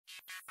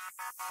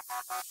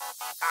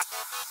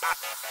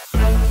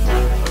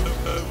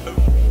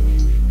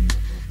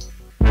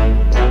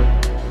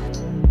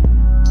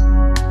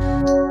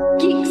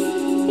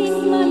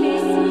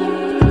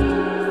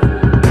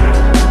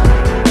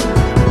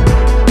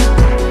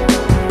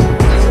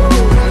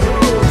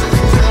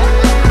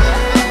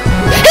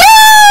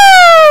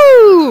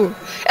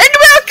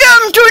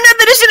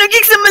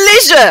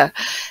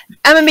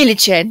I'm Amelia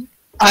Chen.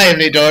 I am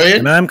Nidorian.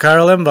 And I'm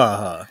Carl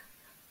Mbaha.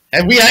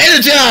 And we are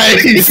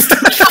energized!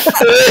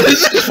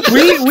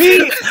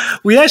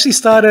 we actually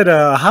started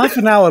half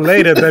an hour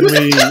later than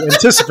we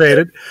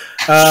anticipated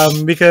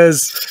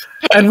because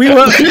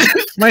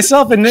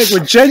myself and Nick were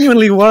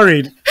genuinely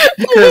worried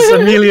because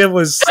Amelia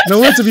was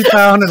nowhere to be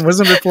found and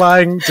wasn't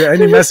replying to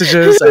any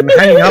messages and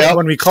hanging up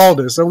when we called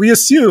her. So we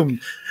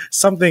assumed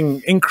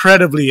something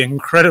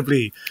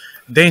incredibly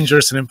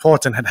dangerous and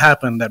important had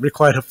happened that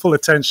required her full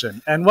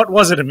attention. And what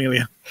was it,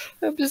 Amelia?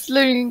 I'm just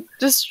learning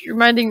how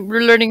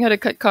to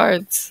cut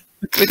cards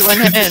with one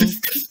hand.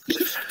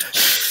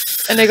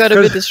 And I got a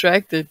bit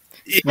distracted.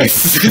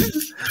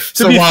 Yes.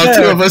 So while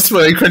two of us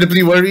were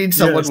incredibly worried,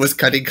 someone was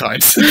cutting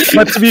cards.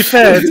 But to be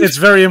fair, it's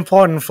very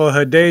important for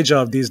her day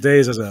job these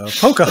days as a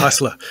poker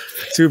hustler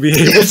to be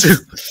able to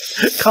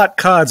cut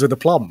cards with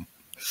aplomb.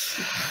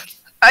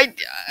 I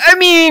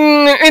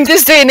mean, in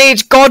this day and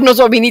age, God knows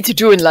what we need to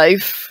do in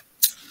life.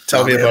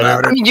 Tell me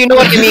about it. I mean, you know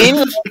what I mean?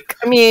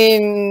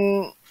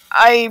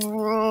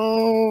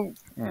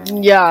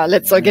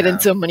 Let's not get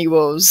into money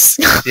woes.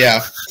 Yeah.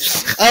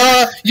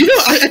 I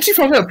actually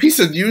found out a piece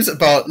of news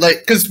about,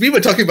 because me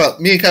and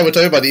Kai were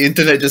talking about the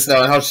internet just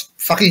now and how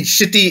fucking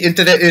shitty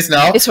internet is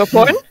now. It's for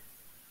porn?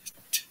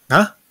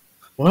 Huh?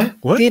 What?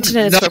 The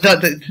internet is for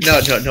porn.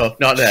 No,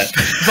 not that.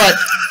 But,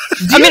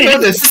 do you know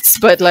this?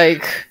 But,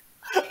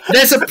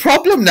 there's a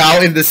problem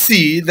now in the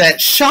sea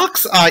that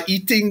sharks are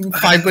eating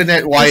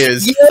fibernet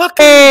wires.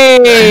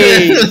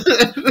 Hey!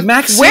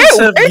 Maxims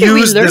have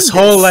used this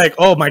whole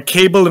my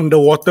cable in the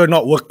water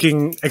not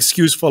working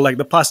excuse for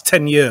the past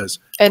 10 years.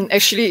 And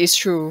actually it's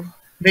true.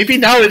 Maybe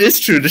now it is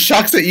true. The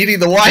sharks are eating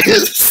the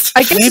wires.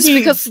 I guess it's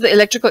because of the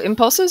electrical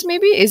impulses,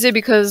 maybe? Is it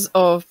because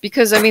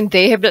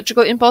they have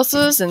electrical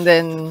impulses and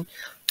then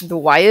the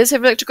wires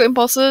have electrical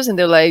impulses, and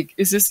they're like,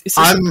 "Is this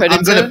a predator?"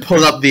 I'm gonna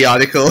pull up the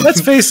article.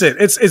 Let's face it,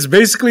 it's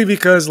basically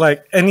because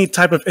any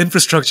type of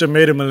infrastructure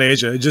made in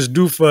Malaysia, just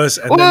do first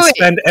and then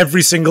spend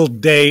every single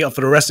day for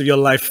the rest of your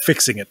life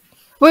fixing it.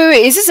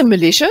 Wait, is this in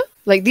Malaysia?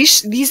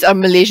 These are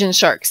Malaysian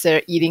sharks that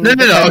are eating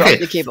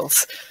the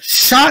cables.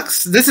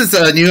 Sharks. This is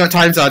a New York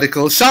Times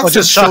article.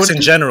 Sharks in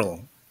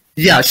general.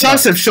 Yeah,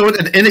 sharks have shown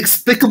an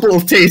inexplicable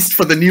taste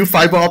for the new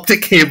fiber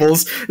optic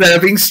cables that are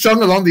being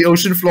strung along the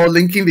ocean floor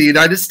linking the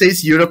United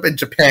States, Europe, and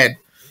Japan.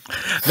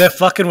 They're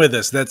fucking with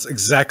us. That's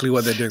exactly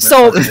what they're doing.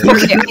 So,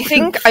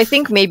 I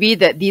think maybe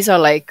that these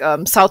are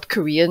South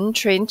Korean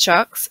trained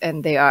sharks,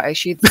 and they are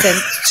actually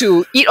sent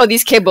to eat all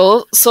these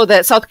cables so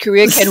that South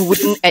Korea can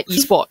win at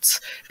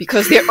esports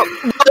because they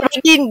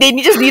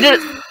just needed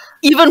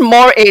even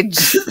more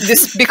edge,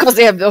 because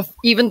they have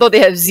even though they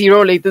have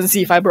zero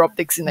latency fiber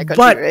optics in their country.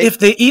 But if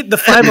they eat the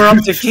fiber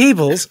optic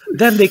cables,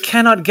 then they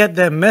cannot get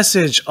their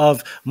message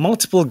of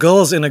multiple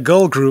girls in a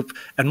girl group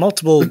and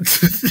multiple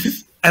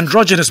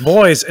androgynous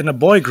boys in a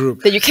boy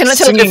group. That you cannot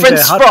tell the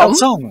difference from.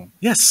 Song.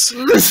 Yes.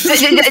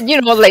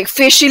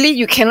 Facially,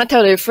 you cannot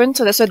tell the difference,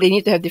 so that's why they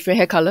need to have different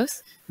hair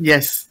colors.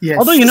 Yes.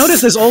 Although you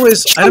notice there's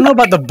always, I don't know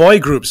about the boy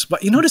groups,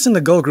 but you notice in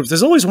the girl groups,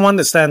 there's always one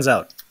that stands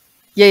out.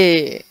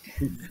 Yeah.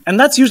 And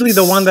that's usually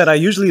the one that I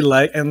usually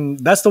like, and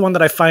that's the one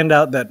that I find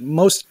out that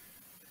most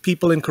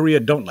people in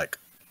Korea don't like.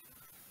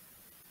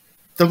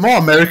 The more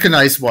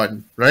Americanized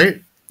one,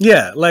 right?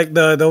 Yeah,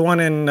 the one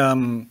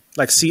in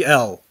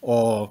CL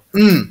or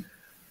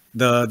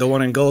the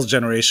one in Girls'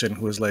 Generation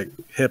who was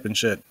hip and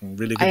shit and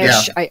really good.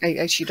 I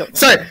actually don't know.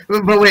 Sorry,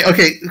 but wait,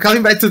 okay,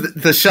 coming back to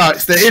the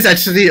sharks, there is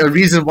actually a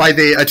reason why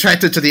they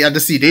attracted to the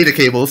undersea data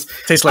cables.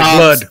 Tastes like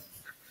blood.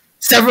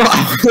 Several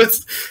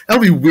outlets.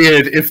 That'll be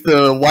weird if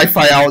the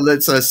Wi-Fi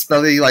outlets are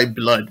smelling like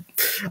blood.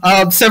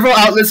 Several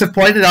outlets have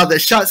pointed out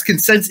that sharks can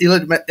sense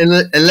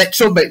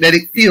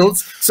electromagnetic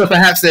fields, so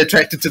perhaps they're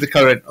attracted to the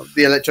current of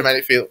the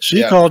electromagnetic field.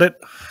 She called it.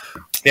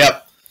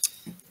 Yep.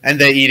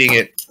 And they're eating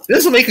it.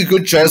 This will make a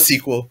good Jaws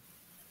sequel.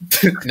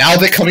 Now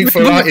they're coming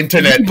for our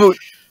internet.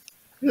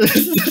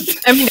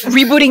 I mean,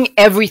 rebooting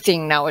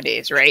everything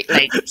nowadays, right?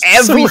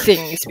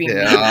 Everything is being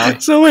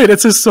rebooted. So wait,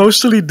 it's a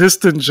socially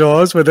distant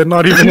Jaws where they're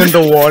not even in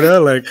the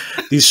water.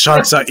 These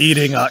sharks are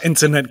eating our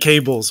internet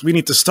cables. We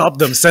need to stop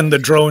them. Send the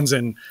drones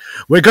in.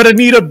 We're gonna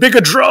need a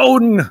bigger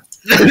drone.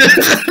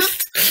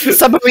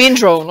 Submarine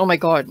drone. Oh my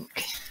god.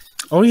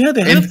 Oh yeah,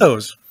 they have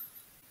those.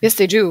 Yes,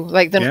 they do.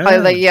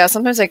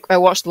 Sometimes I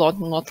watch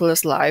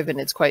Nautilus live, and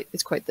it's quite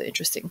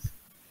interesting.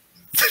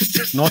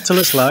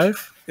 Nautilus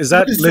live. Is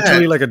that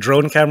literally like a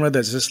drone camera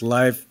that's just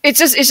live? It's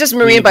just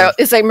marine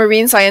it's like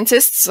marine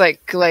scientists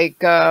sending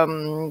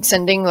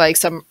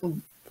some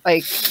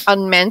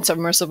unmanned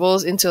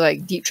submersibles into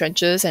deep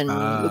trenches and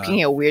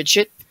looking at weird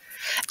shit.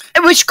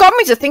 Which got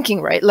me to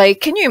thinking, right?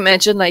 Like, can you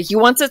imagine? Like, you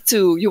wanted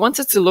to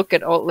look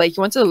at all, like,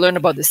 you wanted to learn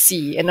about the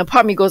sea, and a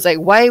part of me goes like,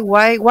 why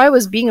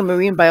was being a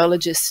marine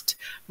biologist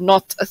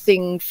not a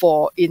thing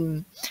for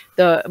in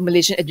the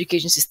Malaysian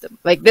education system?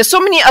 Like, there's so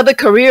many other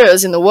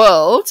careers in the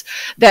world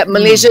that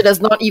Malaysia does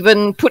not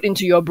even put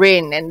into your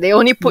brain, and they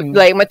only put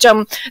like,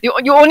 macam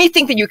you only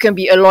think that you can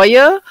be a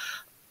lawyer,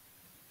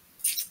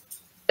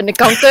 an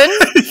accountant,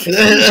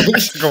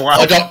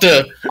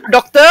 A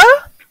doctor,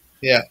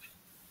 yeah.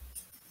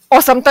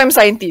 or sometimes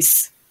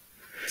scientist.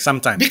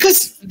 Sometimes.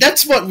 Because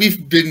that's what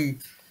we've been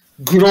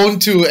grown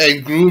to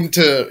and groomed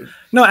to.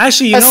 No,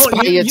 actually,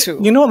 Aspire to.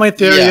 you know what my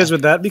theory Yeah. is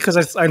with that?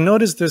 Because I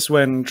noticed this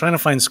when trying to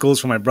find schools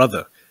for my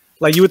brother.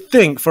 Like, you would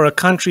think for a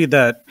country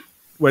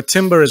where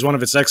timber is one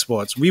of its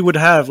exports, we would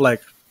have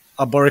like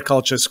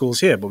arboriculture schools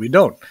here, but we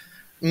don't,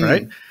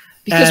 right?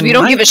 Because And we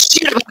don't my- give a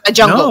shit about the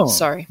jungle. No,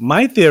 Sorry.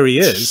 my theory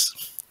is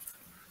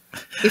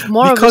If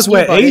more because of us knew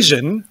we're about it-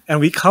 Asian and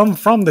we come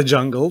from the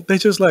jungle, they're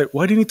just like,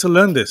 why do you need to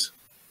learn this?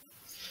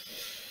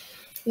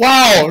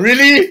 Wow,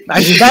 really?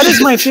 That is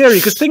my theory.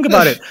 Because think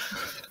about it.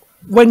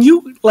 When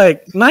you,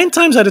 like, 9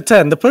 times out of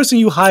 10, the person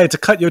you hire to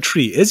cut your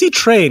tree, is he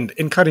trained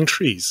in cutting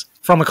trees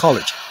from a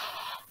college?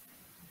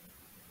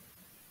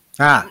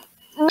 No,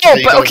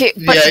 you but go. okay,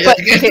 Yeah,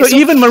 okay, So so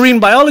even marine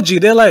biology,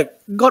 they're like,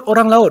 got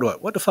orang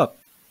laut, what the fuck?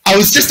 I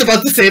was just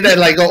about to say that,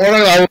 like,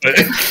 orang laut.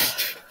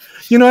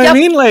 You know what I Yep.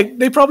 mean? Like,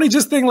 they probably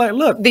just think like,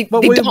 look, they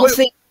but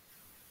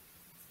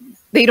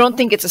don't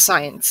think it's a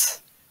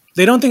science.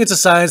 they don't think it's a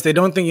science. They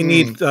don't think you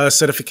need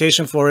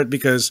certification for it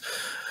because,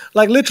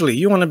 like, literally,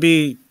 you want to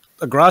be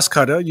a grass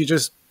cutter, you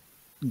just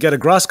get a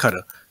grass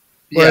cutter.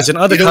 Whereas in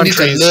other you don't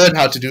countries, need to learn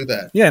how to do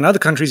that. yeah, in other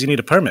countries, you need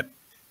a permit.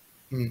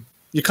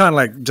 You can't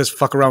like just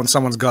fuck around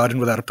someone's garden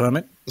without a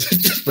permit,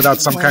 without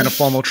some kind of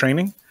formal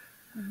training.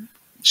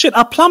 Shit,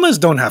 our plumbers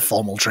don't have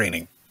formal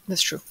training.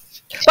 That's true.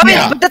 But,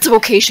 Yeah. but that's a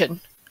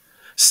vocation.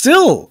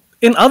 Still,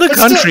 in other But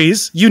still-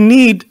 countries, you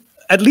need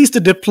at least a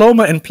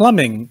diploma in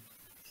plumbing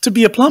to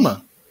be a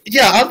plumber.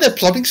 Yeah, aren't there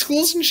plumbing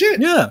schools and shit?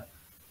 Yeah.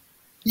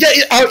 Yeah,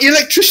 our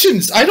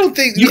electricians. I don't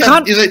think You we have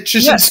can't-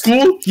 electrician yeah.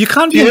 school. You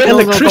can't be Yeah. an Oh,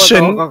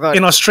 electrician God.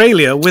 in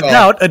Australia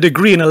without a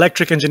degree in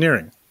electric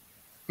engineering.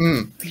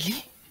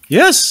 Really?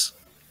 Yes.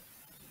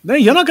 No,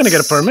 you're not going to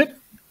get a permit.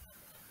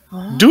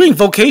 Doing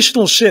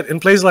vocational shit in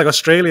places like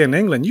Australia and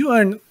England, you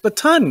earn a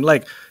ton.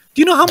 Like,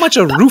 do you know how much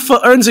a roofer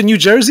earns in New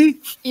Jersey?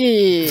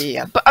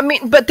 Yeah. But I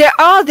mean, but there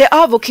are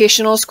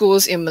vocational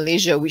schools in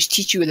Malaysia which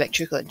teach you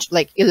electrical,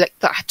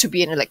 to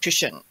be an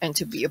electrician and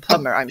to be a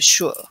plumber. I'm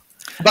sure.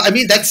 But I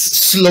mean, that's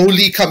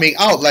slowly coming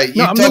out. Like, you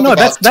No, talk no, about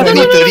that's 20,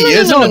 no, 30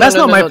 years. No, that's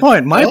not my no.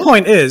 point. My No?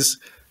 point is,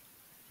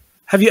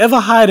 have you ever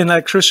hired an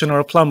electrician or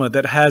a plumber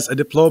that has a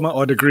diploma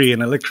or degree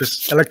in electrical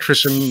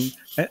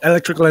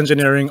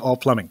engineering or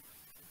plumbing?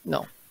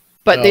 No.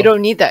 But they No.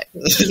 don't need that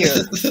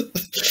here.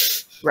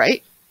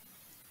 Right?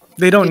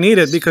 They don't need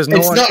it because no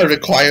It's one. not a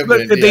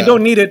requirement. But they yeah.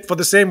 don't need it for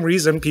the same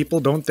reason people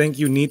don't think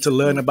you need to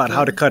learn about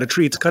how to cut a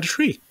tree to cut a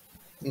tree.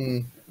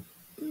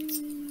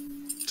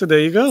 So there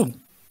you go.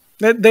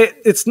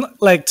 It's not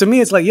like, to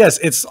me, it's like, yes,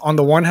 it's on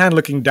the one hand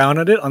looking down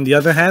at it. On the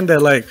other hand, they're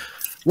like,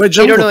 we're They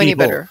jungle don't know any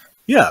people. better.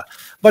 Yeah.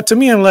 But to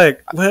me, I'm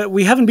like,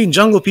 we haven't been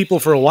jungle people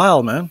for a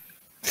while, man.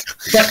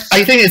 But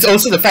I think it's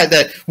also the fact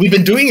that we've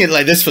been doing it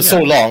like this for so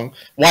long.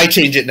 Why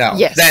change it now?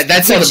 Yes,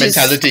 That's sort of which is-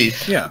 mentality.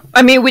 Yeah.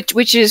 I mean,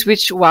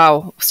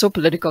 wow, so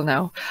political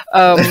now. Which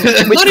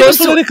Not even goes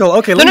to political.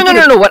 Okay, let me put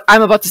it- no. What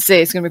I'm about to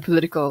say is going to be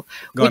political.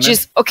 Go on Which then.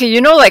 is okay.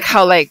 You know, like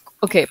how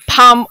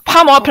palm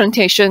oil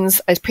plantations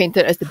is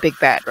painted as the big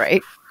bad,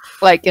 right?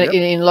 Like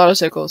in a lot of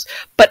circles.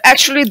 But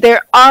actually,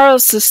 there are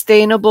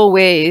sustainable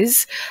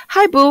ways.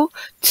 Hi, boo.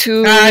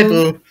 Hi,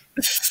 boo.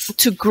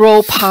 To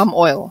grow palm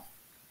oil.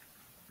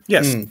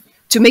 Yes.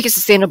 To make it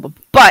sustainable.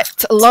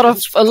 But a lot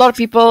of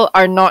people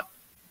are not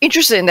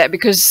interested in that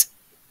because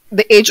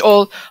the age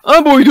old,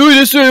 oh boy, do it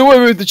this way, why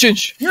would the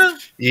change? Yeah.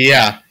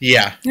 Yeah.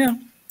 Yeah.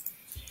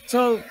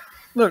 So,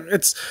 look,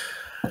 it's.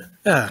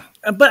 Yeah.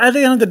 But at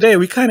the end of the day,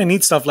 we kind of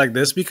need stuff like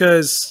this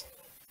because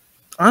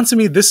answer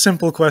me this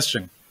simple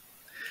question.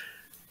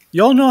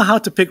 Y'all know how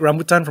to pick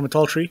rambutan from a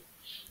tall tree?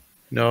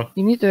 No.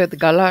 You need to have the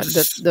gala,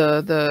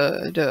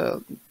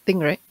 the thing,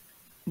 right?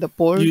 The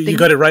pole thing. You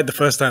got it right the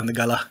first time, the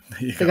gala.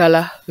 There you The go.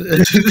 gala.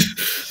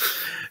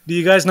 Do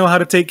you guys know how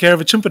to take care of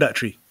a chimpanzee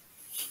tree?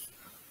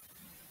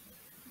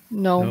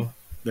 No.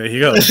 There you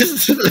go.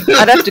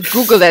 I'd have to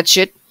Google that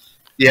shit.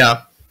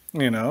 Yeah.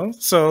 You know,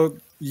 so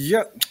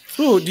yeah.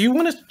 Ooh, do you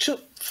want to chill?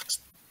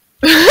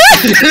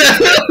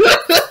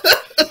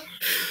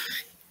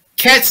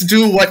 Cats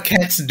do what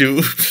cats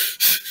do.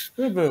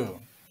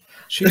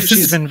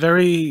 She's been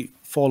very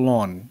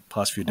forlorn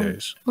past few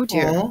days. Oh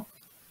dear. Aw.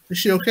 Is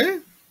she okay?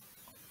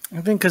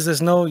 I think because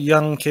there's no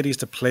young kiddies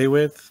to play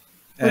with,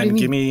 do you and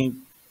mean? Gimme,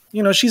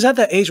 you know, she's at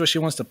that age where she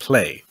wants to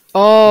play,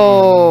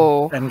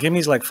 Oh. and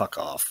Gimmy's like, "Fuck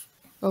off."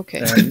 Okay.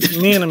 And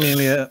me and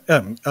Amelia,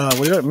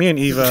 me and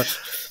Eva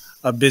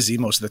are busy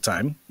most of the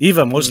time.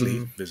 Eva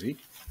mostly busy,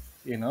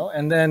 you know,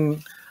 and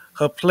then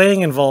her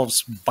playing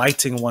involves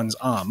biting one's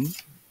arm.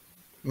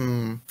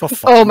 For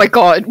fun. Oh my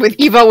god, with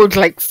Eva would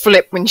like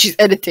flip when she's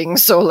editing,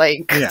 so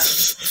like Yeah.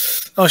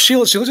 Oh,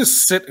 she'll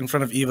just sit in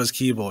front of Eva's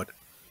keyboard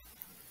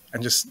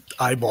and just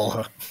eyeball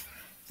her.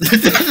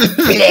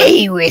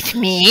 play with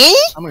me.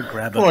 I'm gonna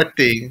grab her. Poor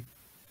thing.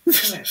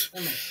 So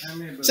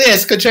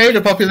yes, contrary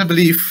to popular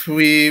belief,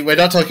 we're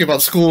not talking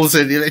about schools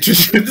and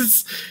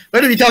electricians.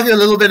 We're going to be talking a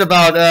little bit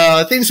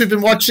about things we've been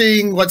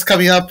watching, what's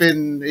coming up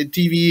in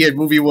TV and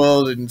movie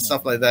world and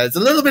stuff like that. It's a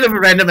little bit of a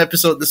random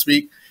episode this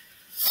week.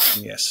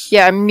 Yes.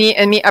 Yeah, me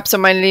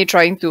absentmindedly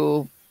trying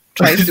to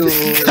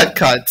Cut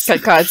cards.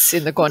 cut cards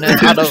in the corner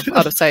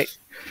out of sight.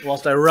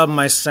 Whilst I rub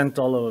my scent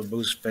all over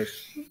Boo's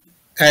face.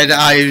 And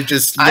I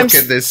just look I'm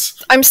at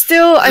this. I'm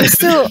still on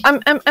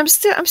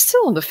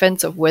the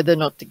fence of whether or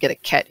not to get a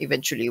cat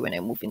eventually when I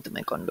move into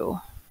my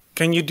condo.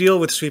 Can you deal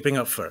with sweeping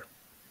up fur?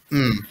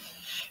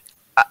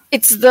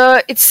 It's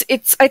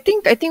I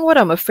think what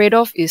I'm afraid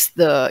of is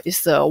the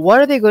what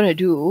are they going to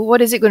do?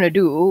 What is it going to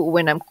do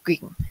when I'm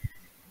cooking?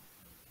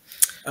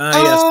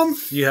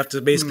 Yes. You have to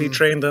basically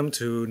train them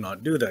to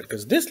not do that.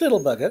 Because this little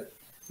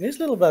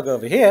bugger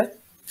over here,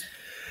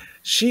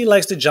 she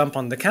likes to jump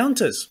on the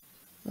counters.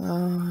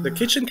 The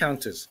kitchen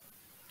counters.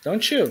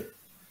 Don't you?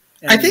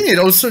 I think it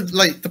also,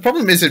 like, the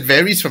problem is it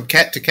varies from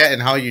cat to cat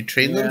and how you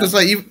train them. Yeah. Because,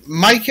 like,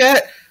 my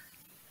cat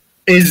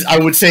is, I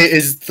would say,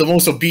 is the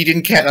most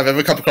obedient cat I've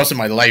ever come across in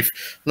my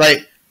life.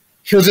 Like,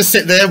 he'll just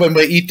sit there when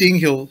we're eating.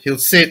 He'll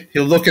sit.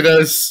 He'll look at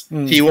us.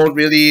 He won't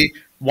really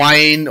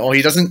whine, or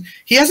he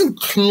hasn't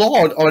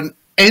clawed on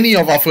any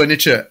of our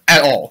furniture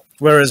at all.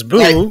 Whereas Boo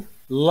Like-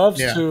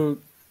 loves Yeah.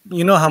 to...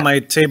 You know how my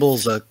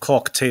table's a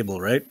cork table,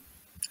 right?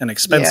 An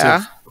expensive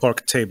Yeah.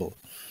 cork table.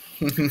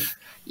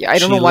 Yeah, I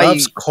don't She know why.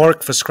 loves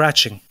cork for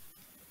scratching.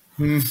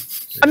 I mean,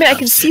 I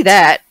can see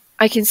that.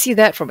 I can see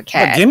that from a But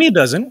cat. Gimme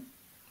doesn't.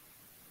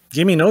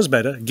 Gimme knows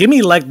better.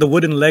 Gimme liked the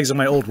wooden legs of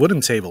my old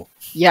wooden table.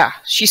 Yeah,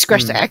 she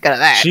scratched the heck out of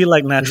that. She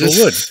liked natural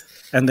wood.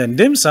 And then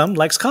Dim Sum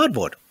likes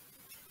cardboard.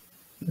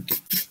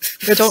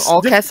 Don't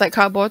all cats like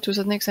cardboard to a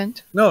certain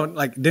extent? No,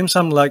 like Dim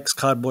Sum likes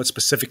cardboard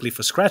specifically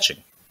for scratching.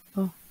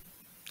 Oh.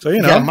 So,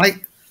 you know, Yeah,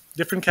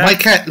 different my cat.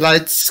 cat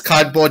likes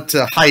cardboard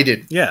to hide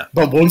it, Yeah,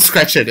 but won't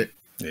scratch at it.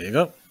 there you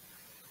go.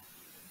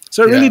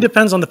 So it really Yeah.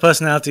 depends on the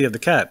personality of the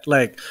cat.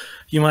 Like,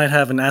 you might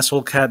have an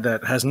asshole cat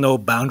that has no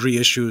boundary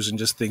issues and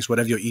just thinks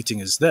whatever you're eating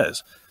is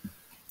theirs.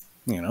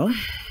 You know?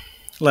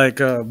 Like,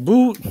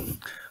 Boo,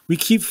 we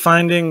keep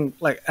finding,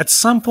 like, at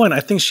some point,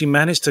 I think she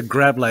managed to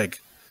grab, like,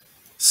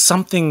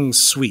 something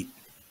sweet.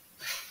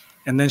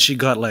 And then she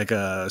got, like,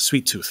 a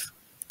sweet tooth.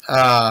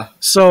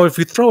 So if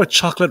we throw a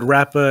chocolate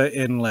wrapper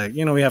in, like,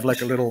 you know, we have,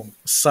 like, a little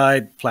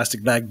side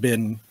plastic bag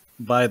bin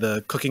by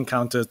the cooking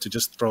counter to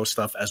just throw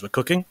stuff as we're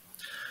cooking.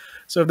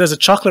 So if there's a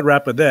chocolate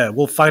wrapper there,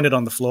 we'll find it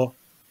on the floor.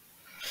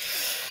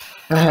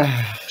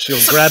 She'll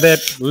grab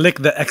it, lick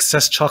the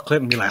excess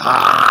chocolate, and be like,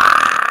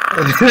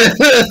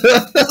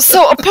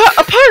 So a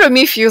part of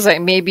me feels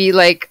like maybe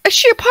like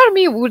actually a part of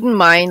me wouldn't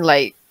mind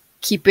like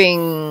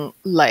keeping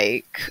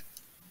like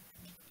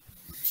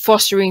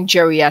fostering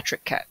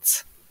geriatric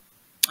cats.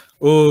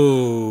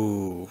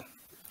 ooh,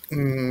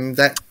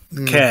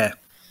 care.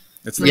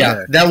 It's the Yeah,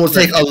 care. that will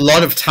take a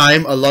lot of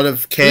time, a lot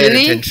of care and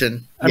Really?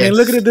 attention. I mean,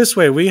 look at it this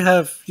way. We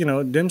have, you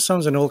know, Dim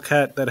Sum's an old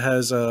cat that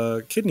has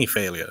kidney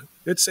failure.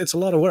 It's a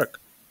lot of work.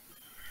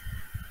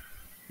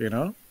 You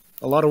know?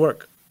 A lot of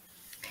work.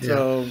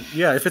 So,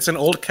 yeah, if it's an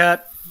old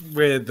cat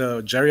with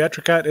a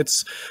geriatric cat,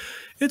 it's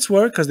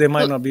work because they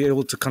might not be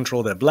able to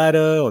control their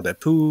bladder or their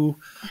poo,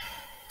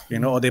 you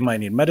know, or they might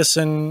need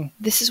medicine.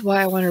 This is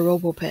why I want a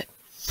RoboPet.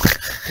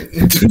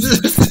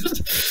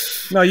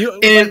 No, you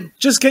And-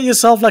 just get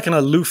yourself like an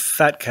aloof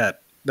fat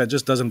cat that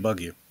just doesn't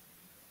bug you.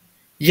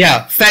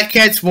 Yeah, fat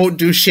cats won't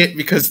do shit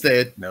because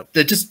they're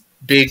just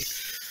big.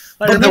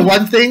 I But the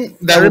one thing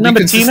that will be remember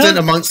consistent Tina?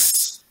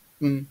 amongst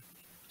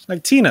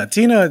Like Tina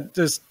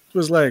just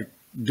was like,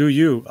 do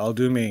you, I'll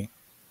do me.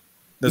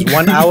 There's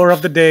 1 hour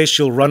of the day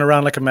she'll run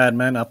around like a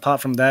madman.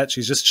 Apart from that,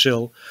 she's just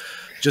chill.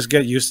 Just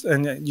get used,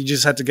 and you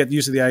just have to get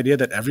used to the idea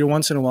that every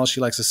once in a while she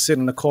likes to sit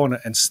in the corner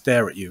and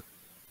stare at you.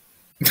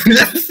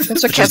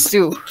 That's what cats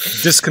do.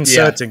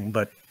 Disconcerting,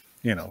 but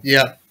you know.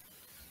 Yeah.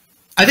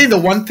 I think the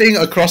one thing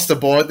across the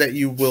board that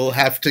you will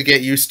have to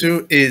get used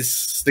to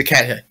is the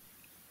cat hair.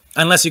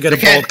 Unless you get a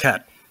The cat- bald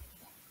cat.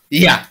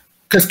 Yeah,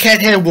 because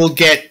cat hair will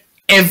get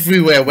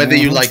everywhere whether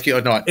you like it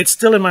or not. It's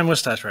still in my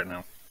mustache right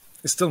now.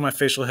 It's still my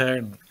facial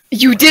hair.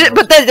 You did it,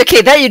 but that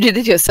you did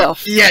it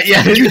yourself. Yeah.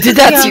 You did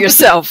that Yeah, to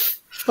yourself.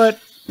 But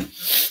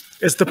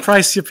it's the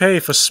price you pay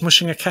for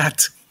smushing a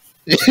cat.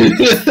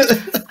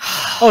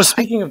 Oh,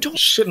 speaking of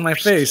shit in my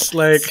face,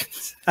 like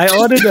I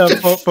ordered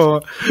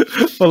for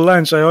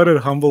lunch. I ordered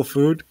humble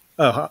food.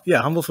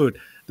 Humble food.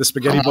 The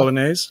spaghetti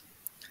bolognese,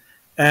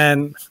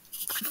 and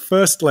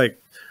first, like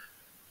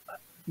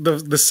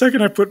the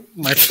second I put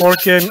my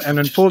fork in and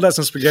then pulled out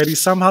some spaghetti,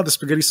 somehow the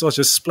spaghetti sauce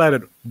just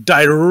splattered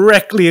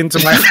directly into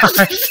my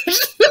eye,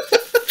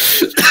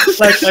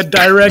 like a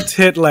direct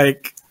hit.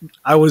 Like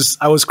I was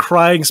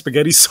crying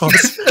spaghetti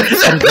sauce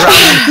and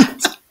drowning.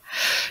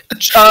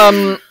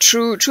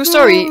 True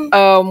story.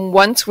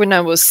 Once when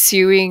I was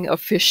searing a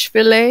fish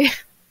fillet,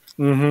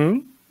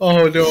 Mm-hmm.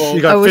 Oh no.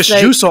 You got was fish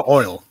like- juice or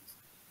oil?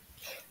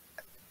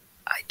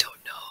 I don't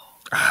know.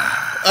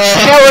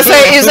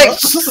 It was like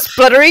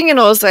spluttering, and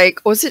I was like,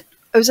 it was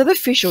either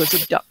fish or was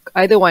it duck?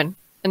 Either one.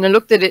 And I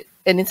looked at it,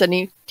 and it's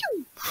suddenly,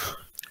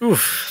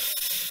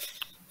 Oof.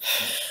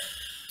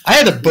 I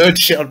had a bird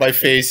shit on my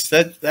face.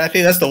 I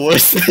think that's the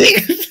worst thing.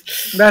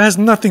 That has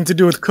nothing to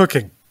do with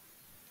cooking,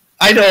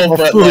 I know, or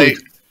but food, like,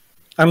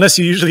 unless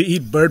you usually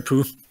eat bird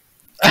poo.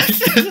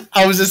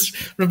 I was just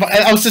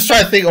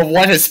trying to think of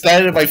what has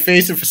splattered in my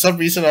face, and for some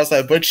reason I was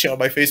like, bird shit on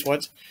my face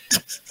once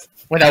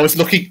when I was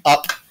looking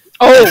up.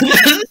 oh,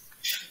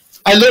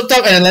 I looked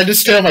up and it landed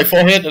straight on my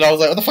forehead, and I was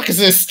like, what the fuck is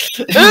this?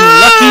 Lucky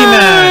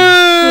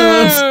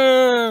man,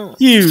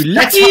 you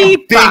That's lucky how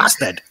big-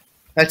 bastard.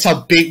 That's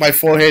how big my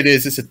forehead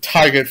is. It's a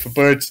target for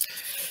birds.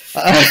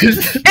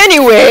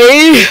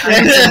 anyway,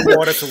 I need some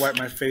water to wipe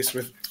my face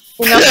with.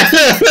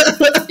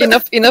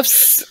 enough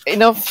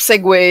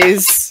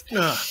segues.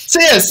 So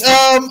yes,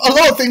 a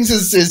lot of things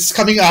is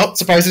coming out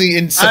surprisingly in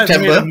I made a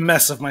September.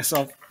 mess of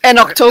myself. And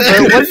October,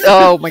 what?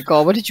 Oh my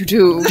god, what did you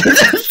do?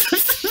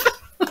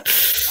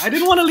 I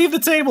didn't want to leave the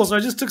table, so I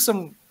just took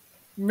some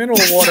mineral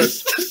water.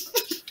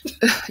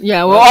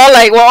 Yeah, we're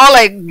all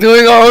like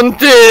doing our own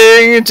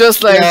thing,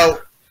 just like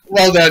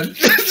Well done.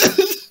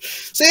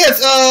 So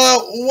yes,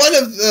 one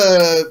of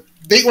the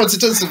big ones in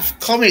terms of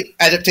comic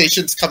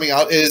adaptations coming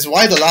out is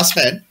Why the Last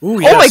Man. Ooh,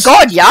 oh my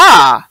god,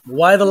 yeah.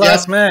 Why the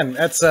Last Man?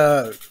 That's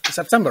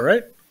September,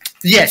 right?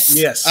 Yes.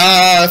 Yes.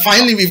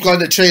 Finally, we've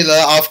got a trailer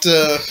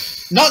after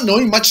not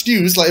knowing much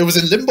news. Like, it was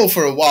in limbo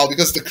for a while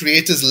because the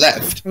creators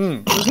left.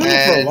 It was moving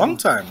for a long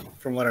time,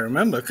 from what I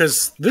remember,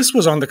 because this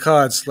was on the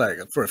cards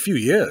like for a few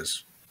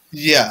years.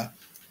 Yeah.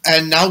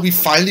 And now we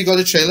finally got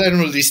a trailer and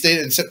release date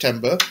in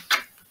September.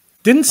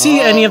 Didn't see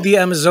any of the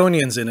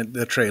Amazonians in it,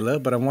 the trailer,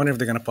 but I'm wondering if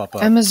they're gonna pop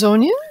up.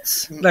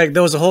 Amazonians? Like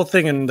there was a whole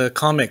thing in the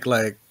comic,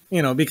 like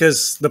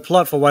because the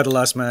plot for Why the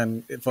Last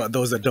Man, for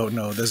those that don't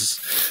know, there's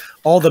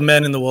all the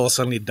men in the world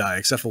suddenly die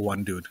except for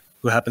one dude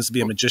who happens to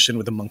be a magician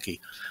with a monkey.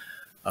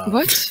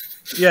 What?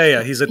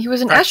 Yeah, he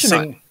was an practicing-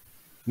 astronaut.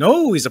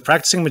 No, he's a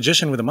practicing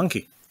magician with a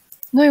monkey.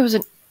 No, it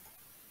wasn't.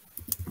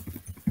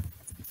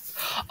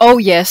 Oh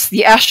yes,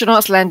 the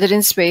astronauts landed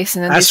in space,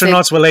 and then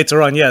Astronauts were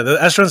later on. Yeah, the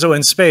astronauts that were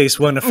in space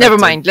weren't affected. Never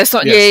mind. Let's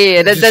not.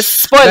 Yes. Yeah. That's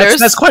spoilers.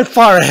 That's quite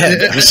far ahead.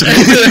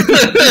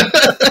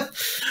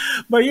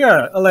 But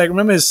yeah, like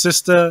remember his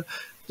sister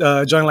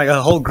joined like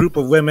a whole group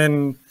of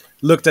women,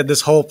 looked at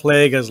this whole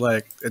plague as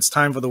like it's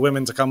time for the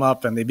women to come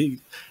up, and they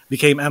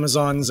became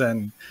Amazons.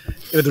 And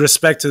with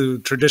respect to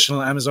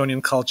traditional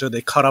Amazonian culture,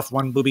 they cut off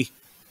one boobie.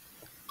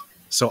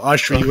 So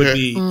archery would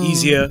be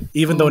easier,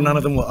 even though none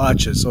of them were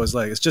archers. So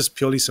it's just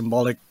purely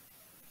symbolic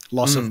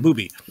loss of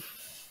boobie.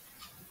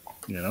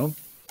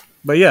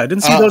 But yeah, I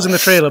didn't see those in the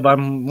trailer, but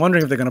I'm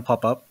wondering if they're gonna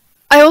pop up.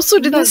 I also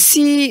didn't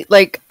see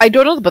I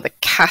don't know about the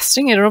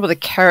casting. I don't know about the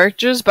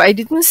characters, but I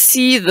didn't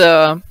see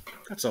the.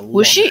 That's a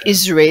Was she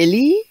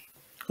Israeli?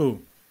 Who?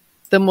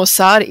 The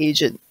Mossad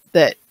agent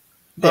that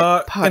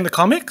part. In the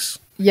comics?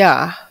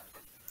 Yeah.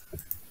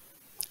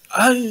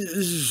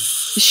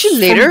 Is she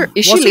later?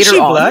 Is she later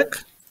on? Black?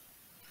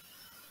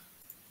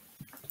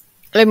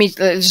 Let me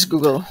just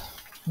Google.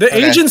 The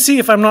Okay. agency,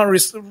 if I'm not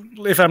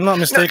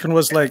mistaken,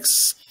 was like,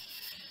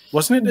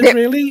 wasn't it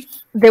Israeli?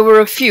 There were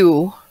a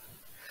few.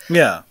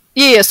 Yeah,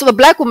 Yeah. So the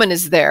black woman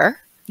is there.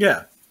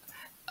 yeah.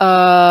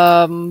 But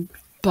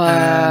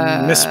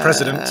And Miss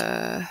President,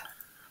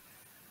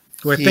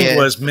 who I think Yeah.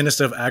 was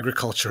Minister of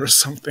Agriculture or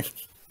something.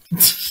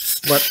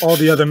 But all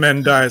the other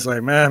men die. It's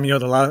like, ma'am, you're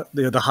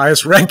the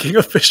highest ranking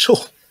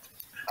official.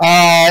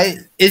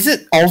 Is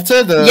it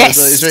Alter, the Yes.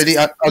 the Israeli?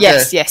 Okay.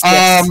 Yes.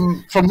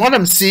 From what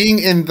I'm seeing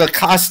in the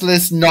cast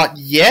list, not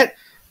yet.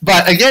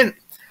 But again,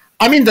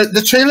 I mean,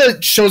 the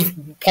trailer shows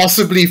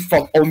possibly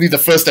from only the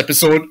first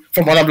episode,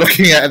 from what I'm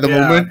looking at the Yeah.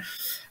 moment.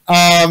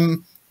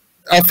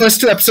 Our first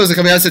two episodes are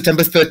coming out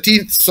September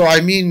 13th, so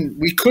I mean,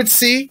 we could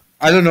see.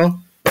 I don't know.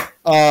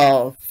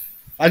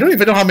 I don't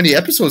even know how many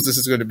episodes this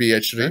is going to be,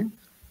 actually.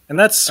 And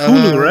that's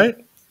Hulu, right?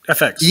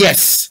 FX.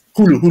 Yes.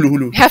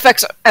 Hulu.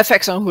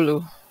 FX on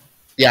Hulu.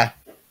 Yeah.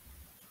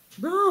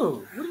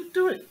 Bro, what are you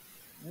doing?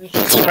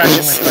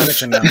 Scratching my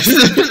furniture now.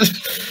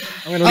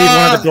 I'm gonna leave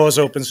one of the doors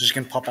open so she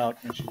can pop out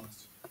when she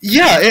wants.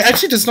 Yeah, it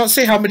actually does not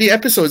say how many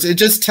episodes. It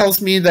just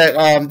tells me that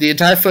the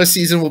entire first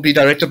season will be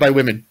directed by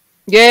women.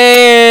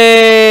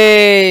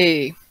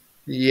 Yay!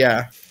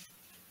 Yeah.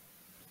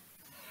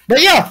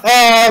 But yeah,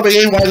 Why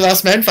the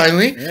Last Man,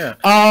 finally. Yeah.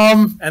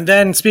 Um, And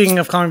then, speaking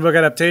of comic book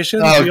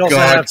adaptations, Oh, we also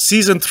God. have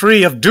season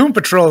 3 of Doom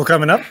Patrol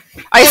coming up.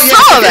 I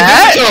saw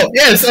that. Doom Patrol.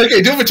 Yes,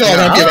 okay, Doom Patrol. I'm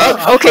happy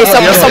about. Okay,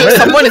 yeah.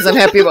 someone is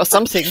unhappy about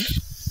something.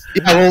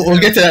 Yeah, we'll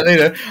get to that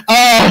later.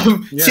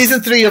 Yeah.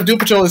 Season 3 of Doom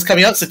Patrol is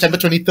coming out September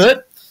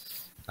 23rd.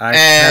 I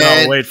And-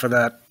 cannot wait for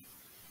that.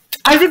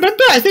 I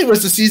remember, I think it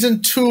was the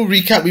season 2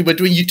 recap we were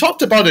doing. You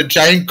talked about a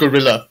giant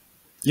gorilla.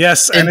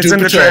 Yes, And and it's Doom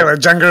in the Patrol. trailer.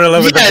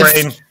 Jungorilla with Yes. the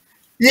brain.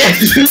 Yeah,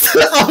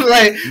 I'm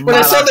like, when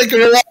I saw the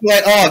gorilla, I'm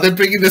like, oh, they're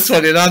bringing this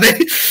one in, are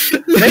they?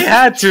 They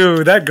had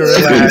to. That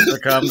gorilla had to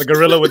come. The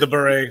gorilla with the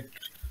beret.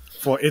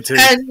 For it is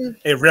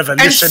a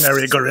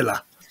revolutionary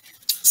gorilla.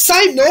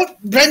 Side note,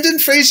 Brendan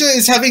Fraser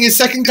is having his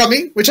second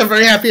coming, which I'm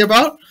very happy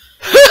about.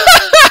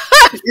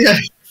 Yeah.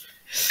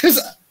 Because,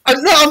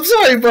 I'm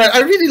sorry, but I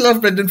really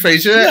love Brendan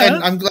Fraser, and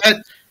I'm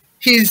glad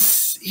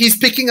he's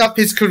picking up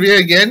his career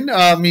again.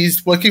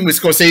 He's working with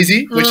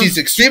Scorsese, which he's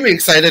extremely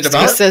excited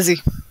about. Scorsese.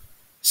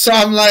 So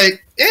I'm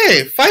like,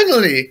 hey,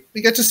 finally,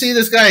 we get to see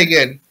this guy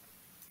again.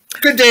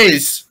 Good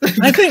days.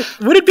 I think,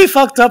 would it be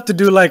fucked up to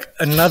do like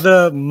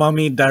another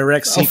Mummy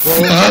direct sequel,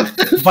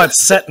 but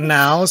set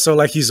now, so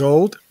like he's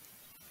old?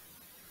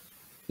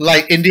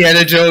 Like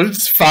Indiana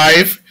Jones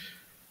 5?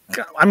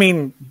 I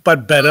mean,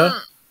 but better.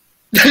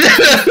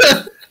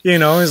 You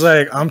know, he's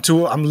like,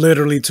 I'm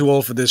literally too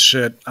old for this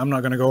shit. I'm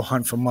not gonna go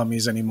hunt for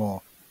mummies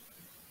anymore.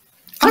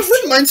 I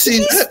wouldn't mind seeing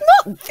He's that.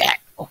 not that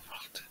old.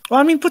 Well,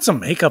 I mean, put some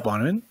makeup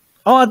on it.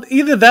 Oh,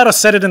 either that or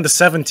set it in the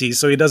 70s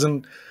so he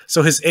doesn't.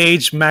 So his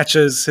age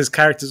matches his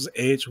character's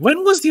age.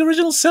 When was the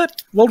original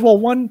set? World War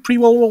One,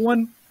 pre-World War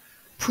One,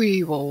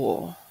 Pre-World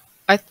War.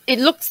 It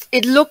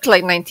looked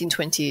like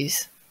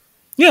 1920s.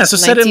 Yeah, so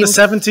set it in the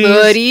 70s.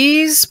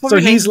 30s. So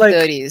he's like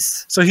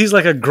 30s. So he's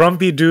like a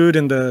grumpy dude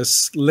in the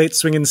late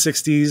swinging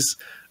 60s,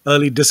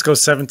 early disco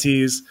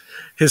 70s.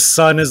 His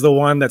son is the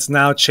one that's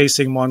now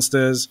chasing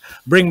monsters.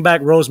 Bring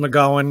back Rose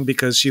McGowan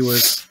because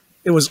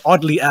it was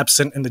oddly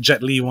absent in the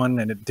Jet Li one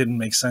and it didn't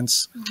make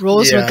sense.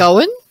 Rose Yeah.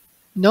 McGowan?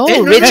 No,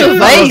 Hey, Rachel Rose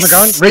Weisz.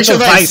 McGowan? Rachel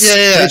Weisz.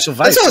 Yeah. Rachel Weisz.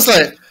 That's what I was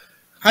like.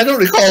 I don't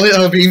recall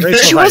it being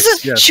Rachel She Weisz,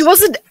 wasn't. yes. She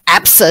wasn't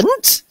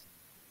absent.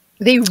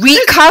 They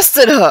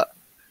recasted her.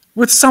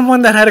 With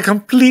someone that had a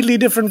completely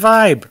different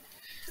vibe.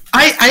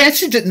 I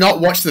actually did not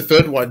watch the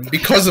third one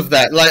because of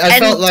that. Like I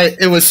felt like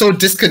it was so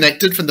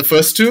disconnected from the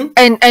first two.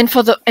 And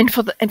for the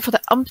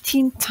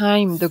umpteenth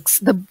time,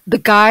 the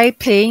guy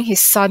playing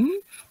his son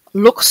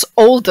looks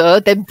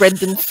older than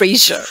Brendan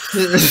Fraser,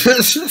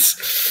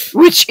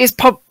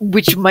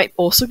 which might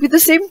also be the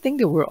same thing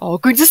that we're all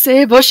going to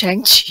say about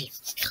Shang-Chi.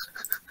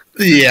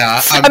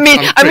 Yeah, I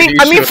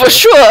mean, for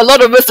sure, a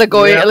lot of us are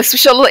going, Yeah.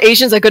 especially a lot of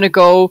Asians are going to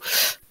go,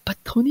 but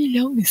Tony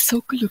Leung is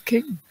so good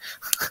looking.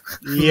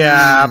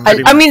 Yeah.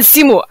 I mean,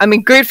 Simu,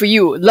 great for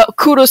you.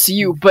 Kudos to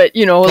you, but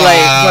you know, but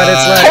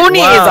it's like, Tony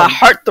wow. is a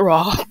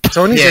heartthrob.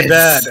 Tony's Yes. your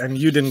dad, and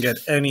you didn't get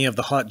any of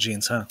the hot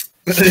genes, huh?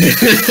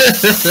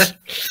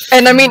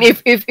 And I mean,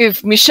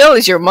 if Michelle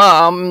is your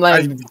mom,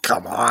 like,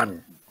 Come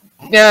on.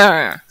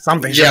 yeah.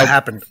 Something should have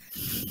happened.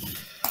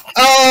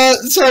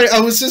 Sorry, I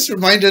was just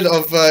reminded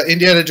of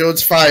Indiana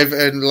Jones 5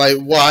 and like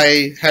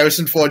why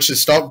Harrison Ford should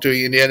stop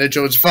doing Indiana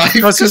Jones 5.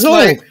 Because he's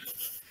like, old.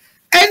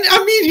 and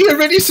I mean, he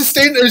already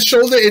sustained a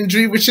shoulder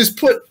injury, which has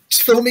put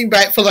filming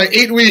back for like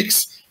 8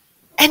 weeks.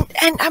 And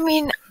I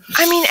mean,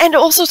 and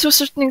also to a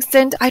certain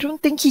extent, I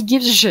don't think he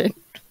gives a shit.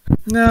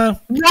 No.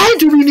 Why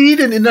do we need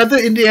another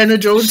Indiana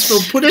Jones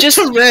film? Put it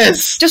to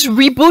rest. Just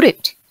reboot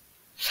it.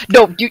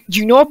 No,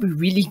 you know what would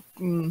be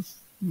really,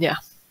 yeah.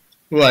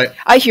 What?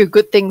 I hear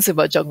good things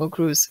about Jungle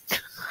Cruise.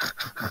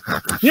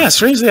 Yeah,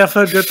 strangely, I've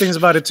heard good things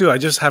about it too. I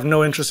just have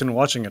no interest in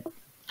watching it.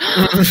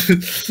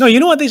 No, you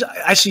know what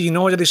you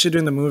know what they should do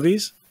in the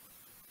movies?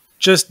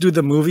 Just do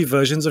the movie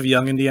versions of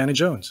Young Indiana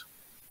Jones.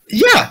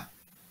 Yeah.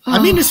 I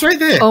mean, it's right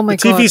there. Oh my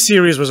The TV god!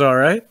 series was all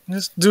right.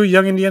 Just do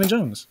Young Indiana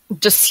Jones.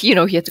 Just he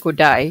had to go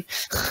die.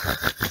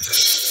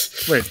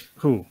 Wait,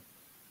 who?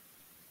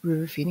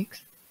 River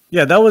Phoenix.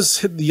 Yeah, that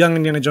was the Young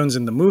Indiana Jones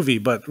in the movie,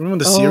 but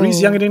remember the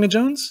series Young Indiana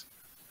Jones?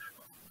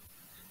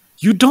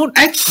 You don't.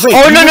 Actually,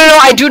 Wait, Oh no!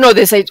 I do know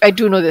this. I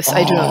do know this.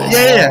 I do know this.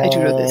 yeah. I do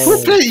know this.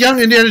 Who played young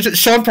Indiana Jones?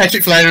 Sean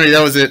Patrick Flannery,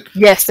 that was it.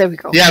 Yes, there we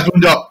go. Yeah,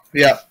 Boondock.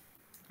 Yeah.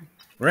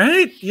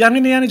 Right? Young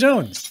Indiana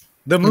Jones,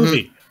 the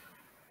movie.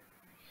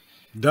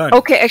 Done.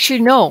 Okay, actually,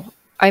 no.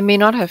 I may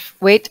not have.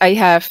 Wait, I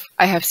have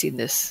seen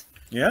this.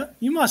 Yeah,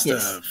 you must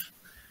Yes. have.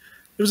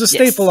 It was a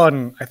staple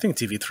on, I think,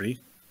 TV3.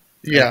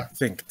 Yeah. I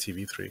think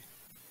TV3.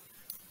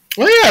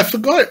 Oh, yeah, I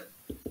forgot.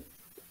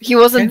 He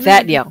wasn't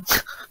that young.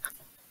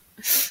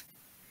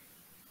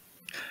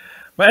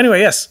 But anyway,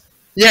 yes.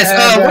 Yes,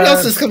 And, what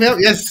else is coming out?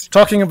 Yes.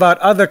 Talking about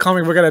other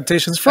comic book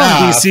adaptations from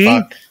DC,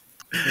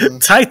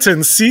 Fuck.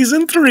 Titan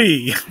Season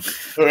 3.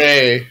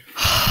 Hooray.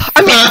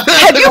 I mean,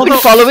 have you been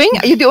following?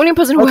 Are you the only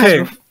person who Okay,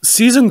 has?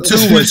 Season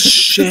 2 was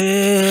shit.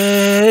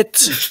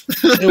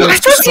 It was I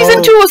thought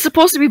season 2 was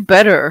supposed to be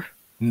better.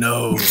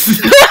 No.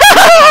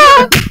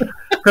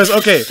 Because,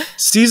 okay,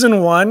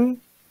 Season 1,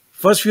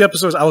 first few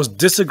episodes, I was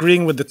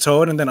disagreeing with the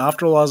tone, and then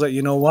after a while, I was like,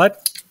 you know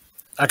what?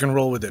 I can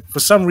roll with it. For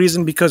some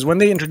reason, because when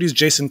they introduced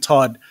Jason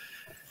Todd,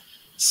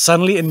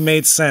 suddenly it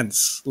made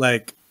sense.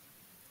 Like,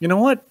 you know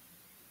what?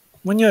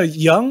 When you're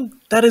young,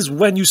 that is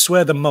when you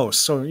swear the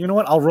most. So, you know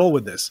what? I'll roll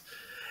with this.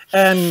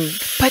 And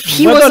But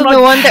he whether or wasn't not-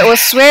 the one that was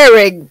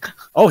swearing.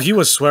 oh, he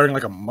was swearing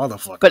like a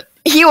motherfucker. But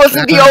he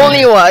wasn't the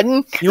only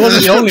one. He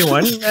wasn't the only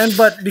one,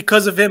 but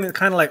because of him, it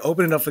kind of like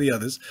opened it up for the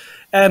others.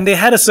 And they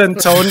had a certain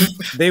tone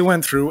they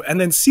went through,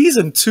 and then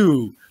season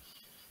 2,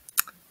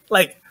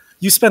 like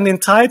you spend the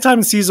entire time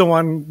in season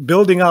 1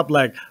 building up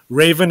like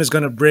Raven is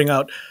going to bring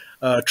out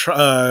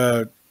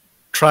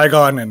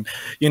Trigon, and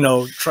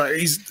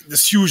he's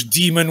this huge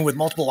demon with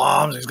multiple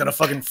arms. He's gonna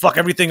fucking fuck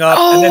everything up.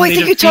 And then I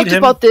think you talked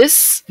about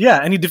this. Yeah,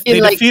 and they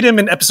defeat him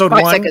in episode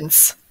 5 1.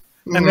 seconds.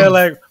 And they're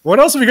like, "What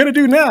else are we gonna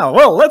do now?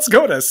 Well, let's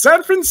go to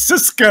San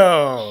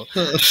Francisco."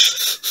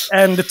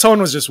 And the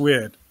tone was just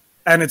weird,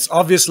 and it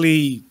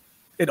obviously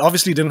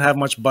didn't have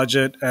much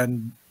budget.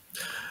 And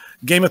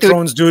Game of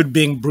Thrones dude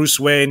being Bruce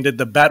Wayne did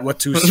the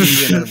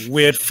Bat-Watusi in a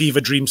weird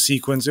fever dream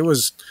sequence. It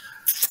was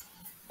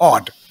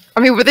odd. I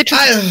mean, were they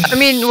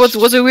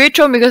was it weird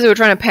tone because they were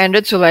trying to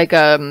pander to like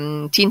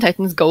Teen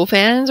Titans Go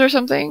fans or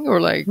something, or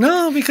like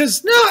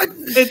because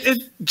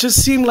it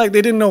just seemed like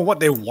they didn't know what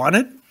they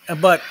wanted.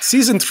 But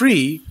season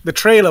 3, the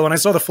trailer, when I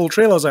saw the full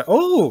trailer, I was like,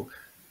 oh,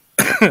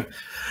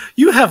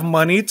 you have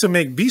money to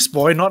make Beast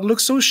Boy not look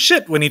so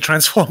shit when he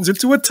transforms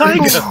into a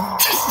tiger.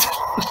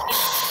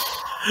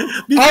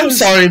 I'm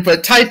sorry,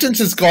 but Titans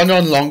has gone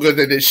on longer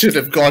than it should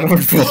have gone on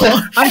for.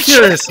 I'm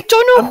curious. I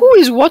don't know who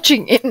is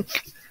watching it.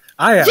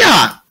 I am.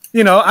 Yeah.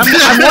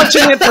 I'm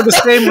watching it for the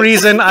same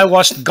reason I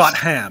watched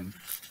Gotham.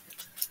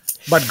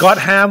 But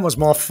Gotham was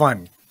more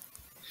fun.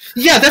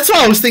 Yeah, that's what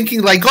I was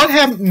thinking. Like,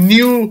 Gotham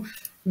knew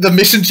the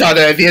mission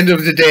charter at the end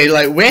of the day.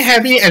 Like, we're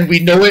happy and we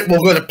know it, we're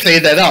going to play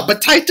that up.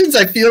 But Titans,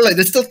 I feel like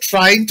they're still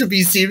trying to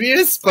be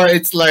serious, but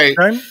it's like...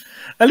 Right?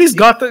 At least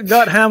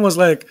Gotham was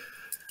like,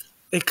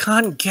 it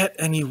can't get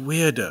any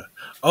weirder.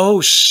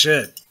 Oh,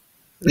 shit.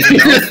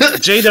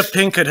 Jada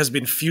Pinkett has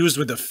been fused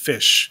with a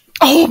fish.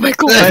 Oh my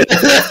god!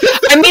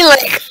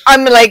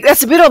 I'm like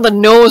that's a bit on the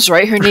nose,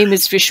 right? Her name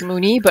is Fish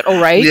Mooney, but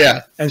all right.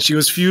 Yeah, and she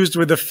was fused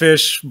with a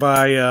fish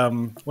by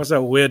what's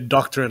that weird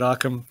doctor at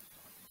Arkham?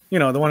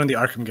 The one in the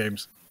Arkham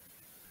games.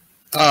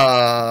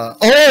 That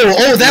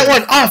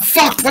one.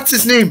 Fuck! What's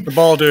his name? The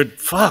bald dude.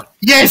 Fuck.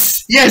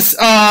 Yes.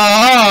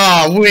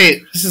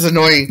 Wait, this is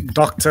annoying.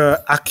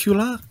 Dr.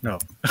 Aquila? No.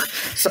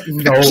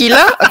 No.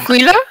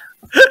 Aquila?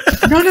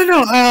 No.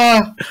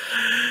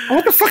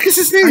 What the fuck is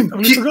his name?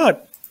 I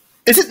forgot.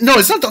 Is it? No,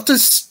 it's not Doctor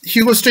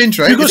Hugo Strange,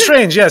 right? Hugo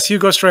Strange, yes,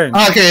 Hugo Strange.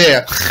 Okay, yeah.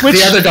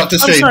 The other Doctor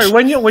Strange. I'm sorry,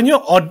 when you're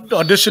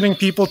auditioning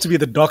people to be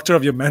the doctor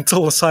of your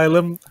mental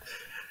asylum,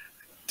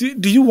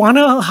 do you want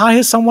to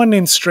hire someone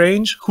named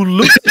Strange who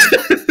looks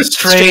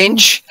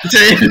strange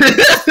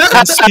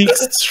and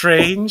speaks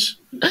strange?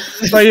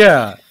 But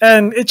yeah,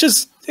 and it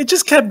just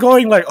kept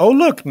going like, oh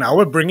look, now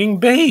we're bringing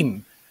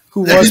Bane,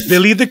 who was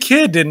Billy the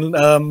Kid in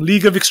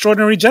League of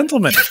Extraordinary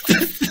Gentlemen.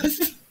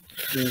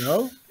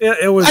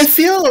 It was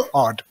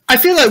odd. I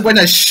feel like when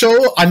a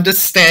show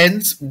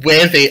understands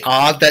where they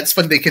are, that's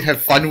when they can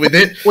have fun with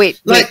it. Wait,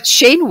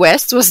 Shane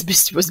West was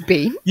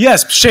Bane?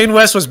 Yes, Shane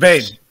West was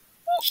Bane.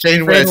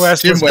 Shane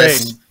West was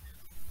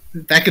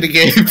Bane. Back in the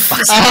game.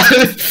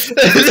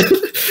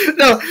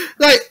 No,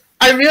 like,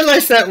 I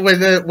realize that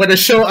when a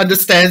show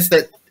understands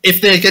that if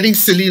they're getting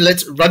silly,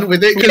 let's run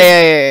with it.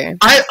 Yeah.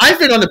 I've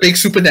been on a big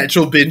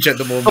Supernatural binge at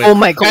the moment. Oh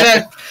my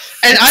god!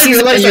 And I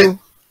realized like,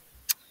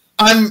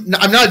 I'm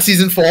not at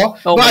season 4,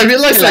 but I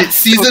realized like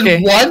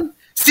season 1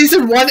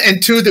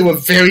 and 2 they were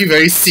very,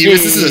 very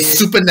serious. This is a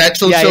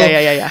supernatural show.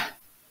 Yeah.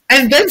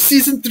 And then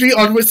season 3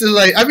 onwards, they're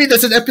like, I mean,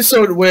 there's an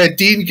episode where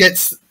Dean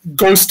gets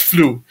ghost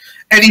flu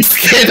and he's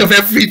scared of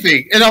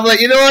everything. And I'm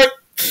like, you know what?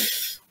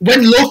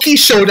 When Loki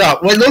showed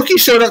up,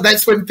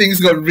 that's when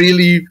things got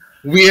really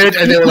weird,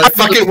 and they were like,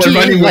 "Fuck it, we're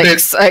running with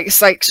it."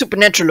 It's like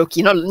Supernatural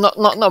Loki,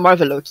 not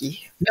Marvel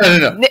Loki.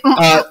 No.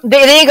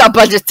 They got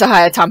budget to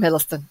hire Tom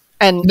Hiddleston.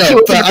 And he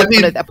was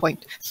at that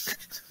point.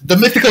 The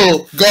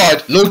mythical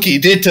god Loki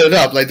did turn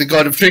up, like the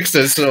god of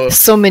tricksters.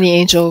 So many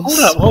angels.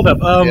 Hold up.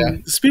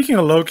 Speaking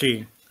of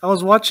Loki, I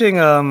was watching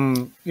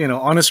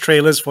honest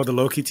trailers for the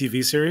Loki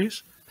TV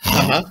series.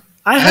 I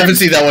haven't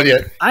seen that one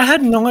yet. I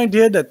had no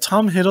idea that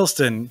Tom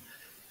Hiddleston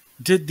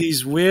did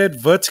these weird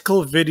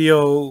vertical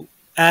video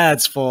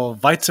ads for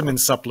vitamin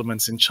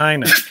supplements in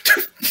China,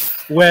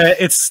 where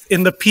it's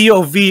in the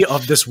POV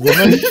of this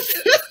woman.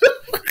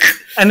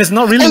 And it's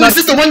not really. Is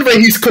this the one where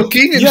he's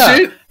cooking and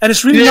shit? And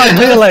it's really not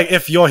clear, like,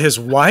 if you're his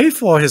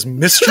wife or his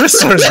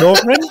mistress or his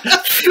girlfriend.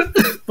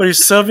 But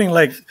he's serving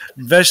like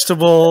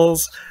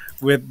vegetables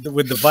with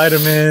the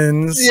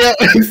vitamins,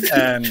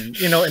 and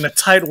in a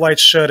tight white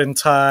shirt and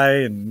tie,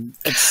 and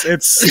it's.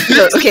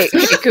 Okay.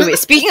 Wait.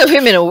 Speaking of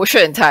him in a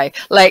shirt and tie,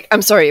 like,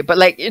 I'm sorry, but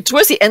like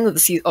towards the end of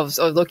the of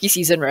Loki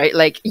season, right?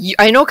 Like,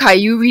 I know Kai,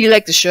 you really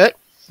like the shirt.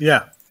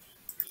 Yeah.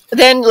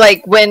 Then,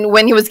 like,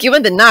 when he was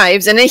given the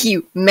knives and then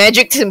he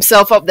magicked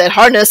himself up that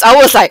harness, I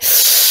was like,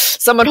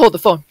 someone hold the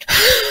phone.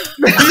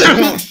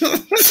 I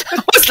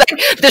was like,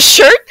 the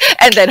shirt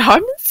and that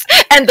harness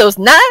and those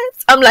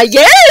knives. I'm like,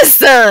 yes,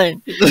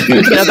 son.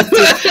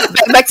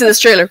 Back to this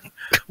trailer.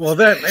 Well,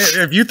 then,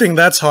 if you think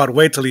that's hot,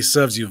 wait till he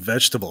serves you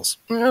vegetables.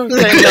 No,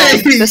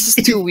 this is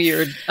too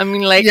weird. I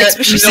mean, like,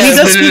 especially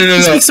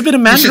he speaks a bit of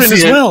Mandarin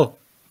as well.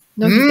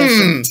 No, he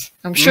doesn't.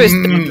 I'm sure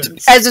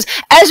it's as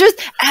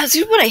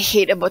what I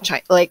hate about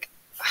China. Like,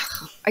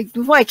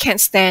 what I can't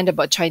stand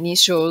about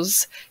Chinese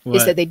shows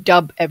is that they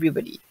dub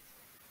everybody.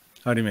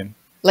 How do you mean?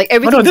 Like Oh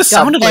everything. no, this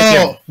sounded like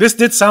him. Oh. This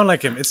did sound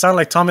like him. It sounded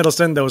like Tom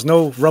Hiddleston. There was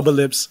no rubber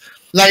lips.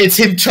 Like it's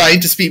him trying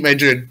to speak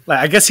Mandarin. Like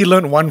I guess he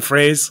learned one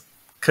phrase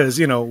because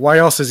why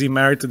else is he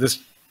married to this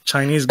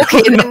Chinese girl? Okay,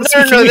 who then, knows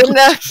no, speaking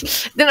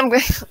English?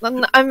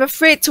 Then I'm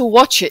afraid to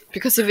watch it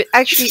because if it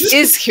actually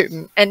is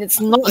him and it's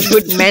not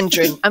good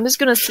Mandarin, I'm just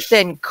gonna sit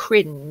there and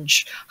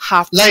cringe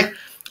half. Like,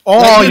 Oh,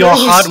 Like, your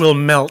who's- heart will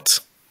melt.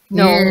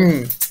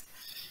 no.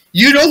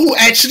 You know who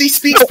actually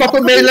speaks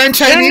proper mainland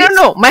Chinese?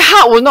 No. My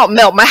heart will not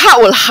melt. My heart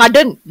will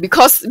harden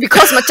because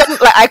macam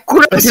like I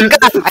couldn't suka.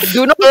 I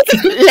do not like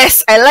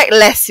less. I like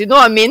less. You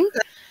know what I mean?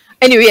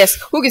 Anyway, yes.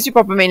 Who can speak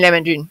proper mainland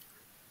Mandarin?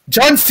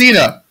 John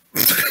Cena.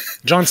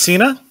 John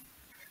Cena?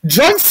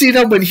 John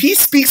Cena, when he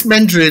speaks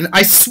Mandarin,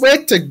 I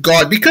swear to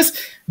God, because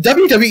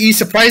WWE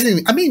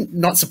surprisingly,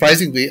 not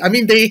surprisingly,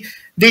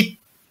 they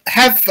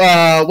have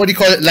what do you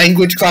call it,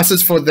 language classes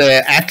for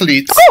their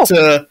athletes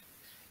to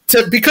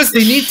because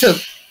they need to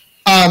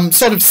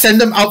sort of send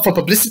them out for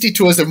publicity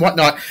tours and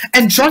whatnot.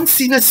 And John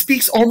Cena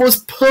speaks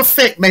almost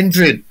perfect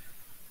Mandarin.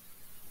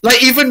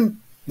 Like even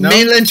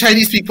mainland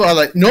Chinese people are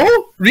like, no,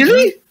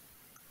 really?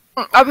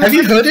 Have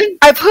you heard it?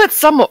 I've heard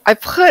some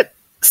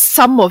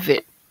of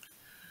it,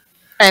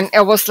 and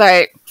I was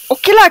like,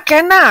 okay lah,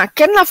 can lah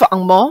for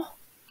Angmo.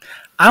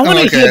 I want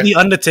to okay. hear The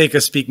Undertaker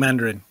speak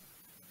Mandarin.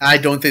 I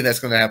don't think that's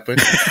going to happen.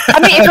 I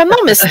mean, if I'm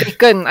not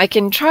mistaken, I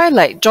can try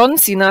like John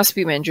Cena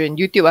speak Mandarin.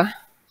 YouTube,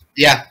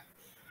 Yeah.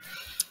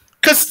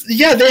 Because,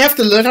 they have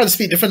to learn how to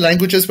speak different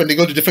languages when they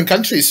go to different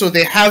countries. So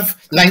they have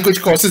language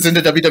courses in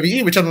the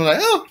WWE, which I'm like,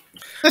 oh,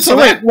 that's So all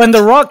wait, right. when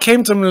The Rock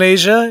came to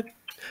Malaysia,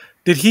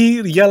 did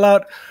he yell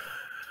out,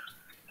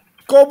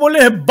 "Kau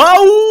boleh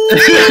bau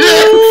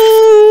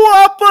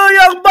apa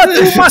yang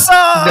batu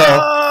masak?"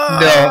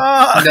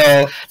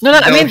 No.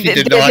 I mean, he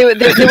they, did not.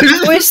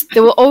 they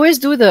will always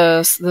do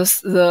the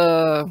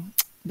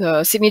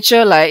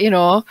signature like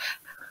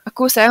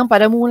aku sayang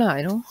padamu lah,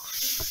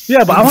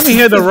 Yeah, but I want to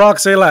hear The Rock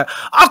say like,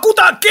 "Aku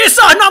tak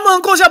kisah nama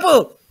kau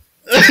siapa."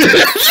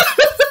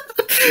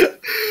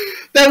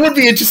 That would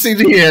be interesting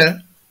to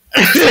hear.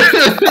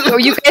 So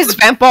you guys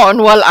vamp on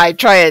while I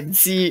try and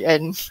see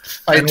and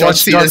And John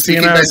watch John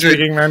speaking Cena Mandarin.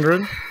 speaking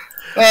Mandarin.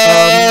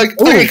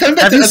 Okay, coming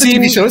back have to you other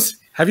TV shows.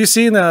 Have you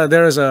seen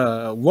there is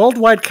a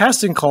worldwide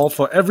casting call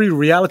for every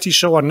reality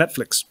show on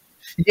Netflix?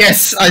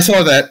 Yes, I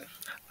saw that.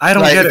 I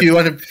don't Like, get if it. you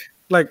want to,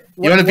 Like,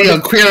 you want to be on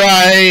Queer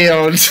Eye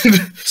or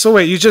So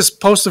wait, you just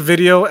post a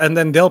video and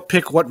then they'll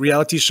pick what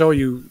reality show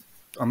you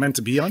are meant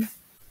to be on?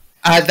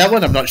 that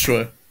one I'm not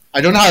sure. I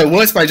don't know how it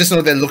works, but I just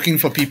know they're looking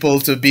for people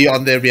to be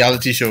on their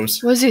reality shows.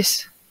 what's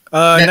this?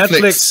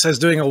 Netflix is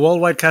doing a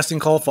worldwide casting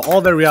call for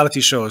all their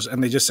reality shows, and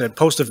they just said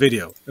post a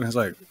video, and it's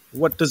like,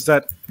 what does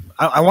that?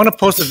 I want to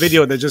post a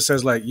video that just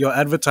says like your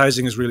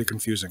advertising is really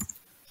confusing.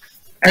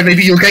 And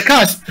maybe you'll get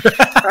cast.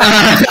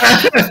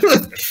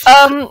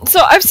 So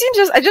I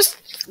just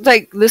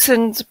like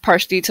listened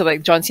partially to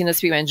like John Cena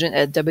speak Mandarin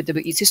at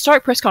WWE's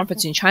historic press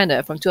conference in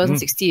China from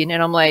 2016,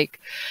 and I'm like,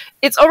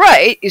 it's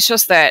alright. It's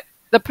just that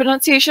the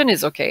pronunciation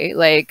is okay.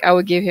 Like I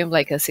would give him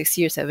like a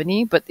 60 or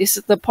 70, but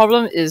the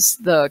problem is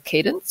the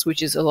cadence,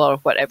 which is a lot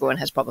of what everyone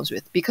has problems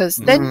with. Because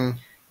then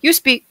you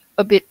speak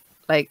a bit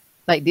like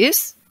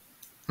this,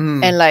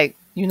 and like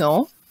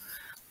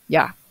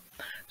yeah.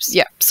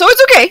 So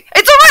it's okay.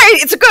 It's alright.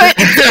 It's good.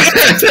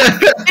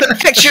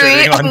 It's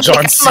actually On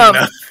John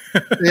Cena.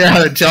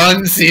 Yeah,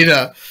 John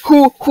Cena.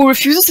 who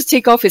refuses to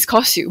take off his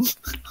costume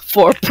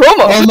for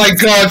promo. Oh my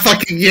god,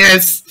 fucking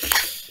yes.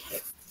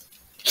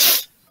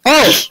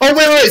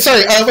 Wait,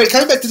 sorry.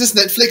 Coming back to this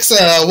Netflix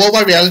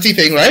worldwide reality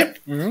thing, right?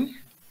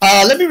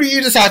 Let me read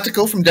you this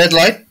article from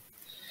Deadline.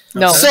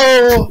 No.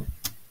 So,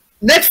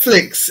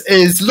 Netflix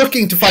is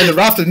looking to find a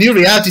raft of new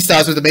reality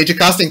stars with a major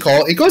casting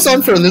call. It goes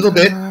on for a little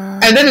bit,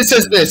 and then it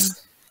says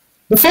this.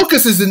 The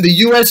focus is in the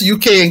US,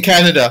 UK, and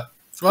Canada.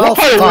 Well, what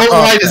part of fuck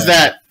worldwide off, is man.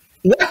 that?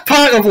 What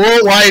part of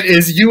worldwide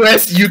is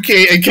US,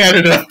 UK, and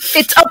Canada?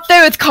 It's up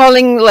there with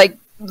calling like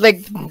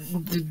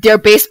their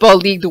baseball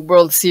league the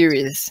World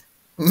Series.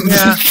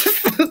 Yeah.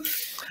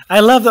 I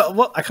love that.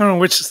 Well, I can't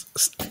remember which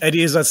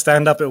Eddie Izzard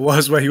stand-up it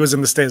was where he was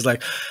in the States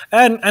like,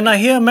 and I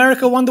hear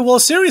America won the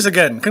World Series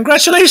again.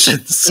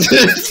 Congratulations.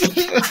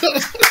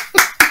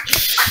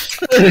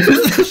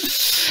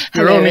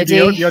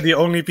 You're the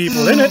only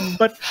people in it,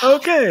 but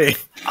okay.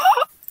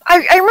 I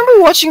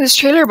remember watching this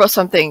trailer about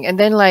something, and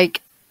then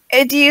like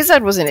Eddie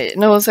Izzard was in it,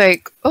 and I was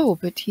like, oh,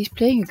 but he's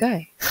playing a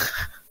guy.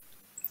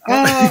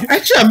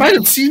 Actually, I might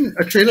have seen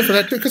a trailer for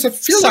that too because I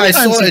feel like I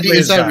Sometimes saw he Eddie plays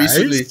Izzard guys.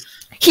 recently.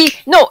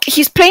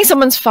 He's playing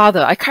someone's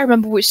father. I can't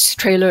remember which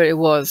trailer it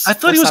was. I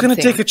thought or he was going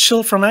to something. take a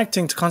chill from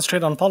acting to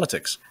concentrate on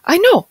politics. I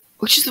know,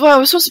 which is why I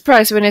was so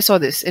surprised when I saw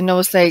this, and I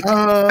was like,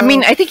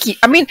 I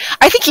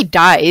think he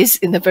dies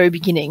in the very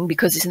beginning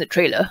because it's in the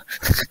trailer.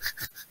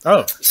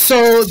 Oh.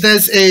 So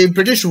there's a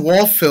British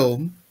war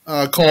film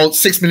called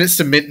 6 Minutes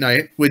to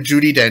Midnight with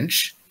Judi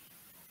Dench.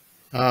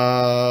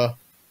 I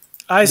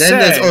Then say,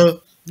 there's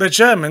the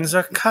Germans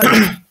are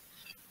coming.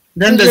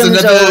 Then there's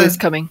Germans are another. always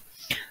coming.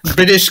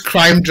 British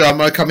crime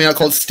drama coming out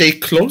called Stay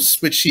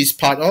Close, which he's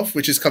part of,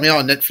 which is coming out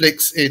on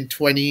Netflix in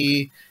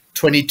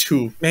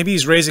 2022. Maybe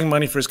he's raising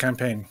money for his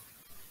campaign.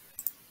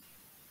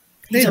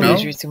 He's You know,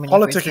 always raising money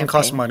for his politicking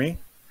costs campaign. money.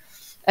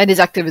 And his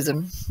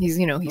activism. He's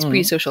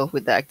pretty social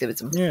with the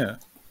activism. Yeah.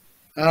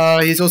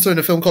 He's also in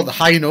a film called The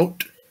High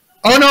Note.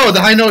 Oh no,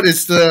 The High Note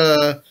is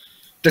the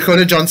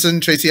Dakota Johnson,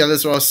 Tracy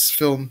Ellis Ross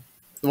film,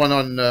 the one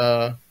on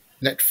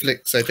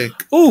Netflix, I think.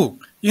 Ooh,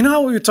 you know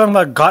how we were talking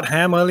about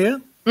Gotham earlier?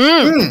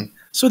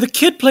 So the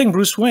kid playing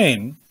Bruce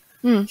Wayne,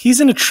 he's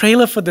in a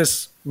trailer for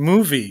this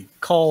movie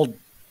called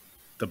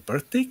The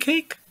Birthday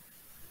Cake?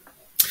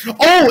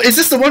 Oh, is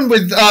this the one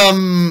with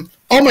oh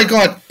my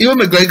god, Ewan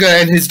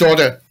McGregor and his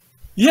daughter?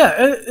 Yeah,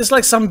 it's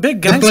like some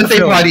big The gangster Birthday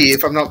film. Party,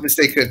 if I'm not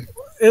mistaken.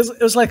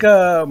 It was like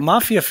a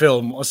mafia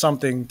film or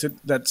something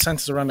that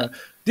centers around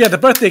the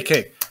Birthday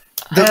Cake.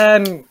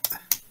 And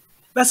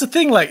that's the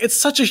thing, like, it's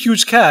such a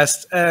huge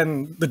cast,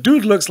 and the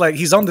dude looks like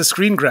he's on the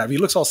screen grab. He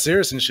looks all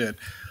serious and shit.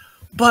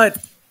 But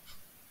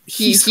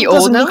he still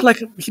old doesn't now?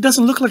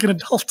 doesn't look like an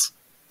adult.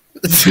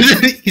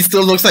 He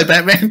still looks like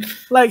Batman.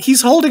 Like,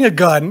 he's holding a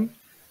gun,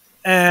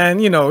 and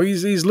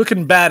he's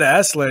looking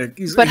badass. Like,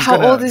 But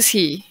how old is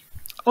he?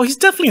 Oh, he's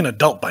definitely an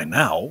adult by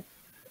now.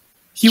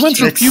 He went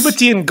through It's-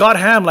 puberty in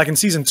Gotham, like in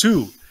season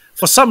 2.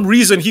 For some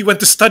reason, he went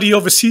to study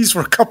overseas for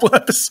a couple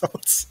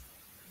episodes.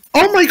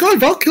 Oh my god,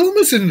 Val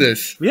Kilmer's in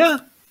this. Yeah,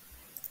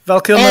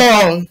 Val Kilmer.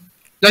 Oh,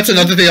 that's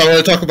another thing I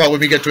want to talk about when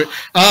we get to it.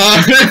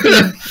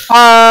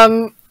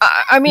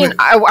 I mean,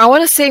 I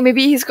want to say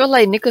maybe he's got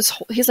like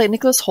he's like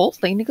Nicholas Holt.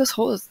 Like Nicholas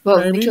Holt is, well,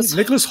 Maybe. Nicholas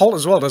Nicholas Holt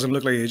as well doesn't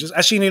look like he ages.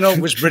 Actually,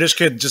 which British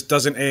kid just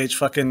doesn't age?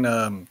 Fucking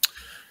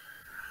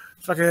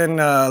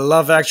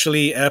Love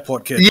Actually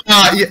airport kid.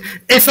 yeah,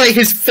 it's like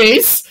his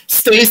face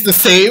stays the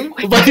same,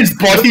 but his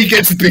body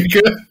gets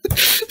bigger.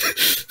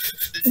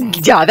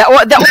 Yeah, that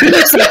one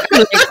looks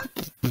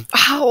like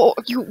how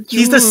you.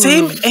 He's the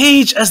same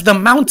age as the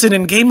Mountain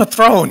in Game of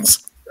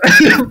Thrones.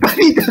 But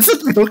he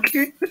doesn't look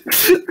it.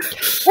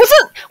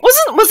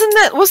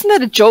 Wasn't that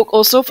a joke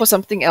also for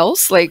something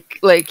else? Like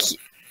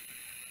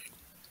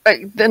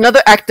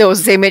another actor was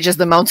the same age as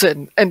the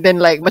Mountain, and then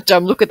like,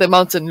 macam, look at the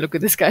Mountain, look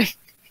at this guy.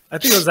 I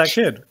think it was that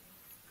kid.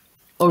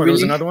 Oh, There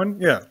was really? another one?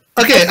 Yeah.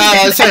 Okay,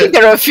 I so think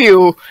there are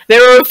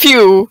a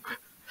few.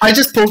 I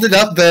just pulled it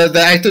up. The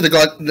actor,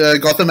 the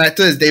Gotham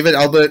actor, is David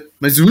Albert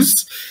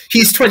Mazouz.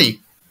 He's 20,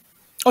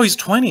 Oh, he's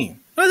 20.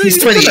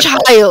 He's 20.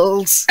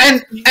 Child.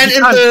 and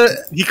in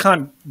He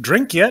can't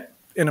drink yet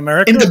in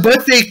America. the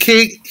Birthday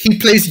Cake, he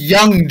plays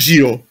young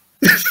Gio.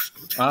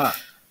 Ah.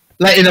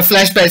 Like in a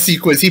flashback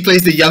sequence, he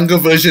plays the younger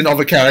version of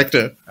a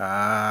character.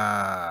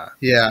 Ah.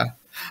 Yeah.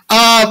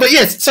 But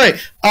yes, sorry.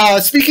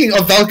 Speaking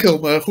of Val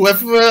Kilmer,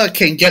 whoever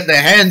can get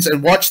their hands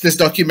and watch this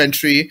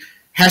documentary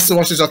has to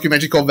watch this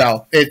documentary called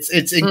Val. It's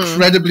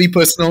incredibly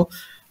personal.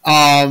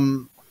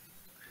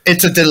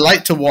 It's a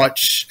delight to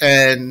watch,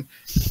 and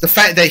the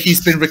fact that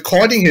he's been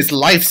recording his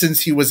life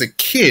since he was a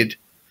kid,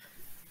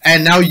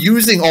 and now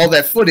using all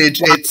that footage,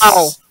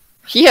 Wow.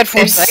 He had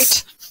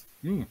foresight.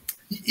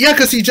 yeah,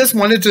 because he just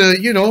wanted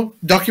to,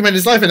 document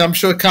his life, and I'm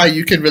sure Kai,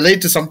 you can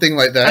relate to something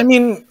like that. I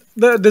mean,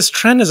 this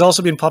trend has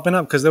also been popping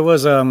up because there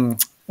was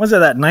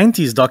that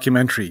 90s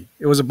documentary?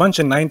 It was a bunch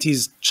of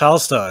 90s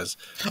child stars.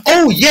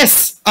 Oh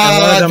yes,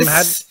 And one of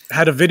them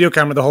had a video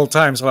camera the whole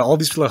time. So all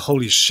these people are,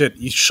 holy shit,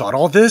 you shot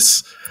all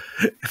this?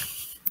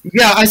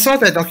 yeah, I saw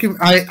that document.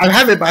 I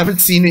have it, but I haven't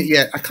seen it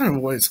yet. I can't remember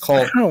what it's I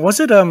called. don't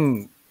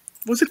know,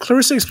 was it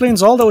Clarissa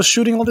Explains All that was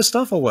shooting all this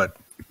stuff or what?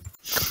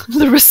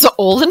 Larissa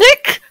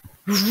Olenek?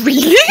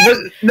 Really?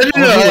 No, Or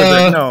who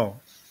was it? No.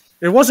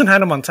 It wasn't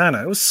Hannah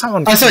Montana. It was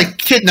someone. Oh, sorry,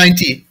 Kid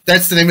 90.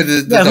 That's the name of the Yeah,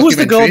 documentary. who's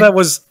the girl that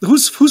was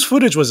whose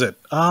footage was it?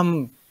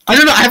 I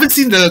don't know. I haven't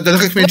seen the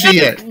documentary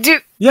yet.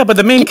 Dude, Yeah, but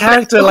the main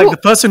character, like the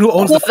person who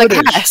owns who the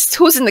footage. cast?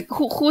 Who's in the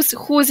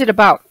who is it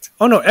about?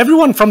 Oh no,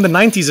 everyone from the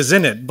 90s is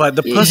in it, but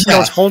the person that Yeah.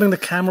 was holding the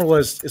camera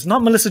it's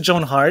not Melissa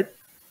Joan Hart.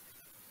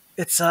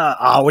 It's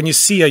when you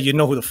see her, you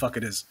know who the fuck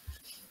it is.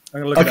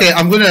 I'm gonna look Okay, it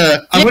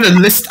up. I'm gonna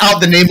list out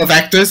the name of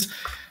actors.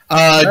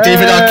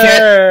 David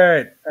Arquette.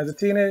 Right. As a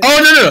teenager. Oh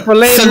no.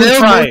 Soleil Soleil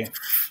Moon-Frye. Moon-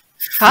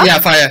 Huh? Yeah,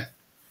 fire.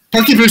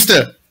 Punky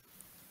Brewster.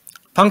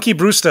 Punky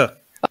Brewster.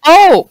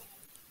 Oh,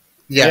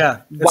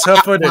 Yeah. It's her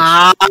footage.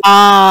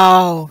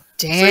 wow!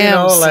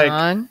 Damn, like,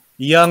 son.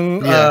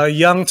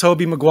 Young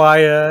Toby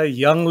Maguire,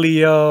 young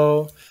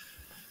Leo,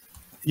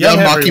 Young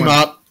Marky everyone.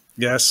 Mark.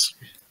 Yes.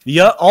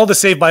 Yeah, all the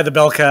Saved by the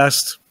Bell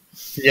cast.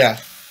 Yeah.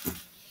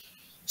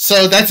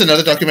 So that's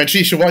another documentary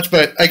you should watch.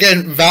 But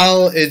again,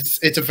 Val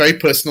it's a very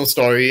personal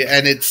story,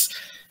 and it's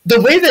the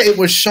way that it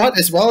was shot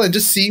as well, and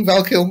just seeing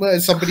Val Kilmer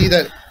as somebody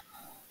that,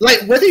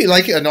 like, whether you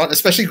like it or not,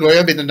 especially growing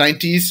up in the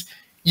 90s,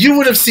 you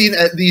would have seen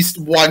at least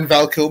one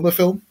Val Kilmer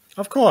film.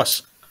 Of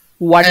course.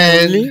 What?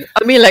 And- Really?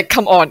 I mean, like,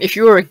 come on! If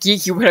you were a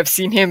geek, you would have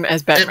seen him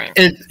as Batman.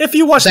 If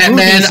you watch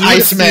Batman, movies, you would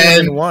have seen Iceman.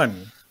 him in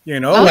one. You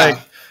know, Oh. like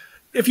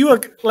if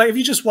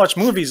you just watch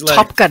movies like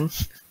Top Gun,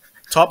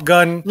 Top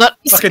Gun, not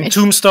fucking Iceman.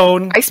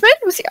 Tombstone. Iceman?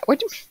 Was he? What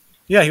do you mean?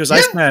 Yeah, he was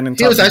Iceman in he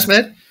Top was Gun.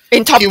 Iceman.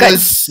 In Top He Gun.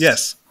 was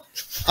Yes.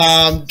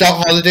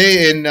 Doc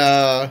Holliday in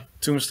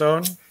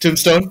Tombstone.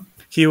 Tombstone.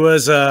 He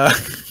was what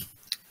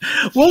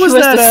He was was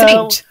that? the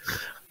saint.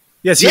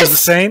 Yes, he was the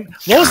saint.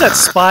 What was that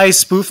spy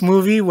spoof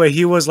movie where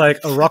he was like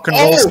a rock and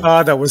roll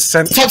star that was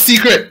sent? Top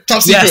Secret.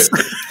 Top Secret. Yes.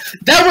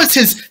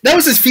 That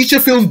was his feature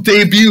film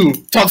debut.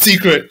 Top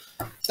Secret.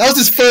 That was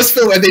his first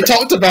film, and they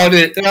talked about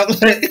it. And I'm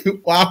like,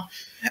 wow.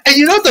 And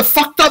you know what the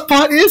fucked up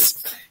part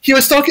is? He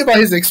was talking about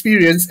his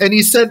experience, and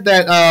he said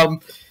that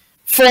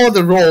for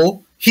the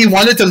role, he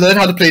wanted to learn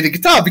how to play the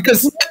guitar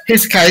because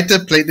his character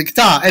played the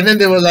guitar. And then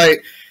they were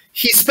like,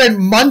 he spent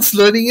months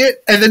learning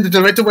it, and then the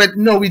director went,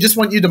 "No, we just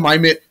want you to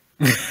mime it."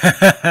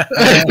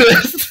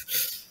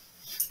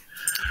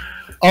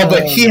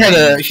 But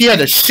he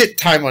had a shit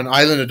time on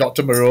Island of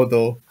Dr. Moreau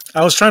though.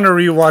 I was trying to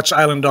rewatch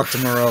Island Dr.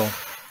 Moreau.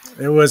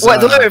 It was What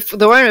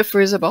the one with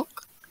Fraser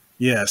Bulk?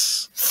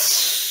 yes.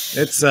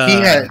 It's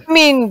I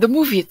mean, the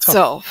movie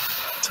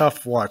itself.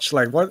 tough watch.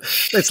 Like what?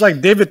 It's like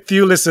David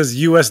Thewlis's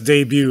U.S.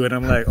 debut, and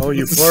I'm like, oh,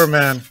 you poor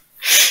man.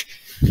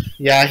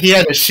 Yeah, he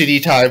had a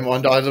shitty time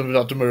on the Island of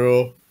Dr.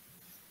 Moreau.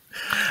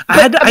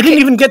 I didn't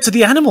even get to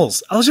the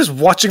animals. I was just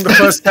watching the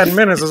first 10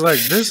 minutes. I was like,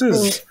 this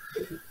is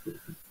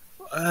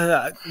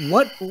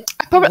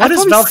what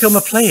is Val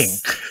Kilmer playing?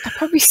 I've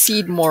probably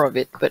seen more of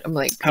it, but I'm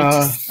like,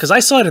 Because I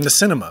saw it in the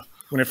cinema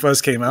when it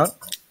first came out.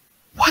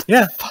 what?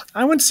 Yeah, the fuck?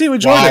 I went to see it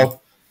with Jordan.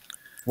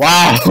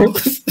 Wow.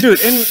 Dude,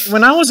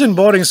 when I was in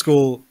boarding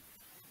school,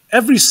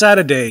 every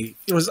Saturday,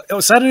 it was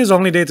Saturday's the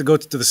only day to go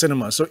to the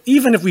cinema. So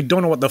even if we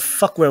don't know what the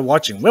fuck we're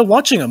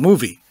watching a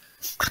movie.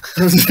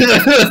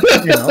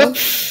 You know?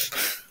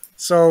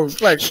 So,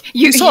 like,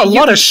 you saw a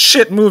lot of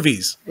shit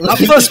movies. Our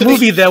first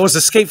movie there was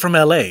Escape from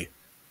L.A.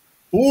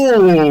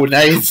 Ooh,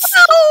 nice.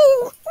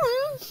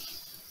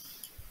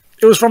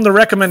 It was from the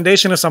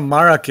recommendation of some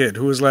Mara kid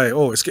who was like,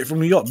 oh, Escape from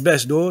New York,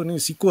 best, though. And then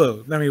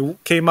sequel. Then he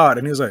came out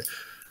and he was like,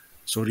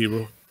 sorry,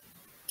 bro.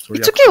 Sorry,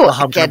 It's okay,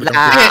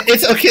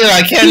 It's okay,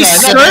 I can't He lie.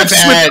 Not that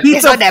searched bad. with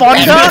Peter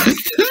Fonda.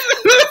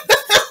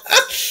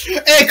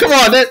 Hey, come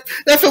on,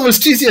 that film was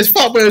cheesy as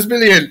fuck, but it was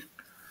brilliant.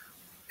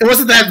 It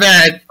wasn't that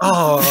bad.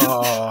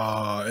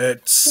 Oh,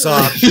 it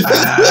sucked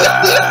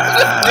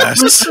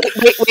ass.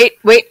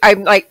 Wait.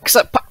 I'm like,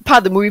 so part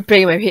of the movie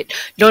playing in my head.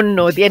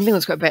 No. The ending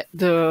was quite bad.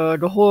 The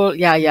whole,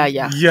 yeah.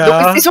 Yeah.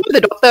 It's one with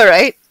the doctor,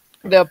 right?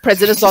 The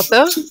president's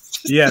daughter.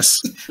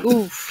 Yes.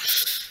 Ooh.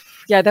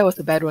 Yeah, that was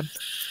the bad one.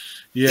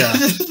 Yeah.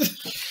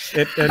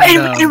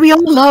 And we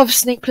all love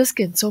Snake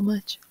Plissken so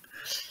much.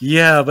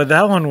 Yeah, but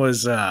that one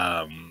was...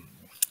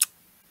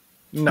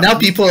 No. Now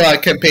people are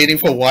campaigning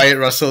for Wyatt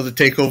Russell to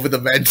take over the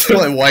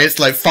mantle, and Wyatt's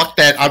like, "Fuck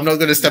that! I'm not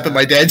going to step in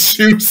my dad's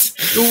shoes."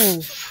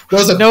 Ooh.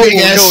 Those are big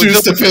ass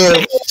shoes to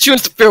fill.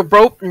 Shoes to fill,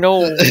 bro.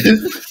 No.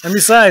 And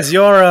besides,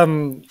 you're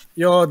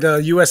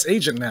the U.S.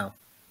 agent now.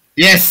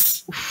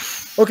 Yes.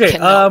 Okay.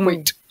 Cannot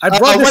wait. I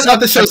brought this what up.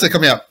 other shows are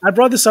coming out? I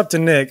brought this up to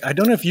Nick. I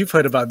don't know if you've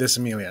heard about this,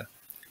 Amelia.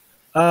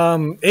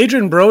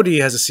 Adrian Brody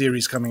has a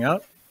series coming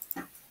out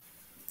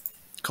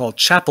called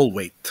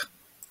Chapelwaite,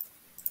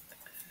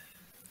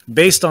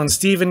 based on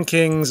Stephen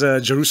King's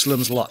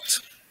Jerusalem's Lot.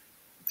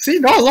 See,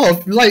 not a lot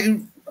of, like,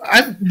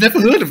 I've never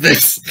heard of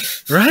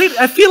this. Right?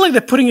 I feel like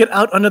they're putting it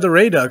out under the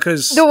radar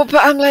because No,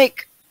 but I'm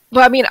like,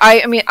 but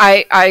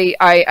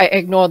I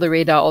ignore the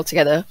radar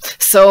altogether.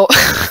 So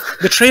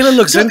the trailer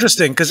looks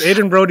interesting because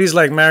Adrian Brody's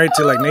like married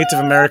to like Native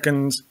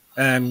Americans,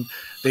 and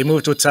they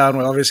moved to a town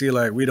where obviously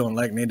like we don't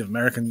like Native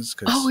Americans.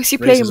 is he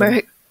playing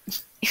American?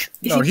 Is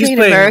No, he he's playing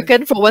playing-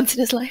 American for once in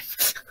his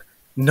life?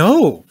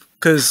 No,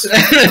 because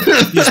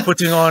he's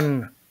putting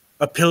on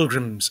a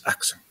pilgrim's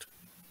accent.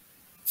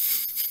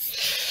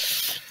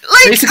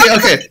 Like, Basically,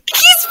 okay.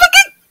 he's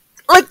fucking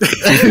like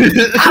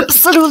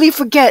absolutely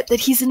forget that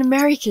he's an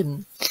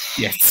American,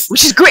 Yes.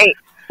 which is great,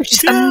 which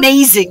is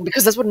amazing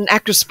because that's what an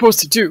actor's supposed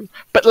to do.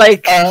 But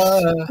like,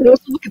 but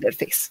also look at that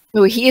face.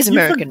 No, he is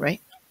American,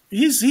 right?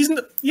 He is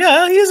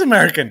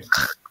American.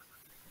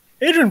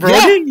 Adrian Brody,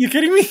 Yeah. you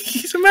kidding me?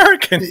 He's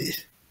American.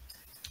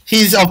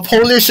 He's of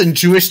Polish and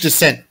Jewish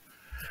descent,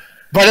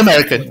 but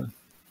American.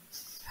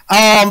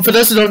 For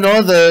those who don't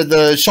know,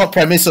 the short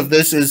premise of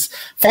this is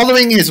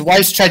following his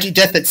wife's tragic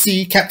death at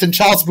sea, Captain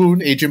Charles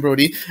Boone, Adrian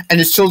Brody, and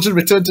his children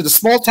return to the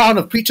small town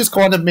of Preacher's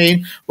Corner,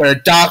 Maine, where a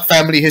dark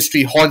family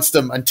history haunts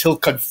them until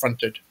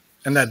confronted.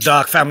 And that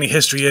dark family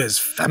history is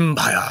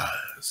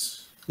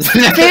vampires.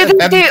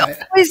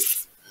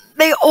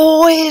 They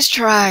always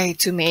try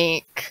to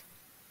make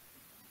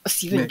a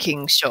Stephen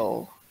King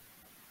show.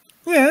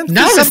 Yeah.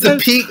 Now is the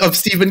sometimes- peak of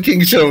Stephen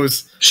King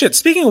shows. Shit,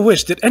 speaking of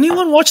which, did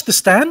anyone watch The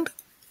Stand?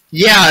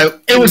 Yeah,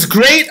 it was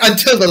great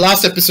until the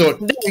last episode.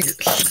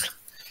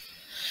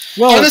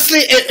 Well, Honestly,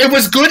 it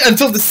was good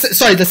until the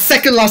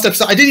second last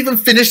episode. I didn't even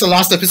finish the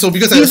last episode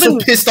because I was so Even-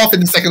 pissed off in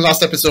the second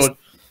last episode.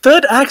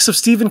 third acts of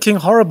Stephen King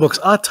horror books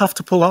are tough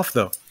to pull off,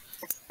 though.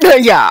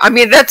 Yeah, I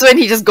mean that's when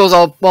he just goes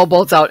all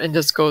balls out and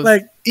just goes.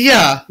 Like,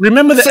 Yeah.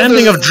 remember the So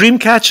ending of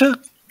Dreamcatcher?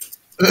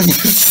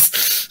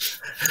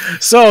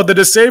 So the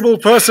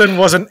disabled person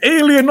was an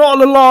alien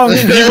all along,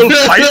 and he will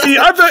fight the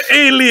other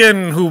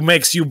alien who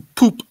makes you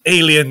poop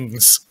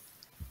aliens.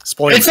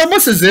 Spoiler. It's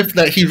almost as if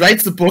that he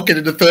writes the book and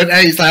in the third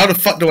act he's like, how the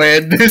fuck do I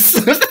end this?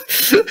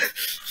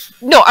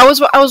 No, I was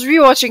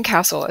rewatching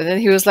Castle, and then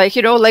he was like,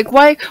 like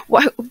why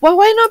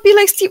not be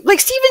like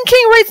Stephen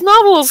King writes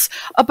novels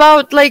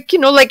about like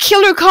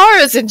killer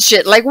cars and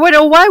shit. Like why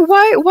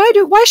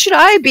should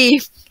I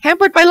be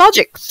hampered by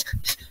logic?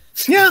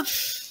 Yeah.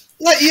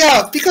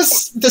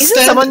 Because the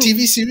Isn't standard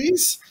TV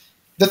series,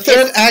 the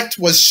third act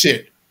was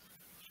shit.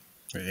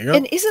 There you go.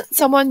 And isn't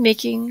someone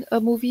making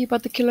a movie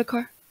about the killer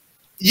car?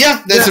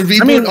 Yeah, there's a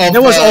reboot I mean, of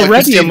there was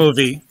already a Christine.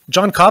 movie.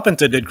 John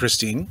Carpenter did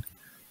Christine,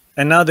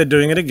 and now they're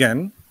doing it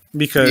again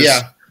because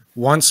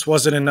once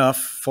wasn't enough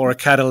for a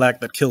Cadillac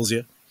that kills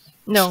you.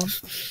 No.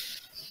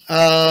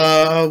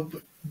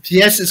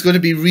 Yes, it's going to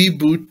be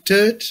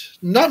rebooted.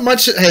 Not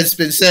much has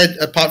been said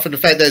apart from the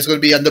fact that it's going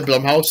to be under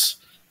Blumhouse.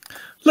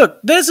 Look,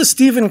 there's a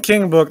Stephen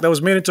King book that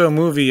was made into a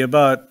movie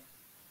about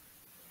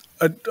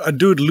a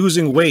dude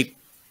losing weight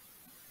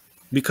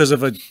because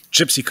of a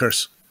gypsy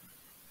curse.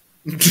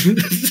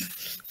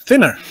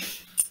 Thinner.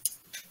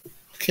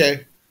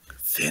 Okay.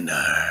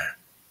 Thinner.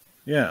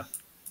 Yeah.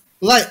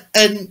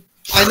 And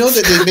I know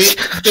that they made...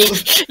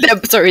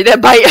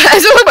 that bite. I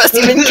was talking about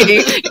Stephen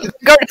King.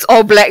 God, it's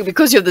all black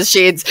because you have the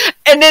shades.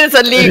 And then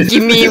suddenly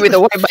Gimme with the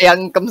white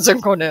bayang comes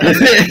in corner.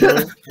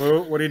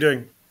 Whoa, what are you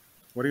doing?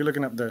 What are you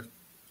looking up there?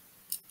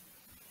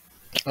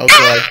 Oh,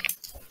 God.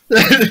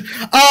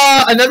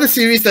 Another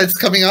series that's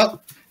coming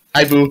up.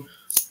 Hi, Boo.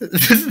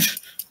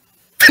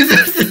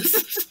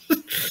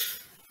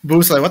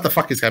 Boo's like, what the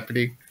fuck is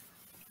happening?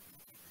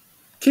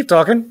 Keep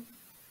talking.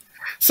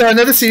 So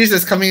another series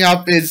that's coming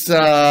up is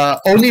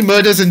Only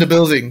Murders in the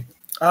Building.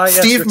 Yes,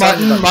 Steve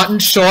Martin, Martin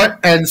Short,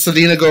 and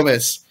Selena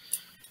Gomez.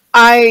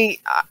 I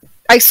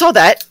saw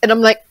that and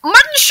I'm like,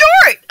 Martin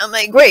Short! I'm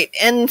like, great.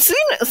 And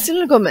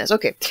Selena Gomez,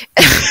 okay.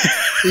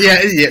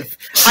 Yeah.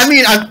 I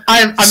mean,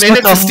 I'm in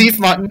it for Steve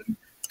Martin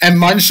and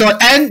Martin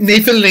Short and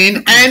Nathan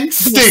Lane and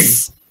Sting.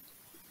 Yes.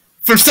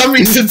 For some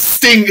reason,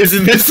 Sting is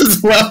in this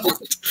as well.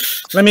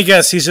 Let me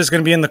guess, he's just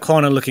going to be in the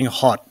corner looking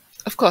hot.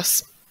 Of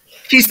course.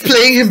 He's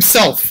playing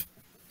himself.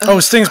 Oh,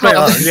 Sting's playing.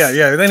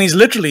 Yeah. Then he's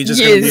literally just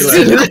going to be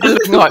like,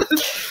 looking hot.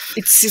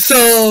 It's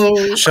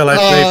So, shall I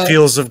play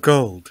Fields of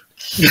Gold?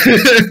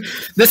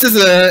 This is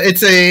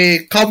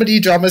a comedy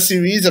drama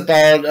series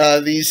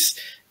about these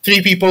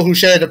three people who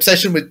share an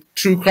obsession with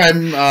true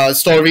crime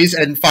stories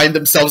and find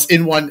themselves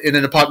in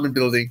an apartment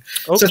building.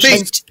 Oh, So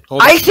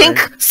I think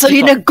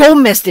Selena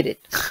Gomez did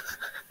it.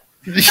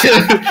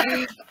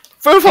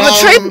 From a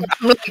trailer,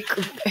 I'm like,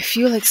 I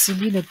feel like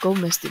Selena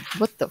Gomez did.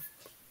 What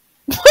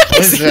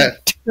is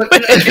that?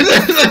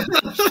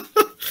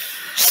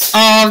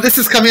 This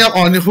is coming up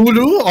on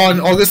Hulu on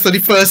August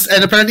 31st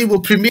and apparently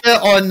will premiere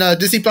on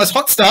Disney Plus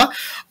Hotstar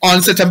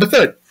on September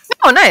 3rd.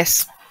 Oh,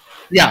 nice.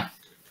 Yeah.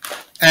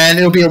 And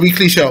it'll be a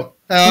weekly show.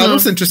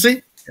 Looks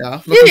interesting.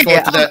 Yeah, looking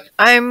forward to that.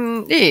 I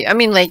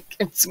mean, like,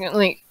 it's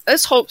like,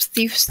 let's hope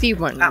Steve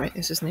Martin, right,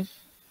 is his name?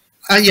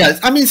 Yeah,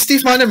 I mean,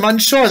 Steve Martin and Martin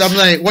Short, I'm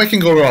like, what can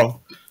go wrong?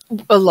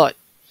 A lot.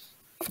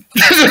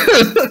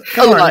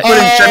 Come on,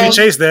 putting Chevy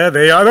Chase there.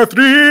 They are the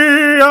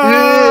three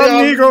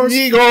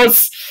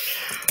amigos.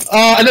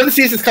 Another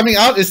series that's coming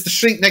out is The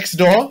Shrink Next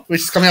Door,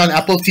 which is coming out on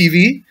Apple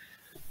TV,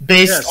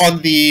 based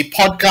on the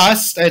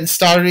podcast and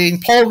starring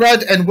Paul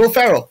Rudd and Will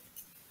Ferrell.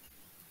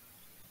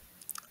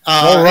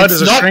 Paul Rudd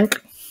is a shrink?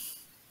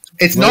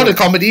 It's not a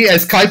comedy,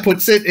 as Kai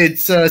puts it.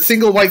 It's a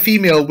single white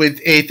female with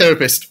a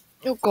therapist.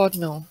 Oh, God,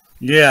 no.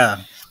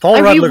 Yeah.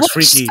 Paul Rudd looks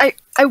freaky.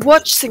 I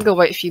watched Single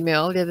White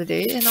Female the other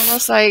day, and I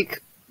was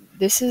like,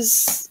 this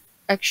is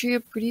actually a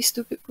pretty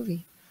stupid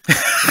movie.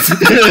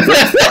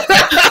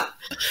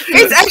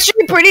 It's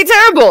actually pretty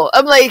terrible.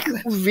 I'm like,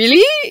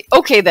 really?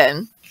 Okay,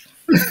 then.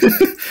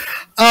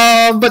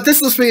 But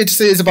this looks pretty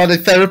interesting. It's about a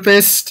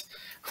therapist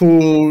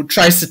who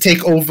tries to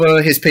take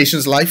over his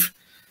patient's life.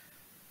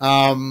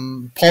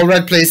 Paul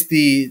Rudd plays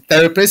the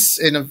therapist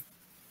in a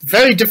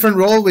very different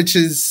role, which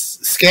is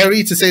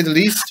scary to say the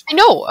least. I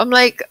know. I'm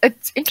like,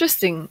 it's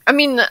interesting. I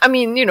mean,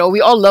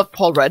 we all love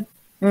Paul Rudd,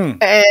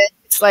 and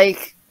it's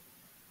like,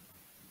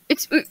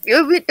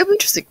 it'll be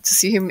interesting to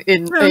see him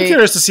in. Yeah, I'm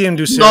curious to see him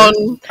do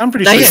I'm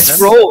pretty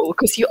nice role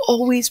because he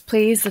always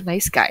plays the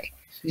nice guy.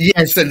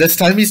 Yes, and this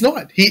time he's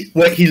not. He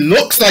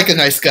looks like a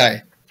nice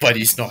guy, but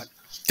he's not.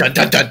 Dun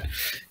dun dun.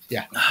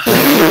 Yeah.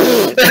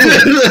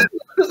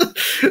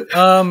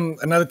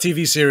 Another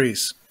TV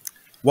series.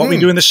 What We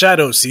Do in the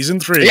Shadows, Season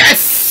 3.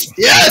 Yes!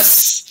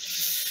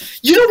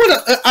 You know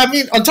what? I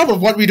mean, on top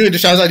of What We Do in the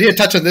Shadows, I did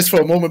touch on this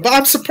for a moment, but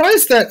I'm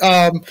surprised that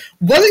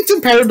Wellington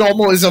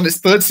Paranormal is on its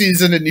third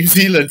season in New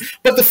Zealand,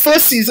 but the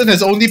first season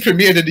has only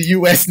premiered in the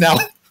US now.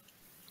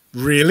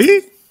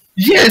 Really?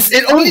 Yes,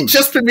 it only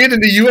just premiered in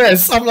the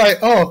US. I'm like,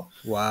 oh.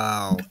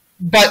 Wow.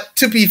 But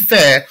to be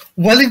fair,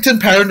 Wellington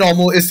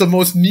Paranormal is the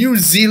most New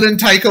Zealand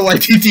Taika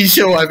Waititi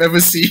show I've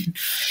ever seen.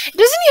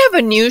 Doesn't he have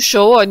a new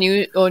show or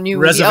new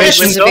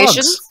Reservations?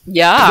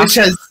 Yeah, which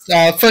has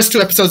first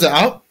 2 episodes are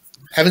out.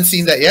 Haven't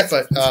seen that yet,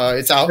 but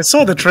it's out. I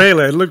saw the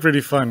trailer. It looked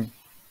pretty fun.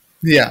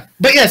 Yeah,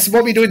 but yes,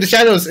 What We Do in the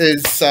Shadows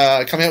is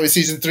coming out with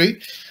season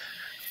 3.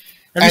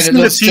 Have you And it seen the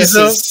looks just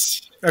teaser?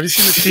 as... Have you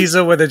seen the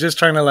teaser where they're just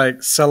trying to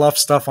like sell off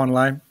stuff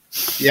online?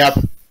 Yep.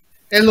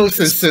 It looks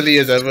as silly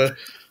as ever.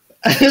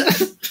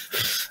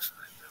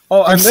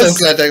 Oh, I'm and so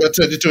glad I got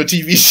turned into a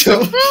TV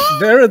show.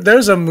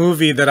 there's a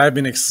movie that I've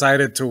been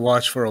excited to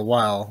watch for a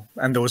while,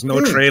 and there was no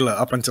trailer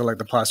up until like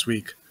the past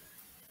week.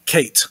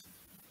 Kate.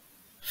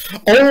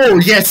 Oh,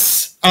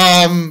 yes.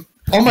 Oh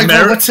my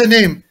god, what's her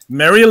name?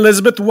 Mary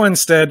Elizabeth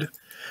Winstead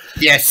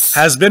Yes.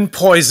 has been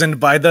poisoned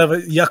by the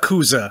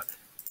Yakuza.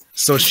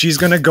 So she's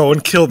going to go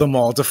and kill them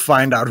all to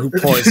find out who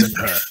poisoned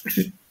her.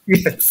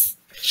 Yes.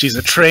 She's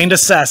a trained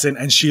assassin,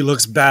 and she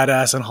looks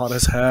badass and hot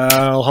as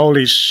hell.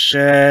 Holy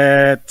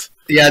shit.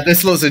 Yeah,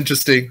 this looks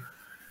interesting.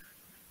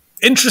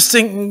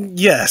 Interesting,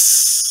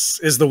 yes,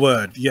 is the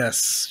word.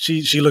 Yes,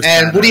 she looks.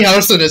 And badass. Woody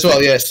Harrelson as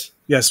well, yes.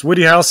 Yes,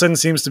 Woody Harrelson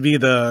seems to be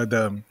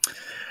the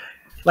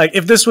like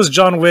if this was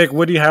John Wick,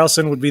 Woody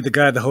Harrelson would be the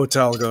guy at the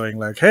hotel going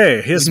like,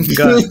 "Hey, here's some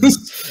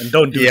guns, and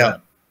don't do Yeah.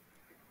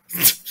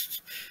 that."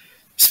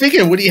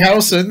 Speaking of Woody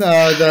Harrelson,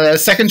 the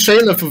second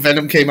trailer for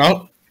Venom came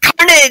out.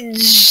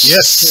 Carnage.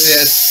 Yes,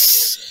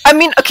 Yes. I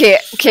mean,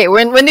 okay.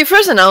 When they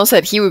first announced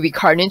that he would be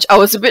Carnage, I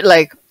was a bit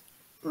like,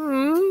 see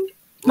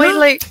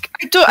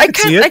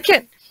it. I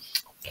can't.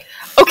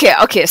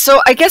 Okay.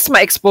 So I guess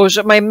my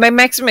exposure, my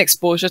maximum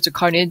exposure to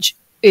Carnage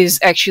is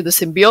actually the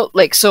symbiote.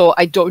 Like, so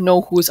I don't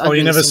know who's. Oh, under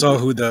you the never symbiote. saw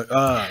who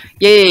the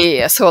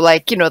Yeah. So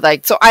like,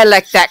 so I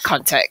like that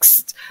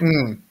context.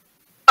 Mm.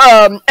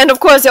 And of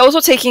course they're also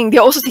taking the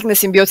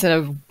symbiote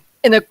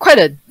in a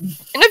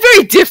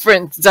very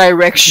different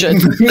direction.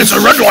 it's a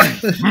red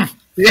one.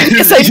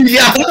 It's like,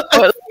 Yeah.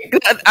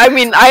 I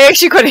mean, I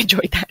actually quite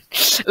enjoy that.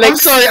 Like, I'm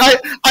sorry,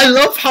 I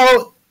love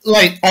how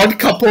like odd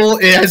couple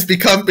it has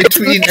become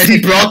between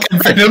Eddie Brock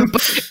and Venom.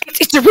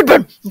 it's a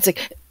ribbon. It's like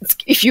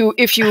if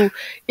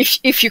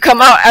you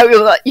come out, I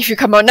will. If you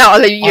come out now, I'll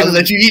let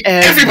you eat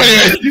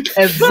everybody.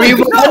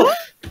 everyone.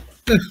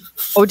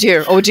 Oh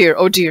dear. I'm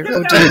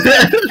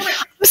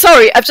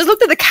sorry, I've just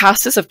looked at the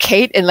casters of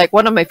Kate, and like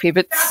one of my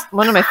favorite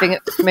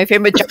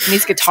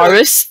Japanese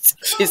guitarists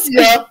is.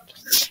 Yeah.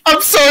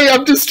 I'm sorry,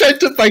 I'm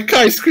distracted by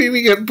Kai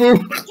screaming at Boo.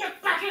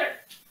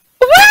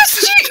 What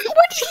did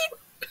he?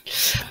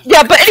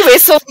 Yeah, but anyway,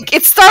 so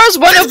it stars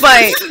one of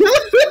my.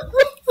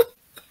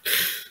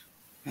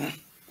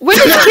 When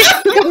is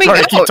Kate coming Sorry,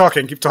 out?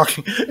 keep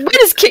talking. When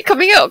is Kate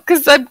coming out?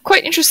 Because I'm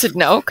quite interested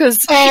now. Because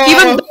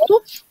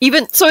Oh.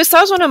 even so, it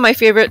stars one of my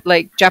favorite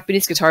like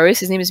Japanese guitarists.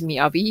 His name is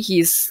Miyabi.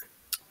 He's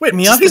Wait,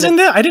 Miyagi's in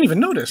there? I didn't even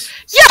notice.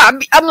 yeah.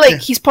 I'm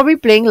like he's probably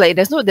playing like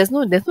there's no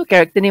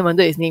character name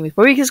under his name. He's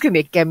probably just gonna be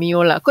a cameo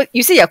lah. 'Cause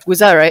you say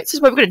Yakuza, right? So he's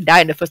probably gonna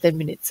die in the first 10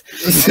 minutes.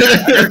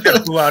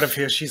 Who out of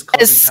here? She's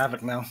causing As-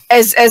 havoc now.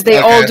 As they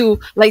all Okay. do.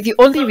 Like the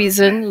only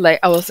reason, like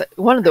I was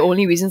one of the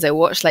only reasons I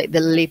watched like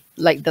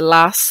the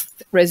last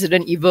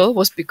Resident Evil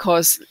was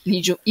because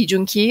Lee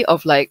Jun-ki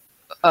of like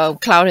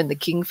Clown and the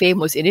King fame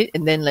was in it,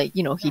 and then like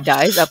he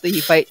dies after he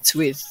fights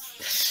with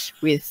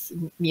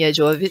Mia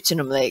Jovovich,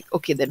 and I'm like,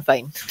 okay, then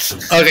fine.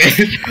 Okay.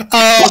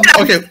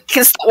 Okay. I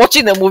can stop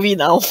watching the movie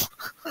now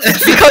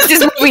because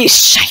this movie is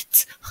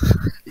shite.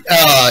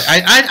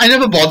 I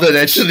never bothered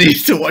actually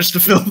to watch the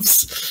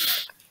films.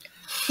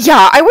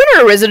 Yeah, I went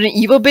on a Resident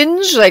Evil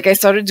binge. Like I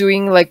started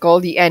doing like all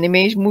the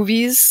anime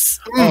movies.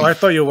 Oh, I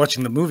thought you were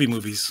watching the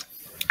movies.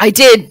 I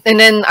did, and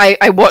then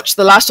I watched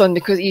the last one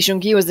because Lee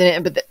Jun-ki was in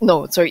it. But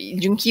Lee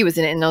Jun-ki was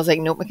in it, and I was like,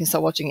 nope, I can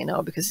stop watching it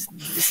now because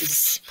this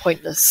is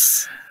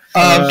pointless.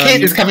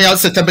 Kate is coming out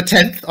September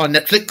 10th on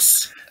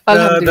Netflix.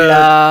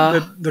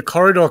 Alhamdulillah. The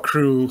Corridor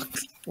Crew,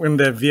 when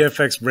their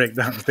VFX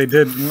breakdowns, they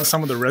did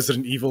some of the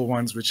Resident Evil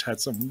ones, which had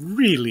some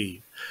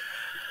really,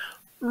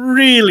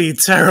 really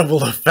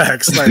terrible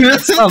effects. Like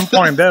at some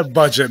point, their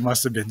budget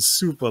must have been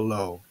super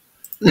low.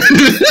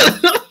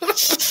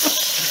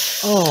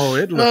 Oh,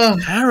 it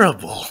looked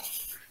terrible.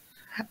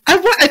 I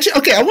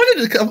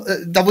wanted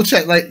to double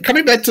check. Like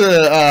coming back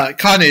to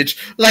Carnage,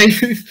 like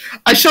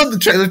I showed the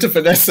trailer to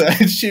Vanessa,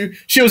 and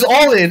she was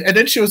all in, and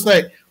then she was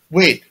like,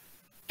 "Wait,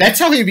 that's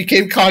how he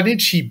became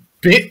Carnage? He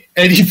bit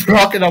Eddie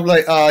Brock?" And I'm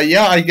like,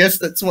 "Yeah, I guess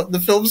that's what the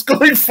film's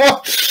going for."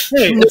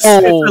 Hey, it's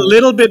a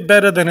little bit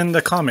better than in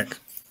the comic.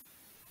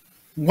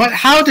 What?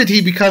 How did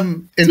he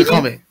become in the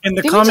comic? In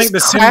the Didn't he comic,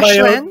 just the crash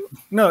symbiote. land?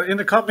 No, in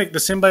the comic, the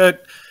symbiote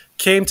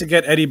came to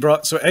get Eddie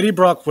Brock. So Eddie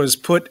Brock was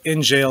put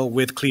in jail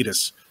with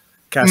Cletus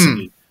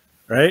Cassidy,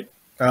 right?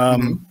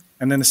 And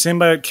then the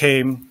symbiote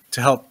came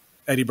to help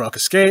Eddie Brock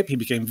escape. He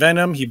became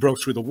Venom. He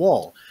broke through the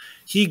wall.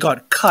 He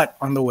got cut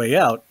on the way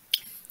out,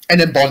 And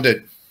then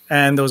bonded.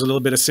 and there was a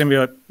little bit of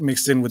symbiote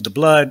mixed in with the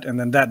blood, and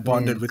then that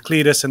bonded with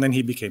Cletus, and then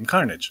he became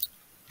Carnage.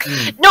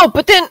 No,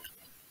 but then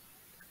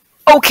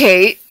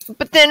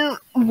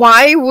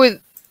why would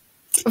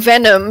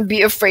Venom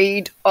be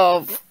afraid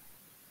of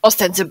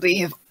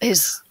ostensibly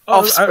his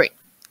offspring?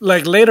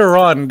 Like later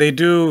on, they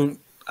do.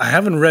 I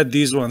haven't read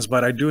these ones,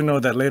 but I do know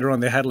that later on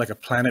they had like a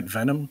planet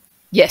Venom,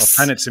 Yes. a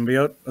planet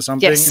symbiote or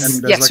something, Yes.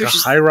 and there's Yes, like a which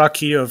is-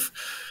 hierarchy of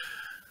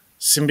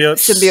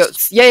symbiotes.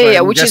 Symbiotes. Yeah, So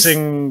I'm which is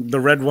guessing the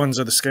red ones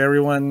are the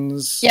scary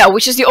ones. yeah,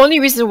 which is the only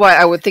reason why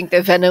I would think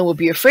that Venom would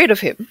be afraid of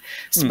him.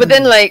 But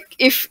then, like,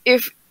 if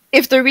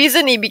the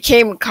reason he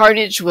became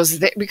Carnage was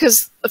that,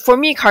 because for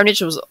me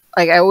Carnage was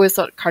like, I always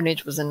thought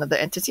Carnage was another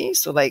entity,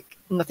 so like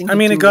nothing. I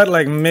mean, it got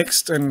like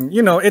mixed, and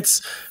you know,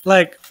 it's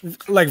like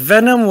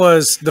Venom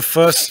was the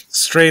first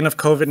strain of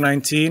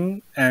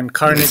COVID-19, and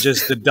Carnage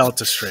is the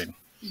Delta strain.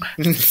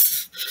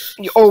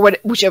 or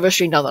whichever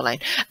strain down the line.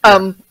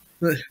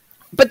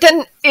 But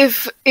then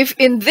if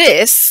in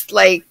this,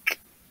 like,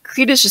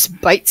 Cletus just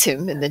bites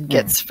him and then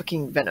gets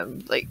fucking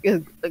Venom, like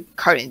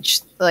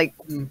Carnage, like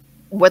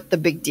what the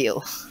big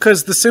deal?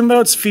 Because the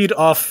symbiotes feed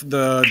off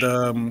the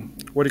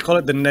what do you call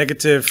it? The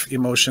negative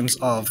emotions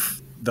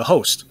of the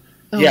host.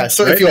 Yeah,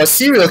 so Right? if you're a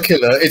serial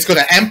killer, it's going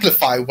to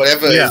amplify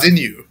whatever Yeah. is in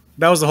you.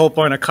 That was the whole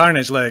point of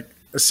Carnage. Like,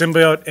 a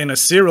symbiote in a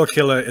serial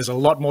killer is a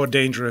lot more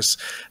dangerous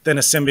than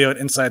a symbiote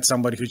inside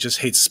somebody who just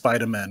hates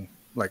Spider-Man,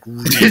 like,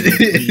 really,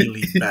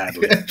 really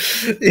badly.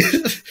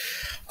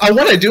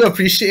 What I do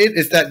appreciate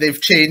is that they've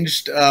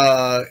changed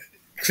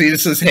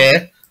Cletus's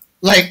hair.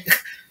 Like,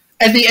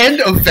 at the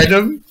end of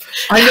Venom,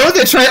 I know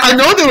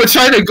they were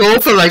trying to go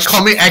for like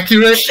comic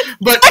accurate,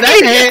 but that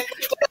hair,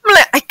 I'm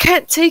like, I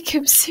can't take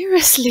him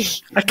seriously.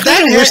 I that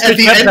kind of hair wish at they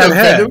the kept end that of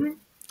hair. Venom,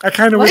 I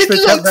kind of wish It they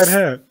kept that looks-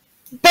 hair.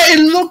 but it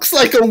looks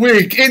like a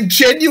wig. It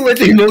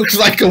genuinely looks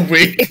like a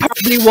wig. It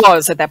probably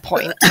was at that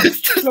point.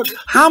 Look,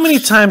 how many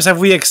times have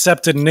we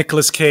accepted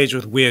Nicolas Cage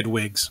with weird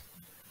wigs?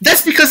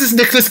 That's because it's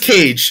Nicolas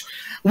Cage.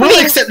 We'll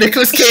accept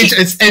Nicolas Cage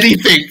as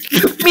anything.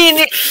 I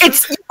mean,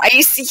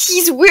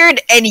 he's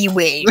weird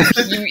anyway.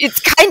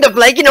 It's kind of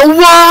like,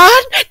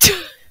 what?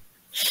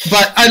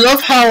 But I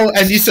love how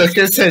Andy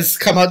Serkis has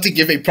come out to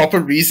give a proper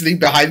reasoning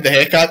behind the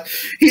haircut.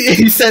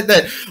 He said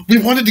that we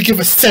wanted to give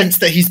a sense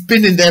that he's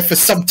been in there for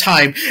some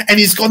time and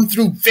he's gone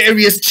through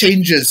various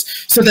changes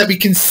so that we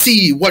can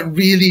see what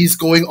really is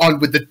going on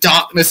with the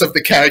darkness of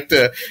the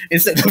character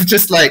instead of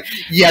just like,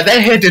 yeah, that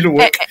hair didn't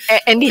work.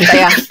 Andy,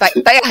 tak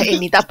payah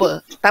Andy, tak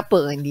apa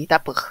Andy,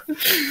 tak apa.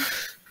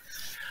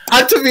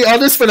 And to be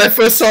honest, when I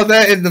first saw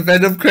that in the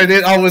Venom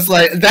credit, I was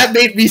like, that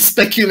made me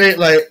speculate,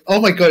 like,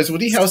 oh my god, is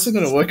Woody Harrelson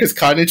going to work as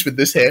Carnage with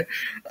this hair?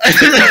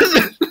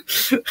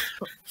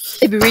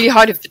 It'd be really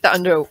hard to fit that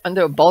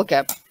under a ball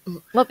cap.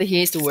 Not that he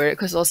needs to wear it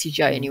because it's all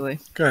CGI anyway.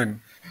 Good.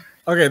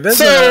 Okay, there's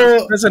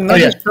So- another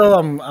yeah. show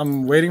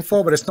I'm waiting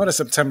for, but it's not a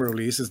September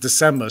release. It's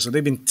December. So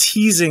they've been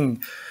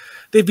teasing.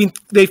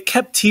 They've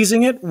kept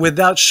teasing it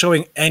without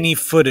showing any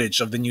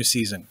footage of the new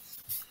season.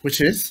 Which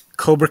is?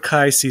 Cobra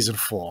Kai season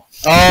 4.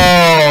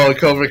 Oh,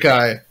 Cobra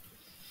Kai.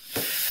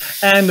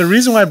 And the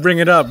reason why I bring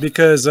it up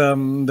because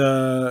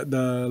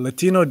the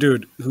Latino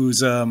dude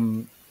who's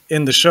in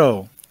the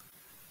show,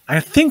 I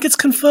think it's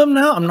confirmed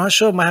now. I'm not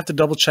sure. I might have to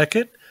double check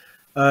it.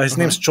 His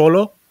name's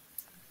Cholo.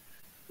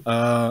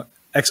 XOLO.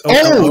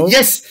 Oh,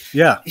 yes.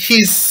 Yeah,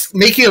 He's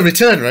making a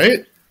return,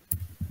 right?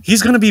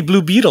 he's gonna be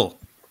Blue Beetle.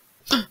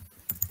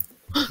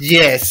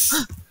 Yes.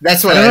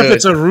 That's what I I don't know if heard.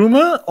 it's a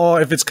rumor or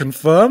if it's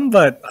confirmed,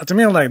 but to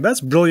me, I'm like, that's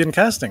brilliant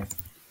casting.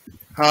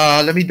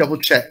 Let me double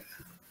check.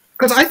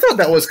 Because I thought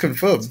that was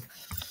confirmed.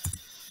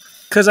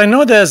 Because I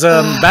know there's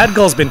Bad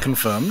Girl's been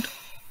confirmed.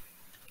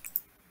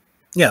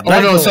 Yeah, Oh,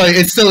 Bad no, Girl- sorry.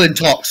 It's still in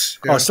talks.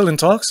 Oh, still in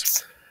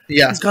talks.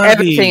 Yeah. It's gotta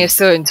Everything be is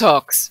still in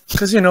talks.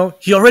 because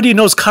he already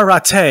knows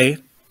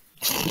karate.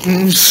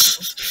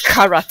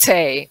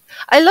 Karate.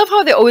 I love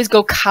how they always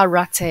go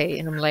karate,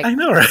 and I'm like, I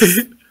know, right?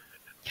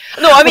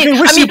 no, I mean,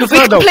 Okay, which do you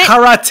prefer though,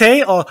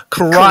 karate or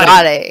karate?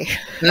 karate.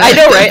 I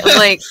know, right? I'm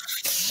like,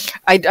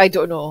 I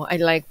don't know. I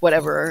like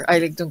whatever. I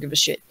like don't give a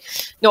shit.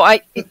 No,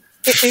 it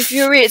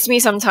infuriates me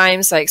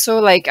sometimes. Like, so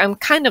like I'm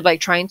kind of like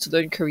trying to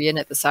learn Korean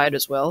at the side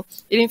as well.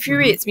 It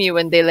infuriates me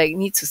when they like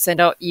need to send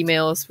out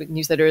emails with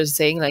newsletters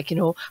saying like,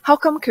 how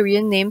come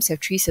Korean names have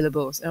 3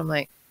 syllables? And I'm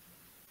like,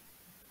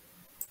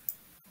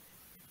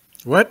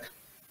 What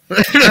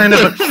kind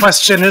of a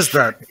question is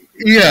that?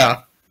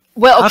 Yeah.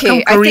 well, How okay,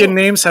 come I Korean think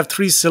names have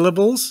 3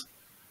 syllables?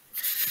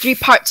 3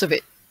 parts of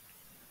it,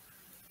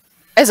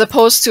 as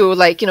opposed to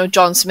like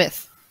John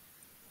Smith.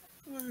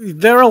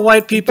 There are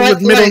white people But,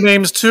 with middle like-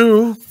 names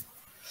too.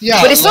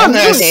 Yeah. But it's not a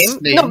middle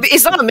long-ass name. No, but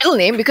it's not a middle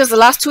name because the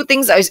last 2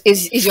 things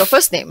is your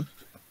first name.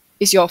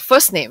 Is your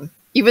first name,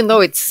 even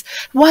though it's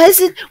why is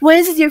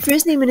it your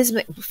first name and it's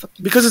like, fuck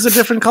you. Because it's a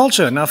different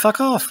culture. Now fuck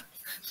off.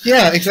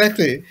 Yeah,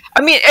 exactly.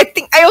 I mean,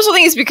 I also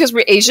think it's because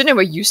we're Asian and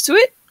we're used to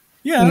it,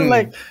 Yeah,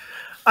 like,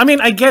 I mean,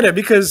 I get it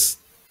because,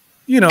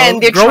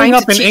 and they're growing trying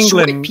up to in teach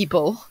white England,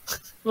 people.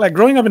 like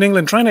growing up in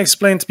England, trying to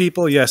explain to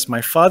people, yes,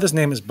 my father's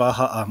name is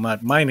Baha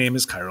Ahmad, my name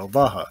is Khairul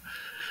Baha.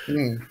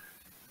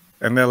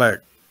 And they're like,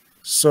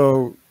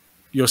 so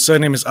your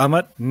surname is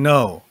Ahmad?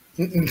 No.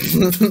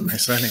 My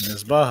surname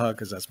is Baha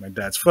because that's my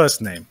dad's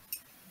first name.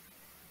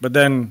 But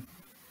then,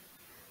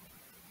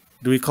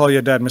 do we call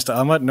your dad Mr.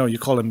 Ahmad? No, you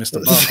call him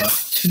Mr. Baha.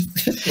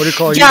 What do you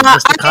call Yeah, you,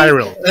 Mr.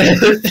 Khairul?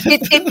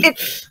 It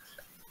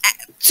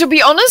to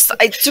be honest,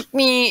 it took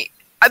me.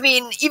 I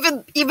mean,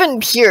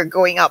 even here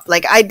growing up,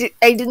 like I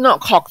did not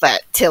clock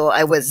that till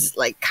I was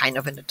like kind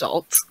of an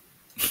adult.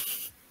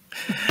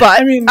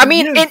 But I mean,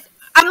 yeah.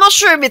 I'm not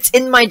sure if it's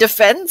in my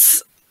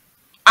defense.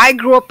 I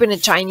grew up in a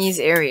Chinese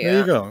area. There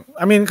you go.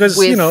 I mean, because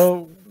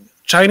With-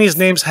 Chinese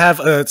names have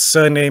a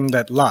surname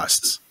that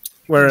lasts,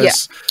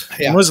 whereas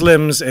Yeah.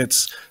 Muslims,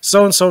 it's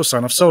so and so,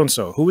 son of so and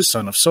so, who is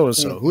son of so and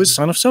so, who is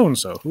son of so and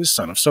so, who is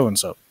son of so and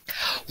so.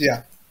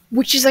 Yeah.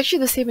 Which is actually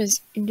the same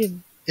as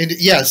Indian.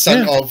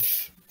 Son Yeah. of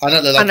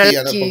anak lelaki, anak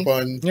lelaki.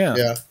 perempuan.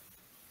 Yeah.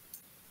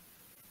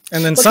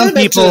 And then But some going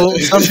back people,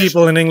 to- some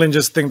people in England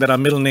just think that our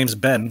middle name's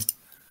Ben.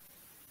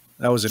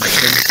 That was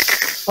interesting.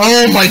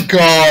 Oh my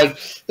god.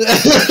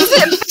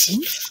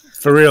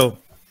 For real.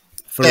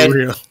 For Ben.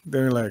 real. They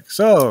were like,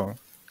 so,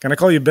 can I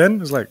call you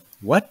Ben? It's like,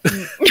 what? No,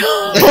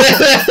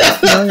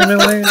 your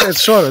middle name?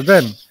 It's shorter,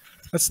 Ben.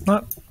 That's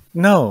not,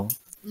 no.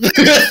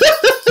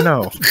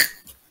 No.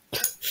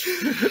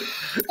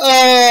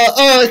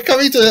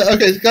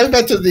 Going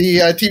back to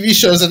the TV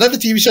shows. Another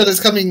TV show that's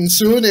coming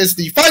soon is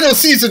the final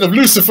season of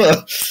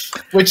Lucifer,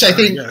 which I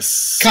think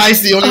Yes.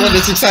 Kai's the only one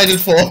that's excited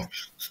for.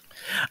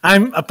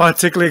 I'm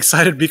particularly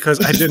excited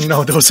because I didn't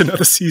know there was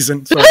another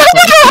season. So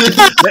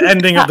the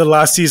ending of the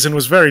last season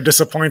was very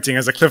disappointing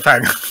as a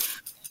cliffhanger.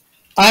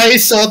 I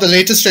saw the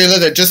latest trailer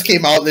that just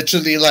came out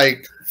literally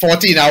like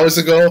 14 hours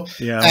ago.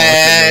 Yeah.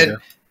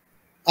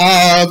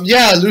 I'll watch it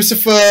later.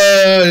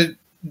 Lucifer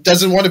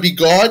doesn't want to be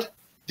God.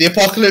 The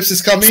apocalypse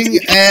is coming,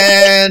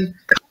 and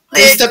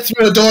they step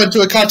through a door into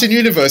a cartoon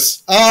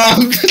universe.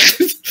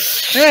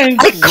 Hey,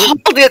 I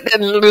called it that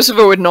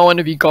Lucifer would not want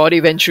to be God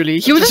eventually.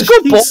 He would just go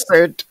He's-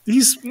 bored.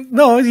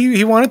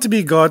 he wanted to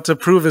be God to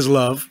prove his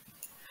love.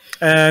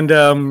 And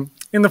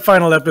in the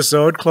final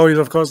episode, Chloe's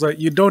of course like,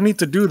 you don't need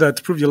to do that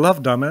to prove your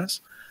love, dumbass.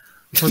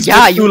 It's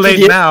Yeah, too you late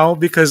idiot. now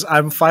because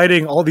I'm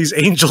fighting all these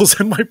angels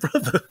and my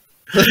brother.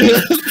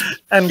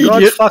 And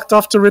God Idiot. fucked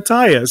off to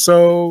retire.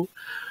 So,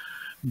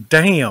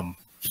 damn.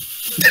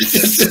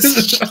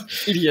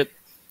 Idiot.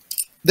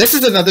 This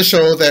is another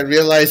show that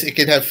realized it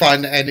can have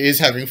fun and is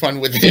having fun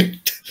with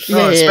it.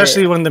 Oh,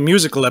 especially when the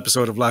musical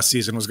episode of last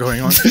season was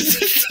going on.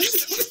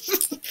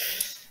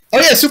 Oh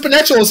yeah,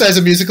 Supernatural also has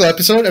a musical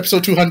episode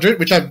 200,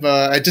 which I'm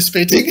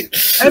anticipating.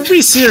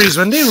 Every series,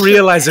 when they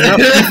realize enough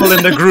people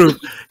in the group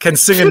can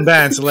sing in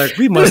bands, they're like,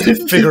 we must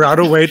figure out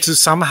a way to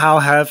somehow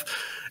have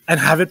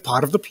it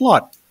part of the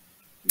plot.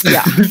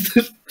 Yeah.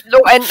 No,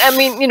 and I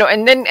mean,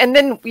 and then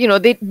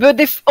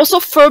they also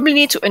firmly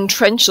need to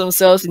entrench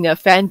themselves in their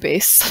fan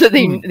base. So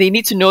they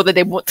need to know that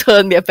they won't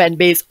turn their fan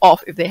base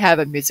off if they have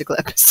a musical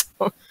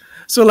episode.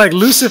 So, like,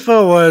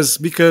 Lucifer was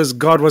because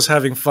God was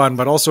having fun,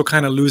 but also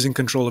kind of losing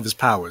control of his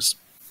powers.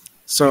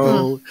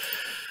 So,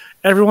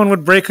 everyone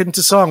would break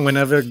into song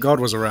whenever God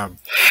was around.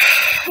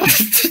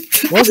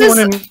 What was the one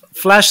in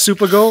Flash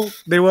Supergirl?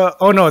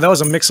 That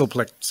was a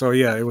Mixelplick. So,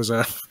 yeah, it was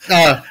a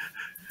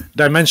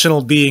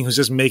dimensional being who's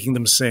just making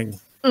them sing.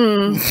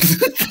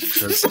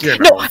 'Cause,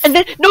 No, and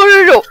then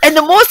no. And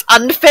the most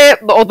unfair,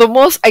 or the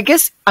most, I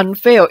guess,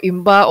 unfair or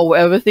imba or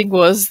whatever thing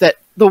was that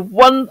the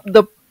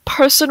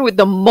person with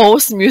the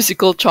most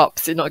musical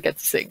chops did not get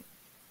to sing.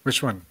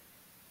 Which one?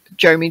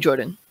 Jeremy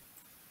Jordan.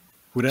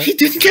 Who that? He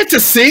didn't get to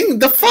sing.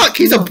 The fuck?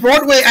 He's a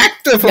Broadway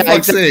actor, for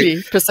fuck's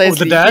sake. Precisely.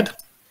 Oh, the dad?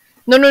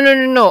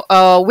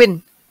 No.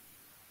 Win.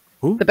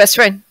 Who? The best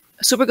friend.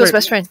 Supergirl's Wait.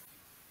 best friend.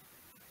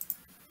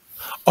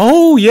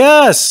 Oh,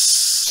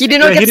 yes! He did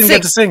not get he to didn't sing.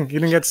 get to sing. He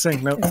didn't get to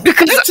sing, no.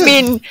 Because I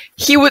mean,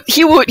 he would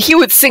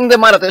sing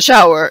them out of the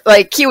shower.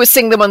 Like he would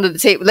sing them under the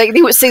table. Like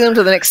he would sing them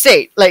to the next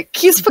state. Like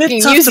he's Bit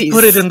fucking tough Newsies. to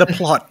put it in the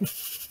plot.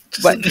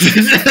 But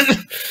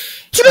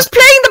he was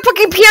playing the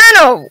fucking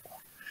piano.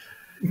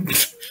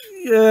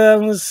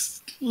 Yeah,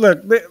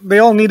 look, they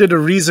all needed a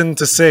reason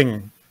to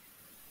sing.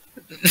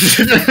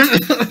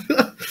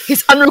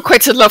 His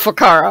unrequited love for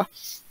Kara.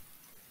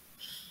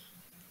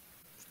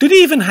 Did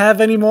he even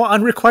have any more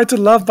unrequited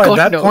love by God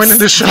that knows. point in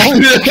the show?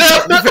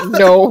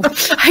 No,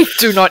 I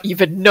do not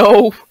even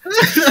know.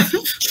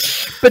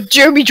 But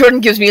Jeremy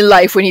Jordan gives me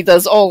life when he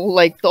does all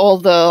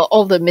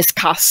the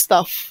miscast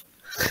stuff.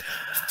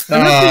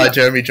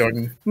 Jeremy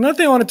Jordan. Another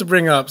thing I wanted to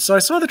bring up. So I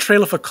saw the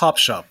trailer for Cop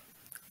Shop,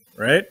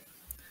 right?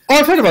 Oh,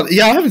 I've heard about it.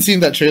 Yeah, I haven't seen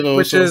that trailer.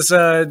 Which also. is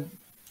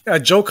a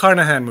Joe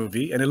Carnahan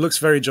movie, and it looks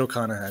very Joe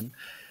Carnahan,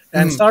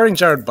 and starring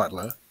Jared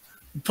Butler.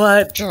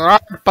 But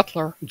Gerard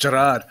Butler.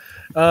 Gerard.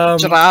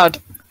 Gerard.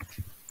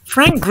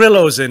 Frank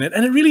Grillo's in it,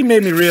 and it really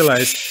made me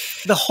realize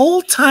the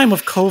whole time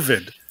of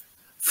COVID,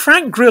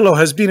 Frank Grillo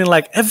has been in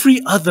like every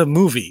other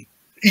movie.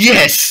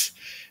 Yes,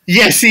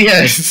 he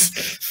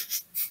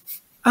has.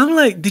 I'm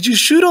like, did you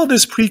shoot all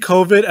this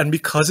pre-COVID, and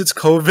because it's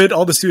COVID,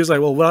 all the studios are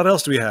like, well, what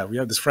else do we have? We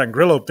have this Frank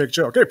Grillo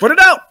picture. Okay, put it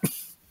out.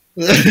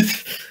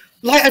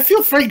 Like, I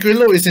feel Frank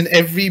Grillo is in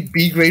every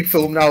B-grade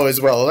film now as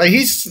well. Like,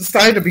 he's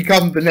starting to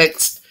become the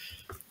next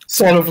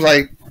sort of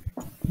like,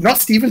 not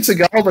Steven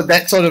Seagal, but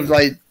that sort of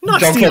like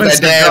Not Jean-Claude Steven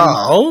Van Damme.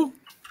 Seagal.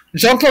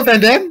 Jean-Claude Van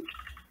Damme?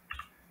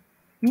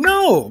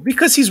 No,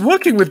 because he's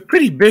working with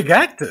pretty big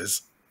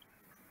actors.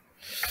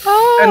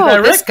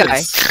 Oh, this guy.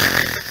 directors.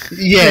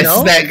 Yes, You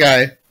know? that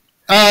guy.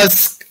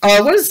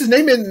 What is his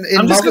name in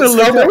I'm just Marvel gonna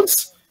look Star up-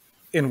 Wars?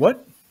 In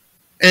what?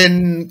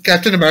 in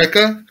Captain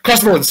America?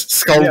 Crossbones,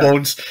 skull Yeah.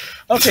 bones.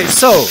 Okay,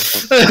 so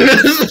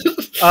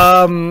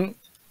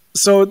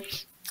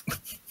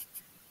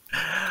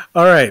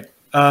all right.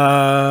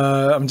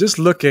 I'm just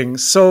looking.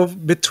 So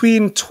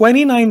between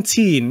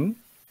 2019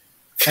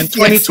 and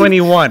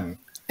 2021,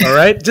 all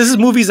right? This is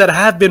movies that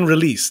have been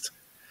released.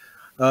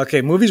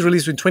 Okay, movies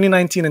released between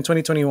 2019 and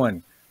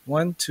 2021.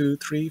 1, 2,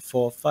 3,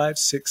 4, 5,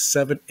 6,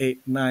 7,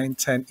 8, 9,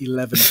 10,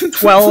 11,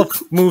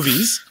 12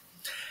 movies.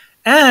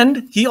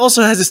 And he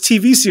also has his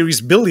TV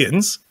series,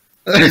 Billions.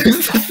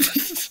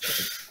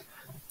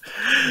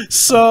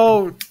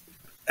 So,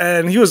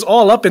 and he was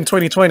all up in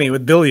 2020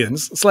 with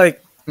Billions. It's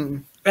like,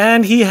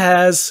 and he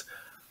has,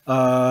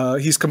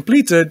 he's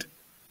completed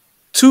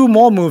 2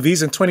 more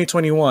movies in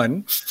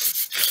 2021.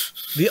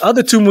 The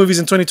other 2 movies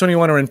in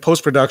 2021 are in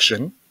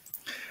post-production.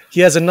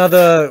 He has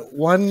another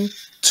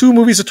 2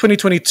 movies of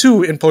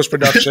 2022 in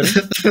post-production,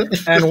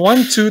 and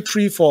 1, 2,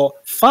 3, 4,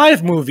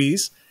 5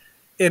 movies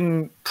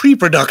in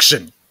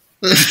pre-production.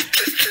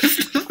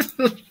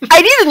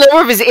 I need the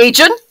number of his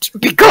agent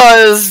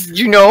because,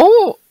 you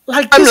know,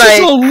 Like, I'm this is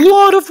a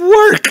lot of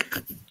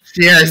work.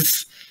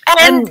 Yes.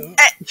 and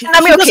He I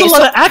mean, does okay, a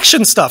lot so of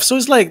action stuff, so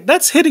it's like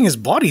that's hitting his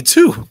body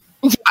too.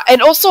 yeah,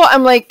 and also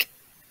I'm like,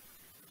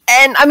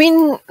 and I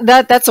mean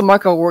that's a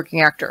mark of a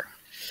working actor,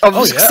 of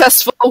Oh, a yeah.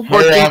 successful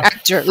working Yeah.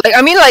 actor. Like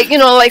I mean, like you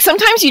know, like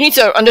sometimes you need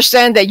to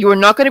understand that you are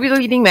not going to be the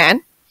leading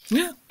man,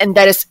 Yeah, and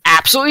that is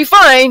absolutely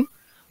fine.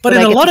 but But in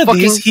I a get lot to of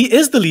these, fucking- he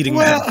is the leading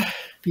Well, man.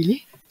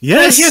 Really?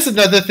 Yes, here's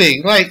another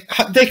thing. Like,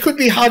 there could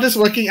be hardest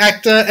working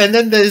actor, and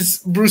then there's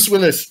Bruce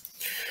Willis,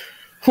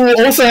 who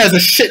also has a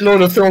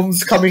shitload of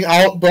films coming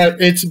out, but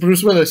it's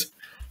Bruce Willis.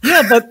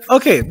 yeah, but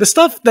okay, the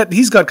stuff that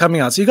he's got coming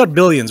out. So you got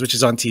Billions, which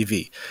is on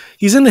TV.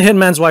 He's in The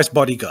Hitman's Wife's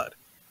Bodyguard.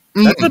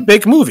 That's a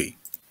big movie.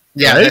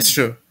 Yeah, Right? that's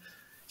true.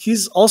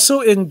 He's also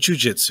in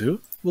Jiu-Jitsu.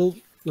 We'll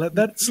let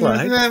that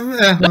slide.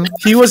 Uh-huh.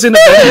 He was in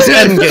Avengers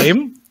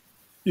Endgame.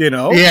 You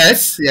know,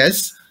 Yes,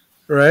 yes.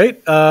 right?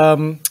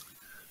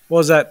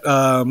 What was that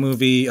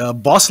movie?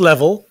 Boss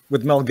Level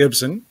with Mel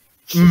Gibson.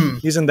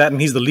 He's in that, and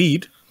he's the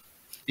lead.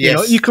 Yes. You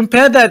know, you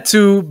compare that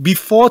to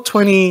before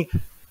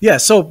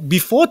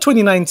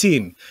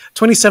 2019,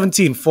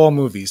 2017, 4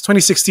 movies,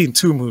 2016,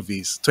 2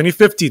 movies,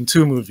 2015,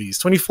 2 movies,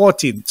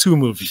 2014, 2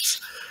 movies.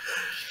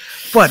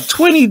 But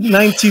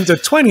 2019 to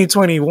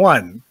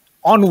 2021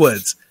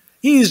 onwards,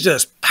 he's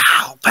just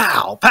pow,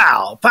 pow,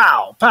 pow,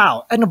 pow,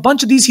 pow. And a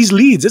bunch of these he's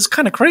leads. It's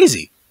kind of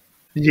crazy.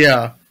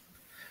 Yeah.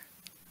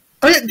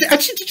 Oh, yeah.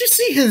 Actually, did you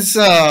see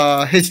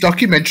his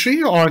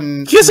documentary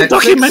on He has a Netflix?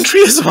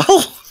 documentary as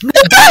well.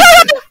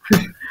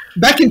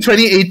 Back in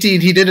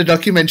 2018, he did a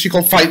documentary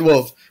called Fight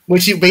Wolf,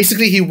 which he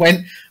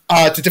went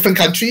to different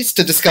countries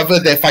to discover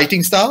their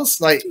fighting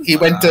styles. Like he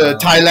went to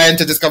Thailand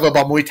to discover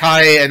about Muay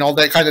Thai and all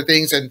that kind of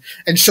things, and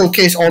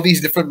showcase all these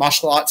different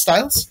martial arts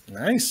styles.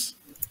 Nice.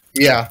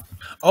 Yeah,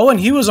 Oh, and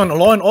he was on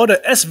Law and Order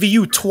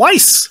SVU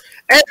twice,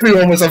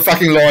 everyone was on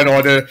fucking Law and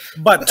Order.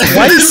 but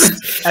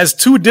twice as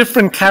 2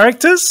 different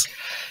characters.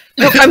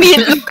 Look, I mean,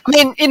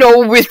 you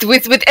know, with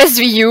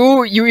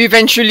SVU, you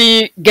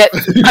eventually get.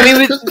 I mean,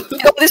 with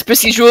all these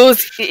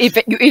procedurals, you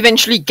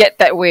eventually get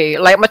that way.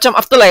 Like, macam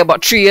after like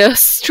about 3 or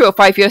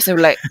 5 years, and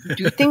we're like,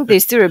 do you think they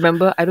still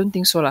remember? I don't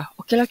think so, lah.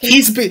 Okay, lah. Okay.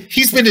 He's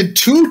been in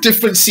 2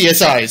 different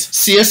CSIs,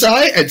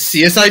 CSI and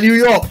CSI New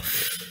York.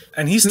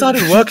 And he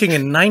started working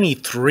in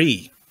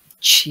 93.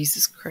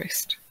 Jesus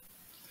Christ.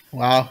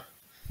 Wow.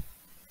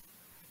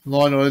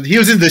 Law and Order. He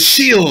was in The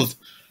Shield.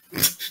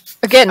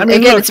 Again, I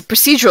mean, look- it's a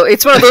procedural.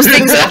 It's one of those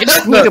things that you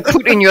just need to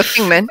put in your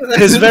thing, man.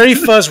 His very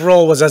first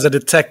role was as a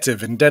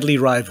detective in Deadly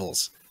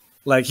Rivals.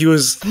 Like he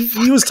was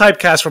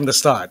typecast from the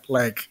start.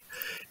 Like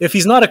if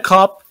he's not a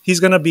cop, he's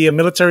gonna be a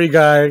military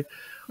guy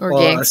Or or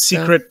a gangster.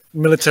 secret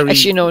military.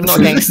 Actually, no, not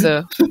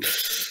gangster.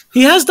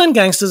 He has done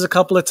gangsters a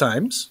couple of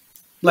times.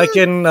 Like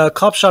in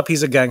Cop Shop,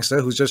 he's a gangster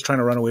who's just trying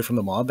to run away from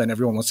the mob, and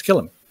everyone wants to kill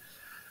him.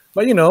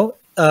 But He's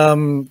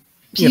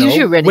usually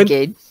a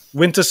renegade.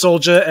 Winter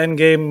Soldier,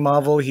 Endgame,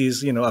 Marvel,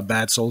 he's a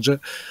bad soldier.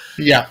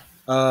 Yeah.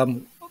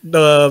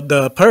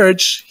 The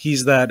Purge,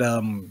 he's that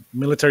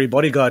military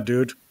bodyguard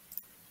dude.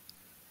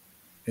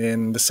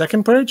 In the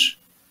second Purge,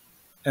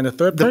 and the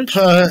third Purge.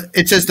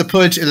 It says the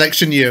Purge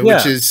election year, Yeah.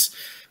 which is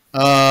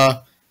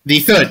the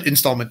 3rd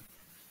installment.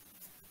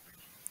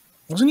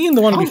 Wasn't he in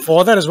the one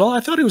before that as well?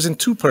 I thought he was in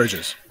 2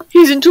 Purges.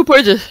 He's in 2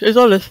 purges. It's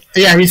all this.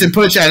 Yeah, he's in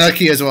Purge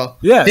Anarchy as well.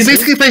 Yeah, he see?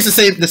 basically plays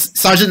the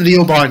Sergeant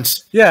Leo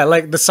Barnes. Yeah,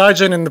 like the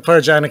sergeant in the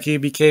Purge Anarchy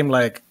became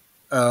like,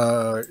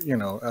 a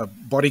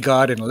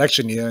bodyguard in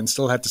election year and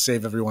still had to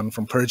save everyone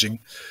from purging.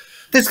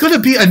 There's gonna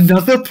be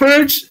another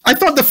Purge. I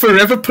thought the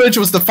Forever Purge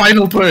was the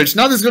final Purge.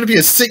 Now there's gonna be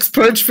a 6th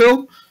Purge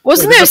film.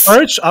 Wasn't Wait, there? there's a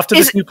Purge after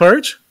this is- new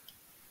Purge?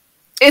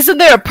 Isn't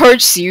there a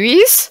Purge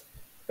series?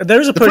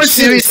 There's a The Purge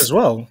series as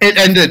well. It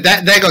ended.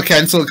 That got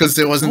cancelled because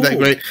it wasn't that Ooh.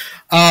 great.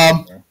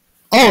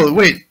 Oh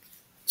wait.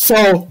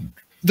 So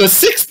the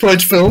 6th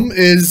Purge film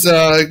is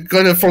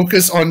gonna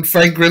focus on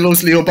Frank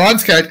Grillo's Leo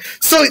Barnes character.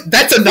 So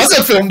that's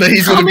another film that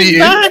he's gonna Coming be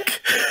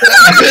back.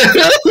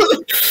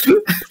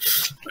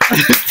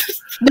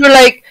 They're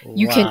like,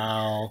 You can.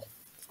 Wow.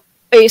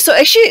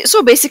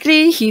 So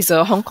basically, he's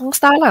a Hong Kong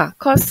star lah,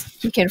 cause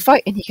he can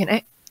fight and he can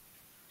act.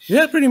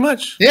 Yeah, pretty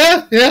much.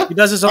 Yeah. He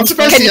does his own I'm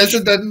surprised Can he he-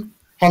 hasn't done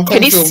Hong Kong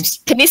films.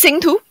 Can he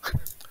sing too?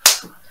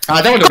 That one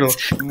I don't know.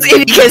 If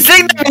he can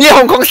sing, then really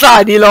Hong Kong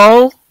star, you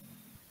know.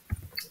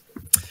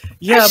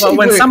 Yeah, Actually, but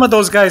when wait. some of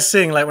those guys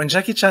sing, like when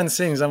Jackie Chan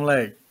sings, I'm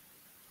like,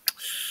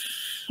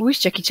 Who is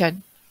Jackie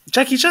Chan?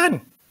 Jackie Chan.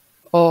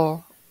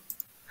 Oh,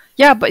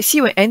 yeah, but see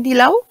when Andy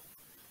Lau.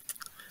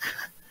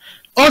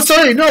 Oh,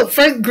 sorry, no.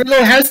 Frank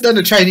Grillo has done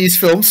a Chinese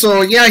film,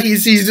 so yeah,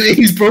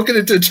 he's broken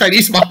into the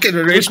Chinese market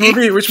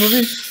already. Which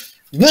movie?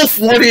 Wolf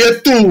Warrior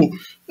 2.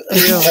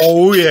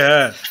 Oh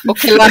yeah.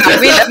 Okay lah.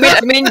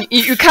 I mean,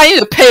 you can't need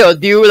to pay your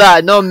due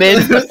lah. No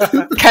man.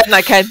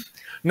 I can.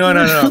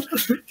 No.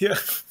 Yeah.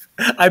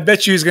 I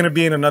bet you he's gonna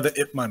be in another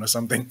Ip Man or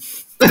something.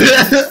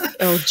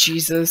 Oh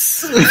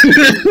Jesus.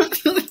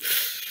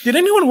 Did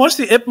anyone watch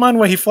the Ip Man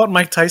where he fought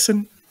Mike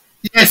Tyson?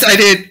 Yes, I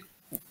did.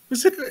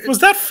 Was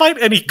that fight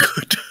any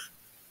good?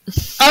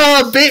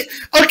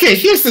 Okay,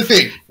 here's the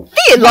thing. I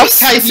think it lost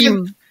Tyson-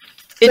 steam.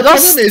 It The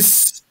lost problem is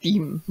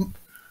steam.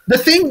 the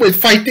thing with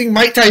fighting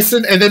Mike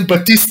Tyson and then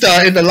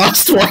Batista in the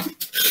last one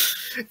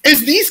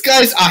is these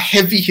guys are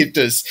heavy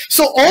hitters.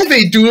 So all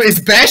they do is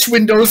bash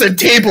windows and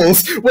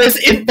tables, whereas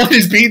Ip Man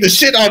is beating the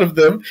shit out of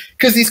them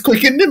because he's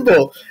quick and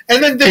nimble.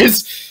 And then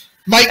there's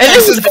Mike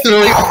Tyson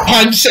throwing a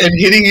punch and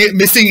hitting it,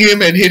 missing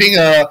him, and hitting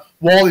a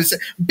wall.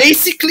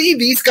 Basically,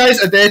 these guys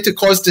are there to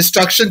cause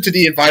destruction to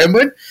the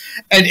environment,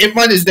 and Ip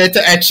Man is there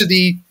to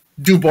actually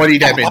do body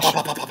damage.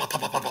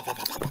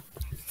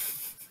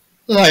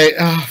 Like,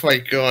 oh my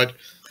god.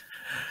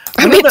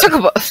 I mean, talk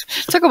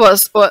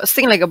about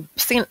sting like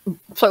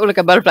float like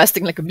a butterfly,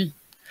 sting like a bee.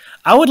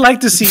 I would like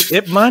to see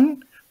Ip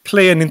Man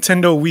play a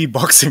Nintendo Wii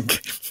boxing game.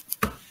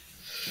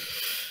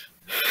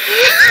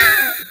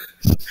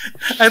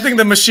 I think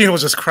the machine will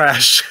just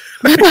crash.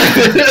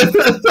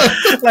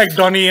 Like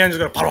Donnie Yen's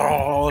gonna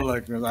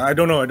like I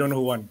don't know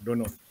who won. Don't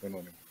know.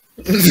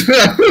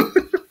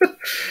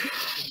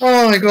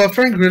 Oh my god,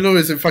 Frank Grillo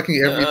is in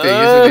fucking everything,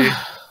 isn't he?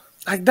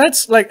 Like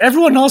that's like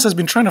everyone else has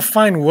been trying to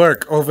find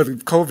work over the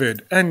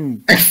COVID,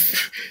 and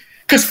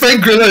Because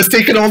Frank Grillo has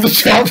taken all the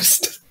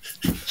jobs.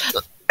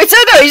 It's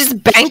like that he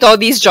just banked all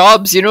these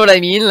jobs. You know what I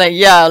mean? Like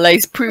yeah, like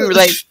it's pretty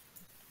like.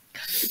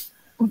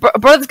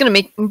 Brother's gonna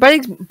make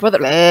brother.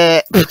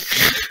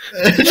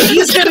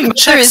 he's getting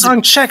checks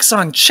on checks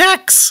on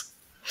checks.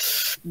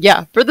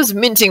 Yeah, brother's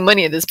minting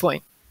money at this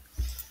point.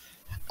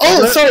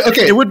 Oh, sorry,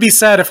 okay. It would be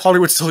sad if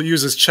Hollywood still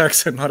uses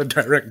checks and not a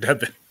direct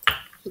debit.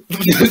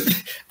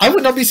 I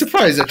would not be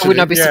surprised, actually. I would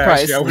not be Yeah,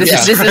 surprised. actually, I would This be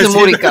is a surprised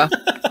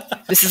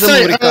Murica. This is a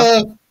Sorry,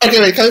 Murica. okay,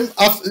 wait,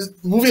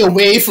 moving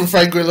away from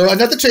Frank Grillo,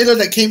 another trailer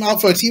that came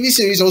out for a TV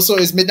series also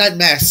is Midnight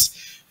Mass,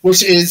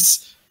 which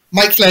is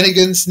Mike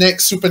Flanagan's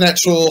next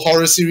supernatural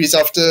horror series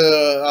after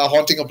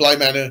Haunting of Bly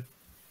Manor.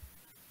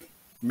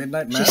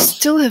 Midnight You Mass.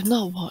 still have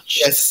not watched.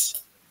 Yes.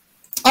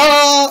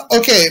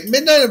 Okay,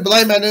 Midnight of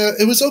Bly Manor,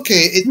 it was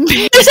okay.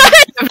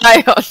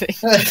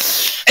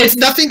 It's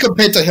nothing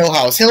compared to Hill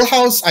House. Hill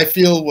House, I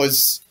feel,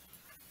 was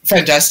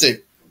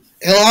fantastic.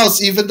 Hill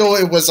House, even though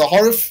it was a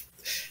horror,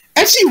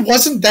 actually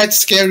wasn't that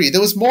scary.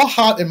 There was more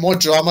heart and more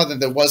drama than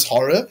there was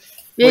horror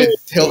with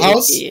Hill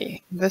House. Yeah.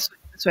 That's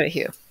what I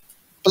hear.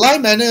 Bly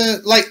Manor,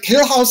 like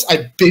Hill House,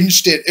 I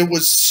binged it. It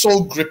was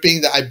so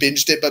gripping that I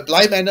binged it. But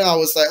Bly Manor, I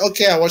was like,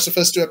 okay, I watched the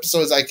first 2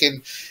 episodes. I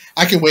can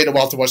wait a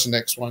while to watch the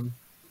next one.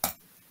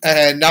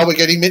 And now we're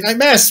getting Midnight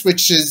Mass,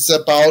 which is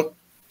about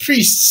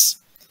priests.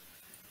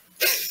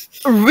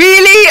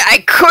 Really?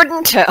 I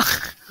couldn't tell.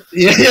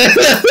 Yeah.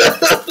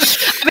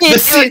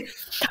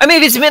 I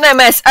mean, if it's Midnight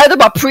Mass, either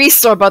about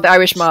priests or about the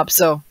Irish mob.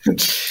 So,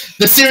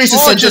 The series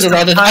is Or just centered a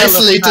around an pile of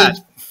isolated. fat.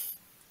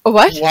 oh,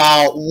 what?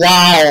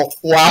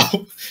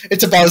 Wow!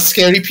 It's about a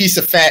scary piece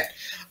of fat.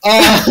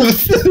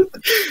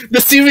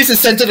 The series is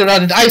centered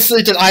around an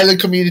isolated island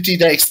community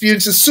that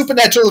experiences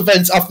supernatural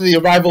events after the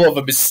arrival of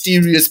a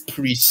mysterious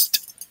priest.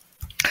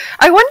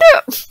 I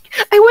wonder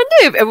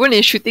if everyone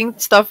is shooting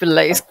stuff in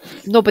like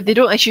no, but they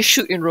don't actually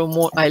shoot in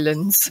remote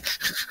islands.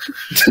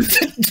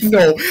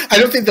 No, I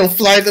don't think they'll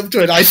fly them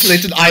to an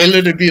isolated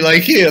island and be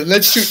like, "Here,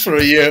 let's shoot for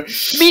a year."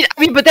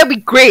 I mean, but that'd be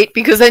great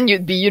because then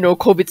you'd be,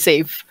 COVID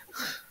safe.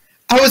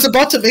 I was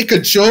about to make a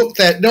joke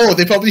that no,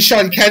 they probably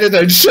shot in Canada,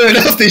 and sure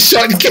enough, they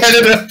shot in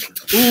Canada.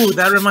 Ooh,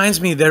 that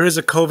reminds me. There is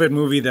a COVID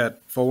movie that,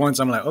 for once,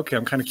 I'm like, okay,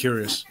 I'm kind of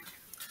curious.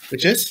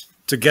 Which is?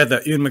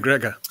 Together, Ian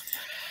McGregor.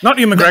 Not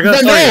Ian McGregor.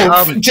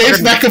 No, James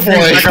McAvoy.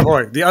 James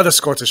McAvoy, the other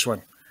Scottish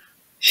one.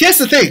 Here's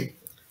the thing.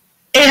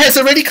 It has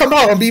already come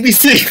out on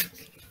BBC.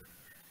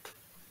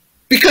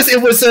 Because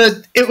it was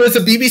a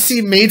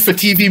BBC made for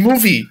TV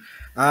movie.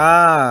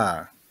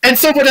 Ah. And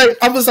so when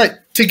I was like,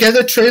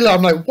 Together trailer,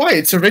 I'm like, why?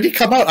 It's already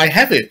come out. I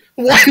have it.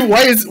 Why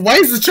is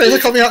the trailer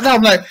coming out now?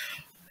 I'm like,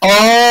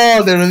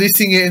 oh, they're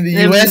releasing it in the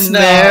US now.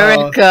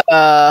 America.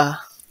 I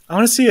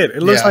want to see it.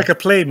 It looks Yeah. like a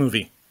play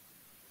movie.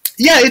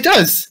 Yeah, it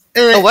does.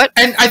 What?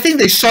 And I think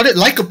they shot it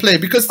like a play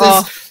because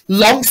there's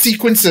long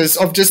sequences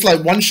of just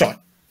like one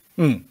shot.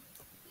 Hmm.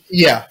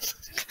 Yeah.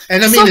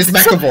 And I mean, it's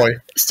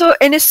McAvoy.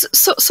 And it's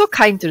so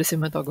kind to the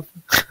cinematographer.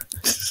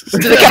 To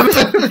the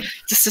camera.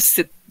 Just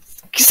sit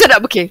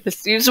up, okay.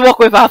 You just walk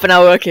away for half an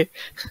hour, okay.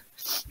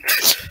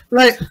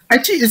 Like,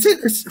 actually,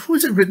 who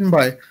is it written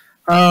by?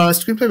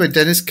 Screenplay by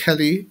Dennis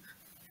Kelly.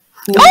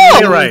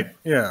 You're right.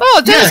 Yeah.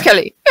 Oh, Dennis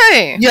Kelly.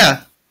 Hey.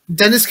 Yeah,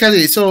 Dennis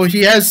Kelly. So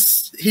he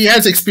has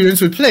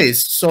experience with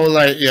plays. So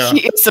like, yeah.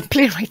 He is a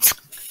playwright.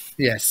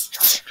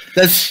 Yes.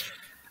 That's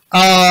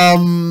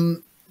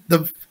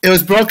it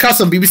was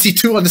broadcast on BBC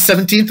Two on the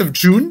 17th of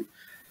June.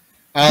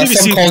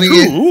 BBC calling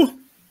Two?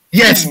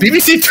 Yes,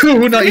 BBC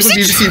Two, not even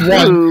BBC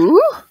One.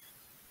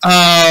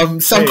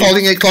 Some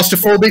calling it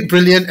claustrophobic,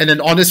 brilliant, and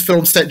an honest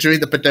film set during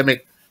the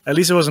pandemic. At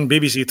least it wasn't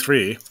BBC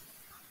Three.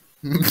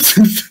 Is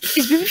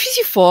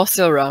BBC 4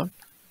 still around?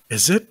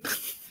 Is it?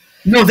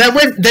 No,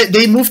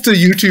 they moved to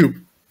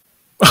YouTube.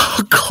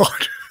 Oh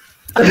God.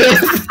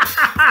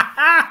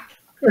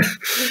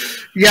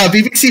 Yeah,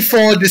 BBC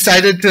 4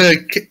 decided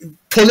to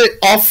pull it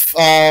off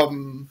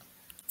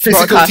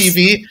physical Broadcast.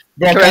 TV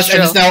broadcast,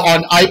 and it's now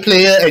on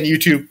iPlayer and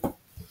YouTube.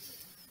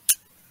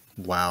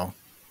 Wow.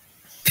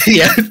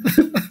 Yeah.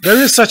 There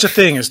is such a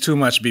thing as too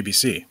much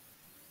BBC.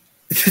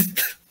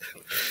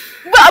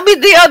 Well, I mean,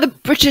 they are the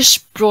British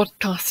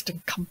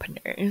Broadcasting Company.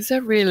 Is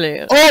that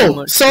really?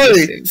 Oh,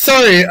 sorry.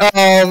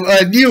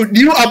 A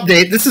new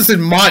update. This is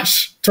in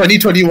March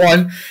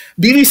 2021.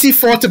 BBC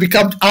 4 to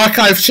become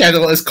archive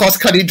channel as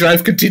cost-cutting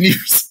drive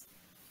continues.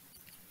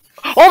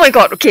 Oh my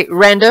god! Okay,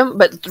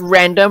 random.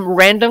 Speaking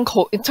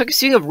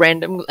of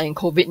random and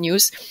COVID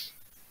news,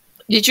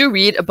 did you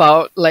read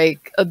about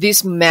like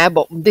this mob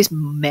of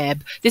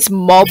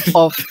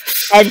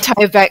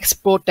anti-vax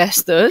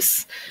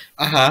protesters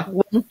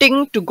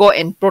wanting to go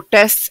and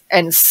protest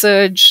and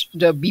surge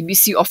the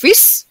BBC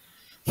office?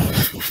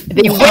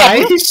 They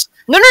went.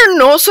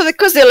 No. So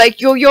because they're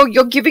like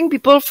you're giving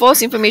people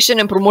false information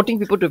and promoting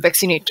people to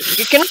vaccinate.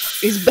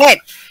 It's bad.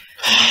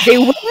 They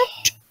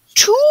went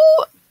to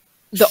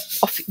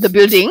the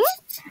building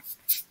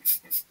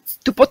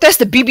to protest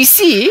the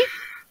BBC,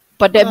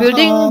 but that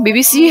building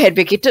BBC had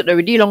vacated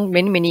already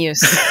many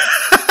years.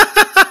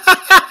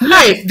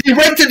 Right, they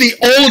went to the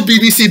old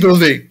BBC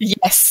building.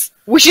 Yes,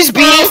 which is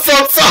being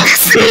for fuck's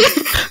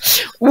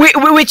sake.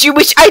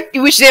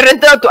 which they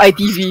rented out to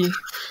ITV.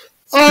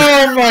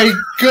 Oh my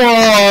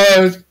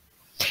god.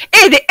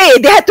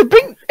 They had to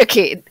bring.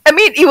 Okay, I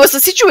mean it was a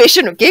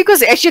situation, okay,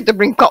 because they actually had to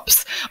bring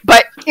cops.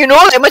 But you know,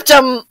 like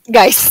macam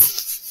guys.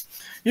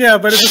 Yeah,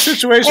 but it's a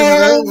situation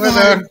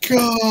where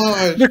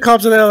the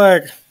cops are there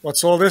like,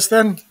 what's all this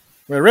then?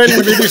 We're raiding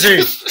the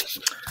BBC.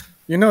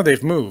 You know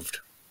they've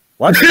moved.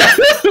 What?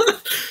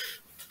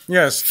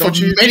 Yes, for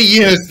many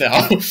years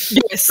now.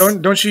 Yes.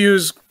 Don't you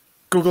use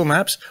Google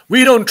Maps?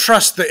 We don't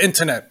trust the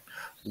internet.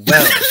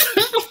 Well.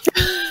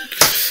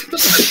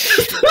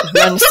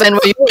 You understand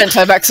why you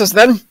anti-vaxxers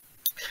then?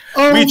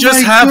 Oh we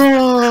just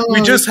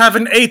have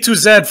an A to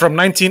Z from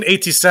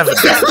 1987.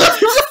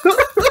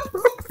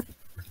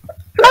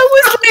 I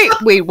was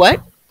like, wait, what?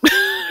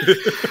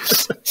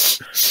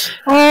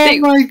 Oh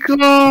my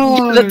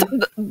god!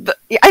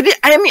 I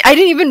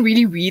didn't even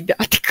really read the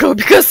article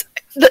because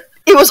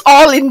it was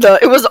all in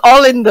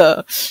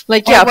the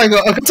like. Yeah. Oh my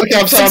god! Okay,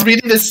 I'm sorry.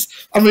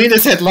 I'm reading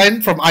this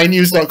headline from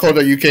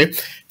inews.co.uk.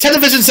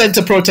 Television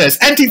Centre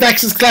protest.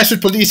 Anti-vaxxers clash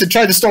with police and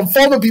try to storm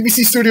former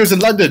BBC studios in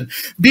London.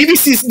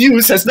 BBC's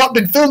news has not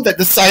been filmed at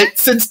the site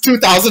since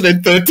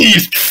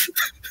 2013.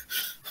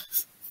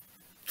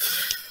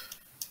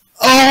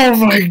 Oh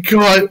my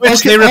god.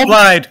 Which they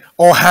replied,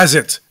 or has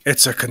it?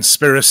 It's a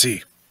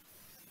conspiracy.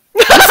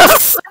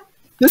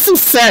 This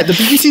is sad. The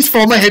BBC's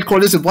former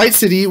headquarters in White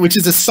City, which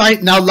is a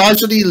site now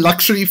largely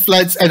luxury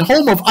flats and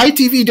home of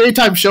ITV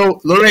daytime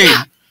show Lorraine.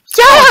 Yeah!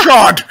 Oh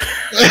god!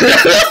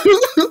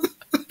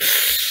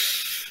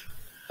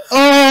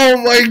 Oh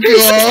my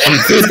god.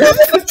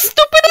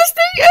 Stupidest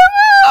thing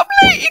ever. I'm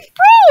like,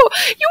 bro,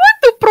 you want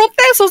to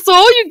protest also?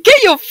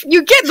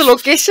 You get the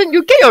location.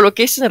 You get your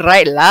location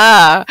right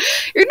lah.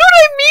 You know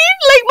what I mean?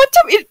 Like,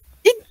 macam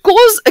it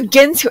goes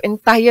against your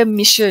entire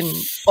mission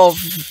of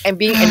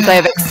being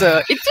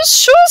anti-vaxxer. It just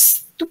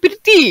shows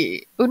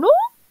stupidity. You know?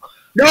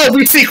 No,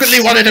 we secretly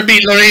wanted to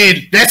meet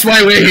Lorraine. That's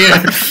why we're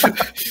here.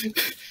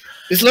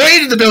 Is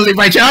Lorraine in the building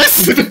by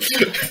chance?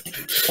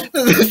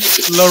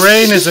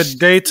 Lorraine is a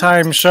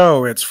daytime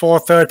show. It's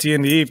 4:30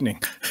 in the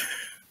evening.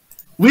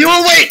 We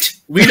will wait.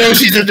 We know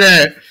she's in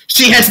there.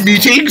 She has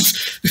meetings.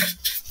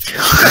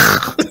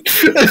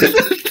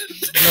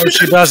 No,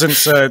 she doesn't,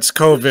 sir. It's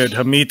COVID.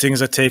 Her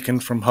meetings are taken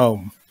from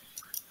home.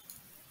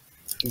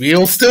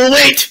 We'll still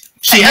wait.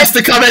 She has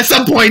to come at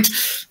some point.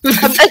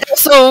 And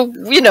also,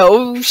 you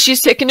know,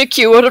 she's taken a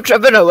cue out of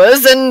Trevor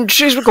Noah's and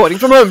she's recording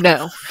from home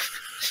now.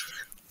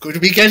 Could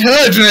we get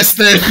her address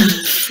then?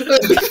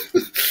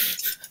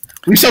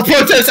 We shall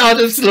protest out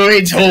of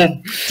Lorraine's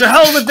home. To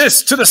hell with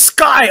this! To the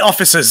Sky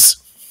offices!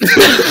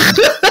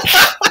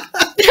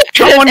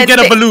 Someone get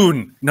a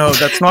balloon! No,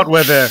 that's not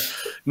where they're...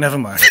 Never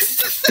mind.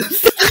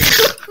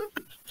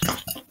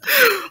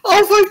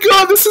 Oh my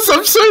god, I'm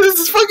sorry, this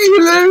is fucking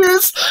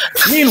hilarious.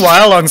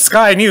 Meanwhile, on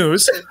Sky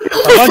News, a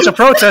bunch of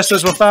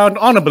protesters were found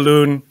on a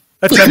balloon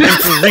attempting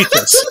to reach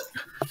us.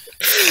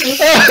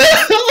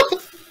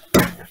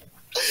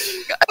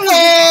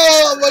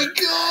 Oh my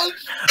god!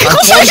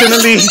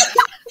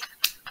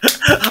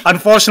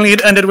 Unfortunately,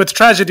 it ended with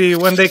tragedy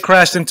when they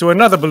crashed into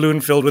another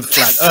balloon filled with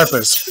flat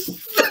earthers.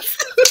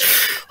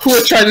 Who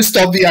are trying to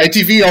stop the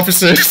ITV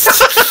officers?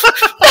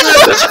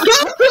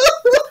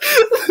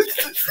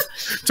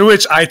 To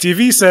which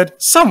ITV said,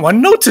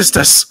 "Someone noticed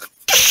us."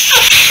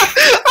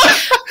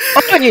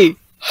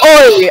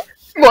 Oi,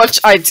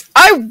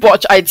 I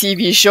watch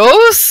ITV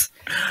shows.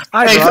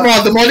 Hey, come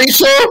on, the morning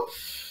show?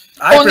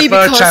 I only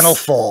prefer because- Channel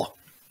 4.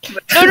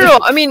 No.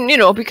 I mean,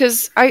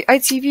 because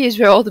ITV is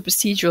where all the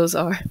procedurals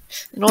are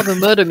and all the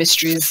murder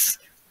mysteries.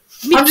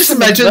 I'm just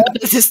imagining.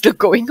 This is still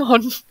going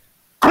on.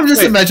 I'm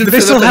just imagining do they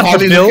Philip still and have the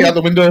Holly bill? looking out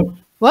the window.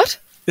 What?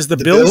 Is the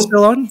The bill bill?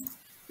 still on?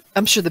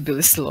 I'm sure the bill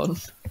is still on.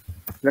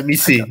 Let me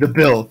see the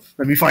bill.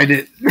 Let me find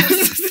it.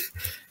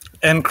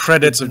 End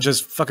credits of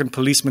just fucking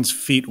policemen's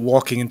feet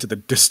walking into the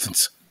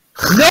distance.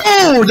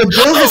 No, the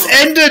bill has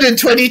ended in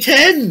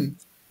 2010.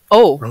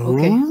 Oh,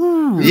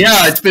 okay.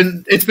 Yeah, it's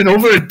been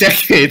over a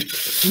decade.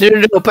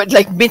 No, but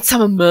like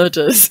Midsummer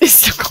Murders is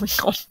still going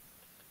on.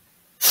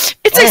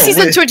 It's like Oh,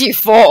 season wait. Oh,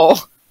 24.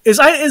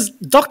 is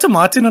Dr.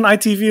 Martin on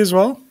ITV as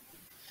well?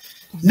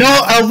 No,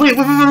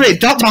 wait.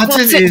 Doc Martin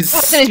What's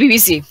is. it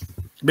BBC?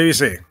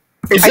 BBC.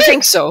 Is I it?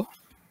 think so.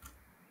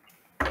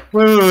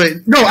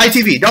 Wait. No,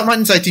 ITV. Doc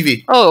Martin's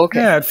ITV. Oh, okay.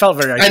 Yeah, it felt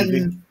very ITV.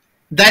 And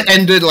that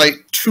ended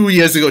like 2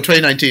 years ago,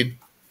 2019.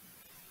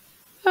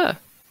 Huh.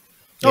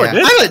 Oh, Yeah, it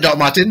did? I like Doc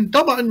Martin.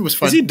 Doc Martin was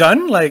fun. Is he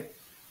done? Like,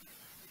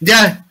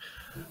 Yeah.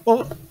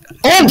 well,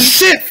 Oh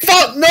shit!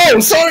 Fuck no!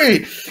 Sorry.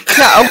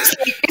 Yeah, I was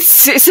like,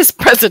 it's his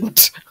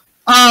present.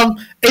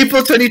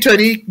 April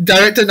 2020,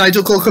 director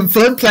Nigel Cole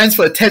confirmed plans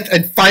for a 10th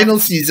and final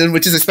season,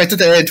 which is expected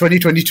to air in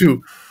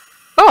 2022.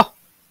 Oh,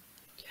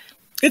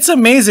 it's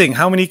amazing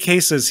how many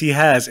cases he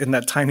has in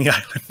that tiny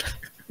island.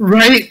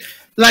 Right?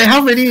 Like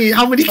how many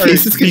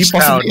cases can you beach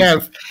possibly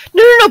town. have?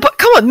 no, but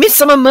come on,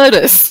 Midsummer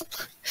Murders.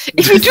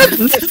 If you do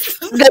this,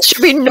 there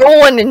should be no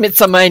one in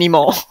Midsummer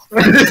anymore.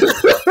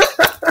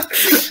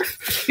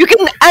 You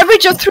can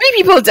average of 3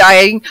 people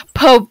dying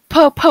per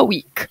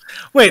week.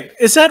 Wait,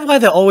 is that why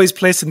they're always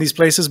placed in these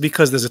places?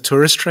 Because there's a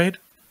tourist trade?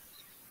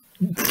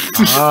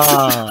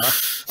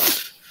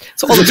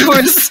 So all the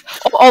tourists,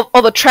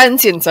 all the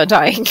transients are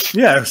dying.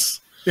 Yes.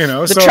 You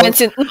know, The so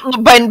transient,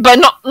 but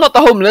not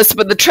the homeless,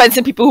 but the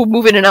transient people who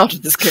move in and out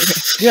of this area.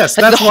 yes,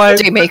 Like that's the why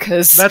holiday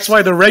makers. that's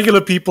why the regular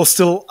people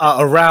still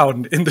are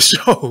around in the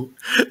show,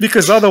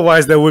 because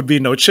otherwise there would be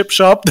no chip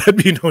shop, there'd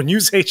be no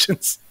news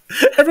agents,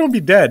 everyone would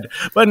be dead.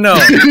 But no,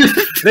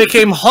 they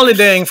came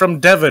holidaying from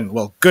Devon.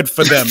 Well, good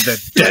for them, they're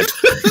dead.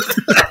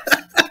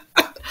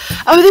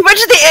 Oh, they went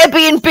to the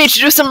Airbnb to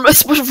do some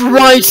sort of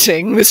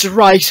writing, this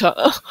writer.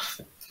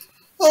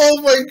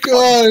 Oh my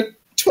god.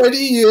 20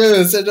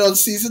 years and on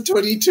season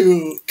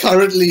 22.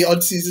 Currently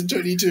on season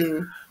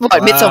 22.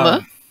 What, Midsummer?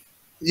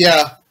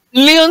 Yeah.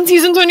 Leon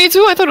season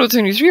 22? I thought it was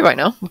 23 right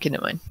now. Okay,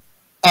 never mind.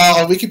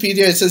 On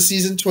Wikipedia it says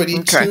season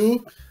 22. Okay.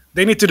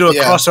 They need to do a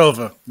Yeah.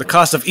 crossover. The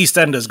cast of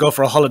EastEnders go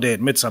for a holiday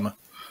in Midsummer.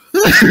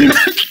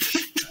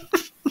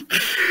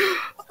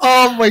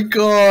 Oh my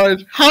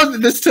god. How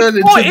did this turn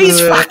into Oh,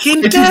 he's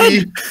fucking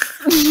dead.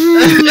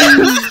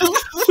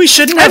 We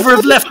should never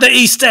have left the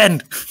East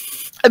End.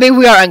 I mean,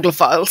 we are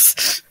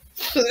Anglophiles.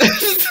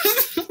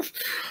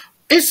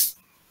 It's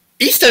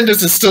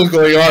EastEnders is still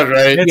going on,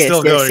 right? It's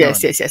still going on.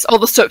 Yes. All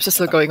the soaps are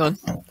still going on.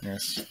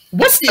 Yes.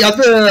 What's the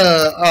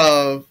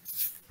other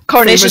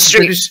Coronation famous Street.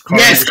 British-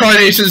 Yes,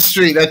 Coronation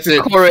Street, that's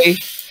it. Corey.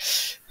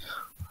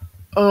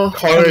 Oh,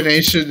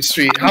 Coronation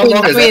Street. How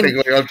long has that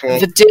been going on for?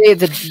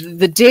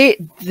 the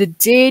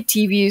day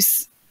TV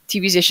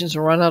stations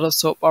run out of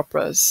soap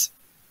operas.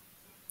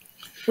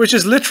 Which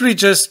is literally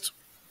just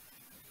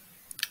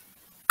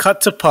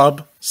cut to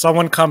pub.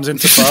 Someone comes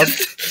into pub.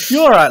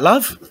 You all right,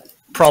 love?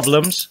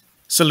 Problems,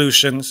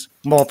 solutions,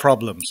 more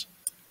problems.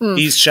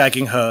 He's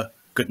shagging her.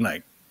 Good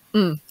night.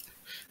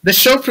 The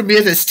show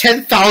premiered its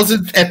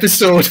 10,000th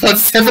episode on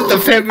 7th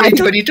of February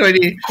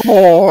 2020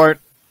 God.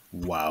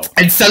 Wow.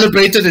 and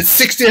celebrated its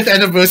 60th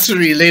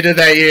anniversary later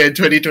that year in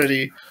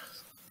 2020.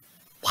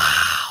 Wow.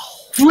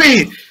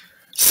 Wait,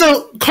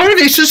 so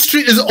Coronation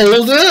Street is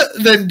older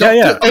than Doctor...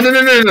 Yeah. Oh,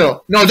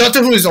 no. No,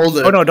 Doctor Who is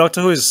older. Oh no,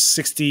 Doctor Who is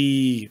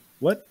 60.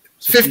 What?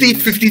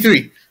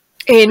 53.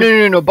 Hey,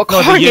 no. But No,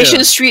 the Coronation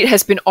year. Street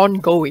has been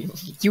ongoing.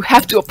 You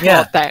have to applaud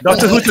Yeah. that.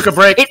 Doctor Who took a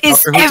break. It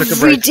is Doctor Who took a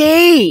every break.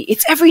 day.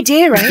 It's every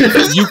day,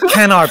 right? You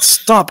cannot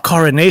stop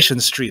Coronation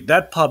Street.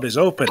 That pub is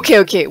open.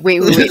 Okay.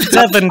 Wait.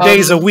 7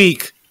 days a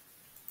week.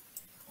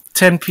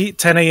 10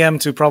 a.m.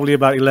 to probably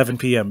about 11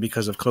 p.m.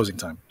 because of closing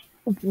time.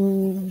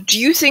 Do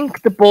you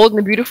think The Bold and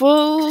the Beautiful?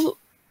 Oh,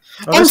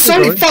 it's still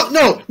sorry, going. fuck,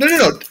 no.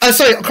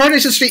 Sorry,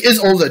 Coronation Street is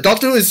older.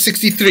 Doctor Who is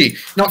 63,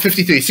 not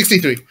 53,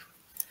 63.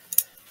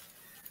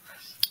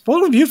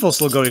 Bold and Beautiful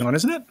still going on,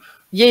 isn't it?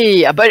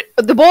 Yeah. But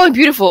The Bold and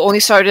Beautiful only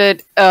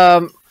started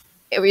in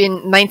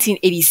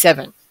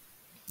 1987.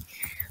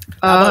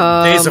 How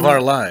about Days of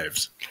Our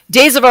Lives?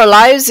 Days of Our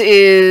Lives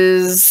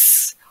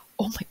is...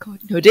 Oh my god,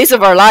 no. Days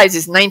of Our Lives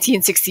is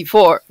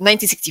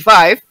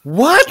 1965.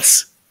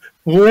 What?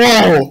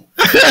 Whoa!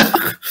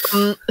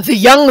 The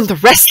Young and the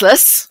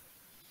Restless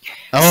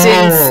since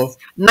Oh,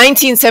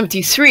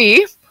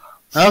 1973.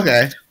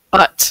 okay.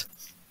 But,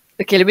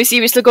 okay, let me see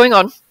if it's still going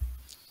on.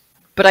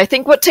 But I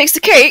think what takes the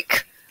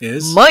cake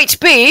Is might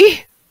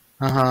be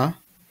Uh-huh.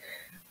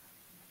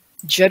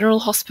 General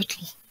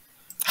Hospital.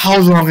 How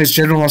long has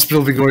General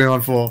Hospital been going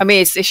on for? I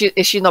mean, it's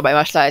issued not by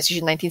much, it's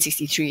issued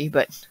 1963,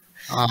 but...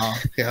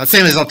 Okay,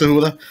 same as Doctor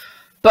Who.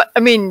 But, I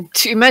mean,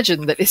 to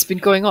imagine that it's been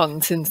going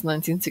on since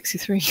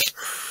 1963.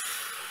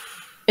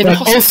 In a But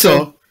hospital.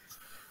 also,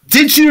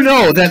 did you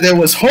know that there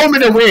was Home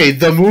and Away,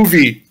 the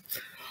movie?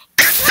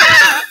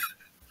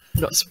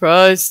 Not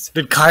surprised.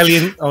 did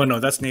Kylie and oh no,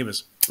 that's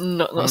Neighbours.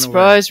 Not Away.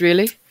 surprised,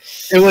 really.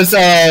 It was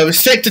a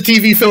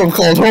straight-to-TV film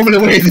called Home and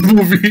Away, the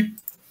movie.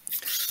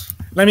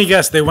 Let me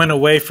guess, they went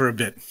away for a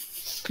bit.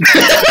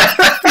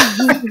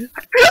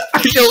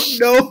 I don't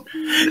know.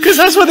 Because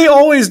that's what they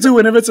always do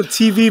whenever it's a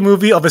TV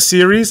movie of a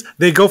series.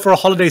 They go for a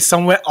holiday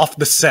somewhere off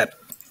the set.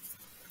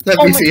 Let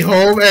Oh me my see,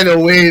 Home and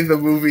Away, the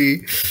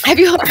movie. Have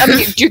you heard, I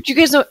mean, do you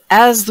guys know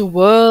As the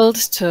World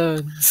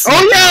Turns?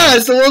 Oh yeah,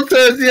 it's the World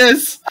Turns,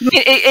 yes.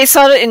 It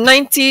started in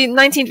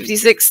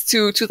 1956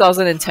 to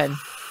 2010.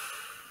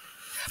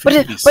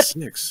 But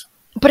Six.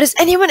 has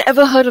anyone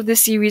ever heard of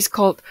this series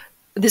called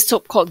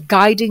soap called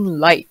Guiding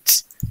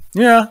Light?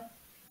 Yeah.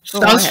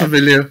 Sounds I have.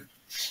 familiar.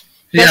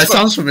 Yeah, That's it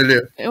sounds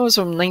familiar. It was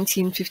from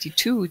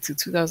 1952 to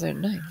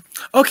 2009.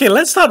 Okay,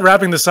 let's start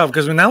wrapping this up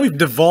because now we've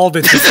devolved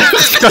into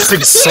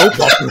discussing soap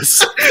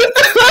operas.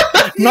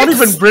 Not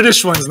even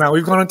British ones now.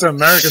 We've gone into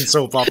American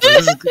soap operas.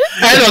 This is-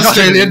 And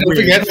Australian, don't Weird.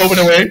 forget Home and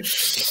Away.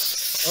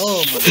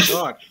 Oh my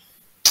god.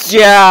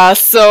 Yeah,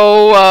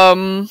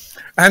 so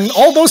And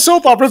all those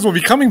soap operas will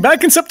be coming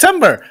back in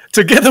September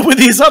together with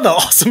these other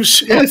awesome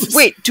shows. Yes.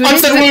 wait, do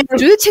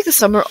Absolutely. they take the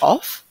summer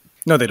off?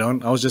 No, they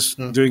don't. I was just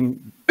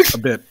doing a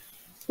bit.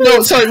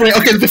 No, sorry, wait,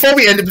 okay, before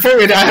we end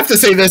it, I have to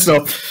say this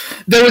though.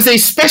 There was a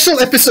special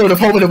episode of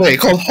Home and Away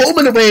called Home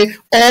and Away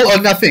All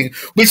or Nothing,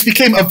 which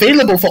became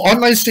available for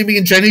online streaming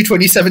in January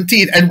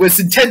 2017 and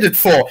was intended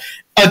for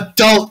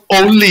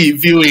adult-only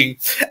viewing,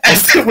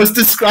 as it was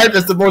described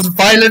as the most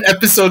violent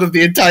episode of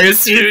the entire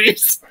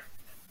series.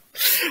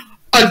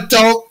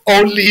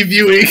 Adult-only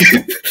viewing.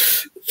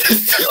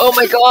 Oh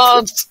my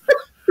god!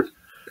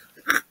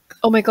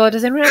 Oh my god!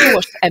 Has anyone ever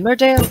watched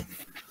Emmerdale?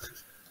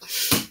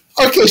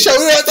 Okay, shall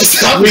we wrap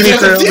this up? We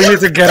need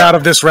to get out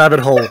of this rabbit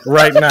hole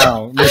right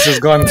now. This has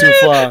gone too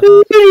far.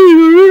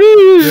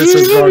 This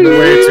has gone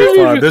way too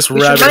far. This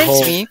Which rabbit reminds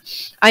hole. me,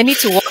 I need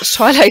to watch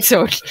Twilight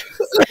Zone.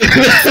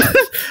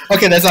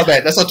 Okay, that's not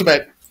bad. That's not too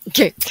bad.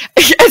 Okay,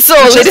 and so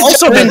It's ladies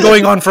also and been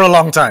gentlemen, going on for a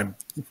long time.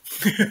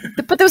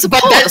 but there was a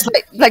But pause,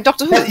 that- like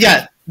Doctor Who. But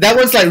yeah, that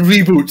was like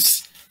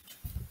reboots.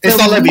 It's There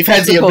not like we've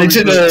had the multiple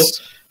original.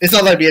 reboots. It's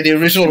not like we had the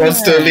original Rod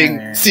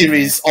Sterling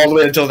series all the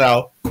way until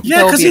now. Yeah,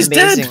 That would because be he's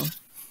dead. amazing.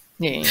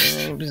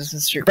 Yeah, this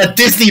is true. But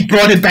Disney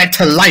brought it back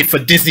to life for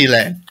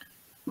Disneyland.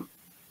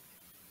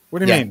 What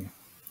do you Yeah. mean?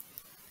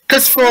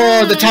 Because for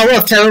the Tower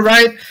of Terror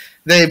ride,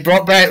 they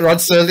brought back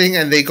Rod Sterling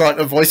and they got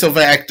a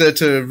voiceover actor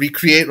to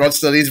recreate Rod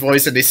Sterling's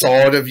voice, and they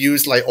sort of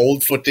used like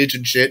old footage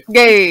and shit.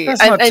 Yay! That's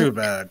and, not and, too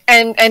bad.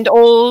 And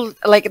all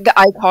like the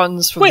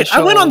icons from the Wait,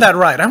 show. I went on that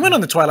ride. I went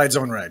on the Twilight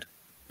Zone ride.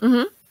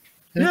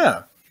 Mm-hmm.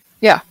 Yeah.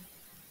 Yeah.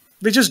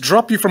 They just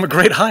drop you from a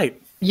great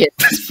height. Yes.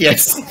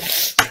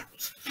 Yes.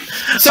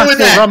 So with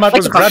that, Ramat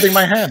was grabbing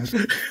my hand.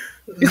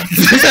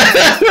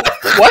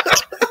 What?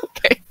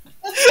 Okay.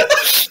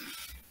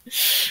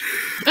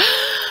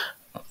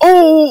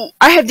 Oh,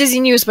 I have Disney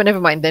news, but never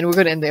mind. Then we're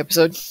going to end the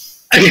episode.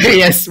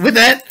 yes, with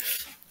that,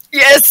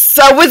 Yes.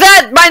 With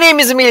that, my name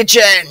is Amelia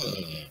Chen.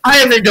 I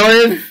am Nick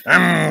Dorian.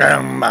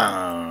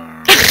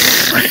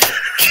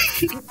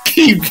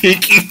 Keep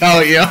kicking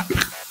out, yeah.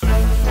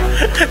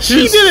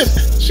 She did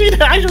it. She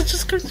did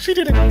it. She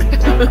did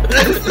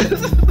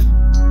it.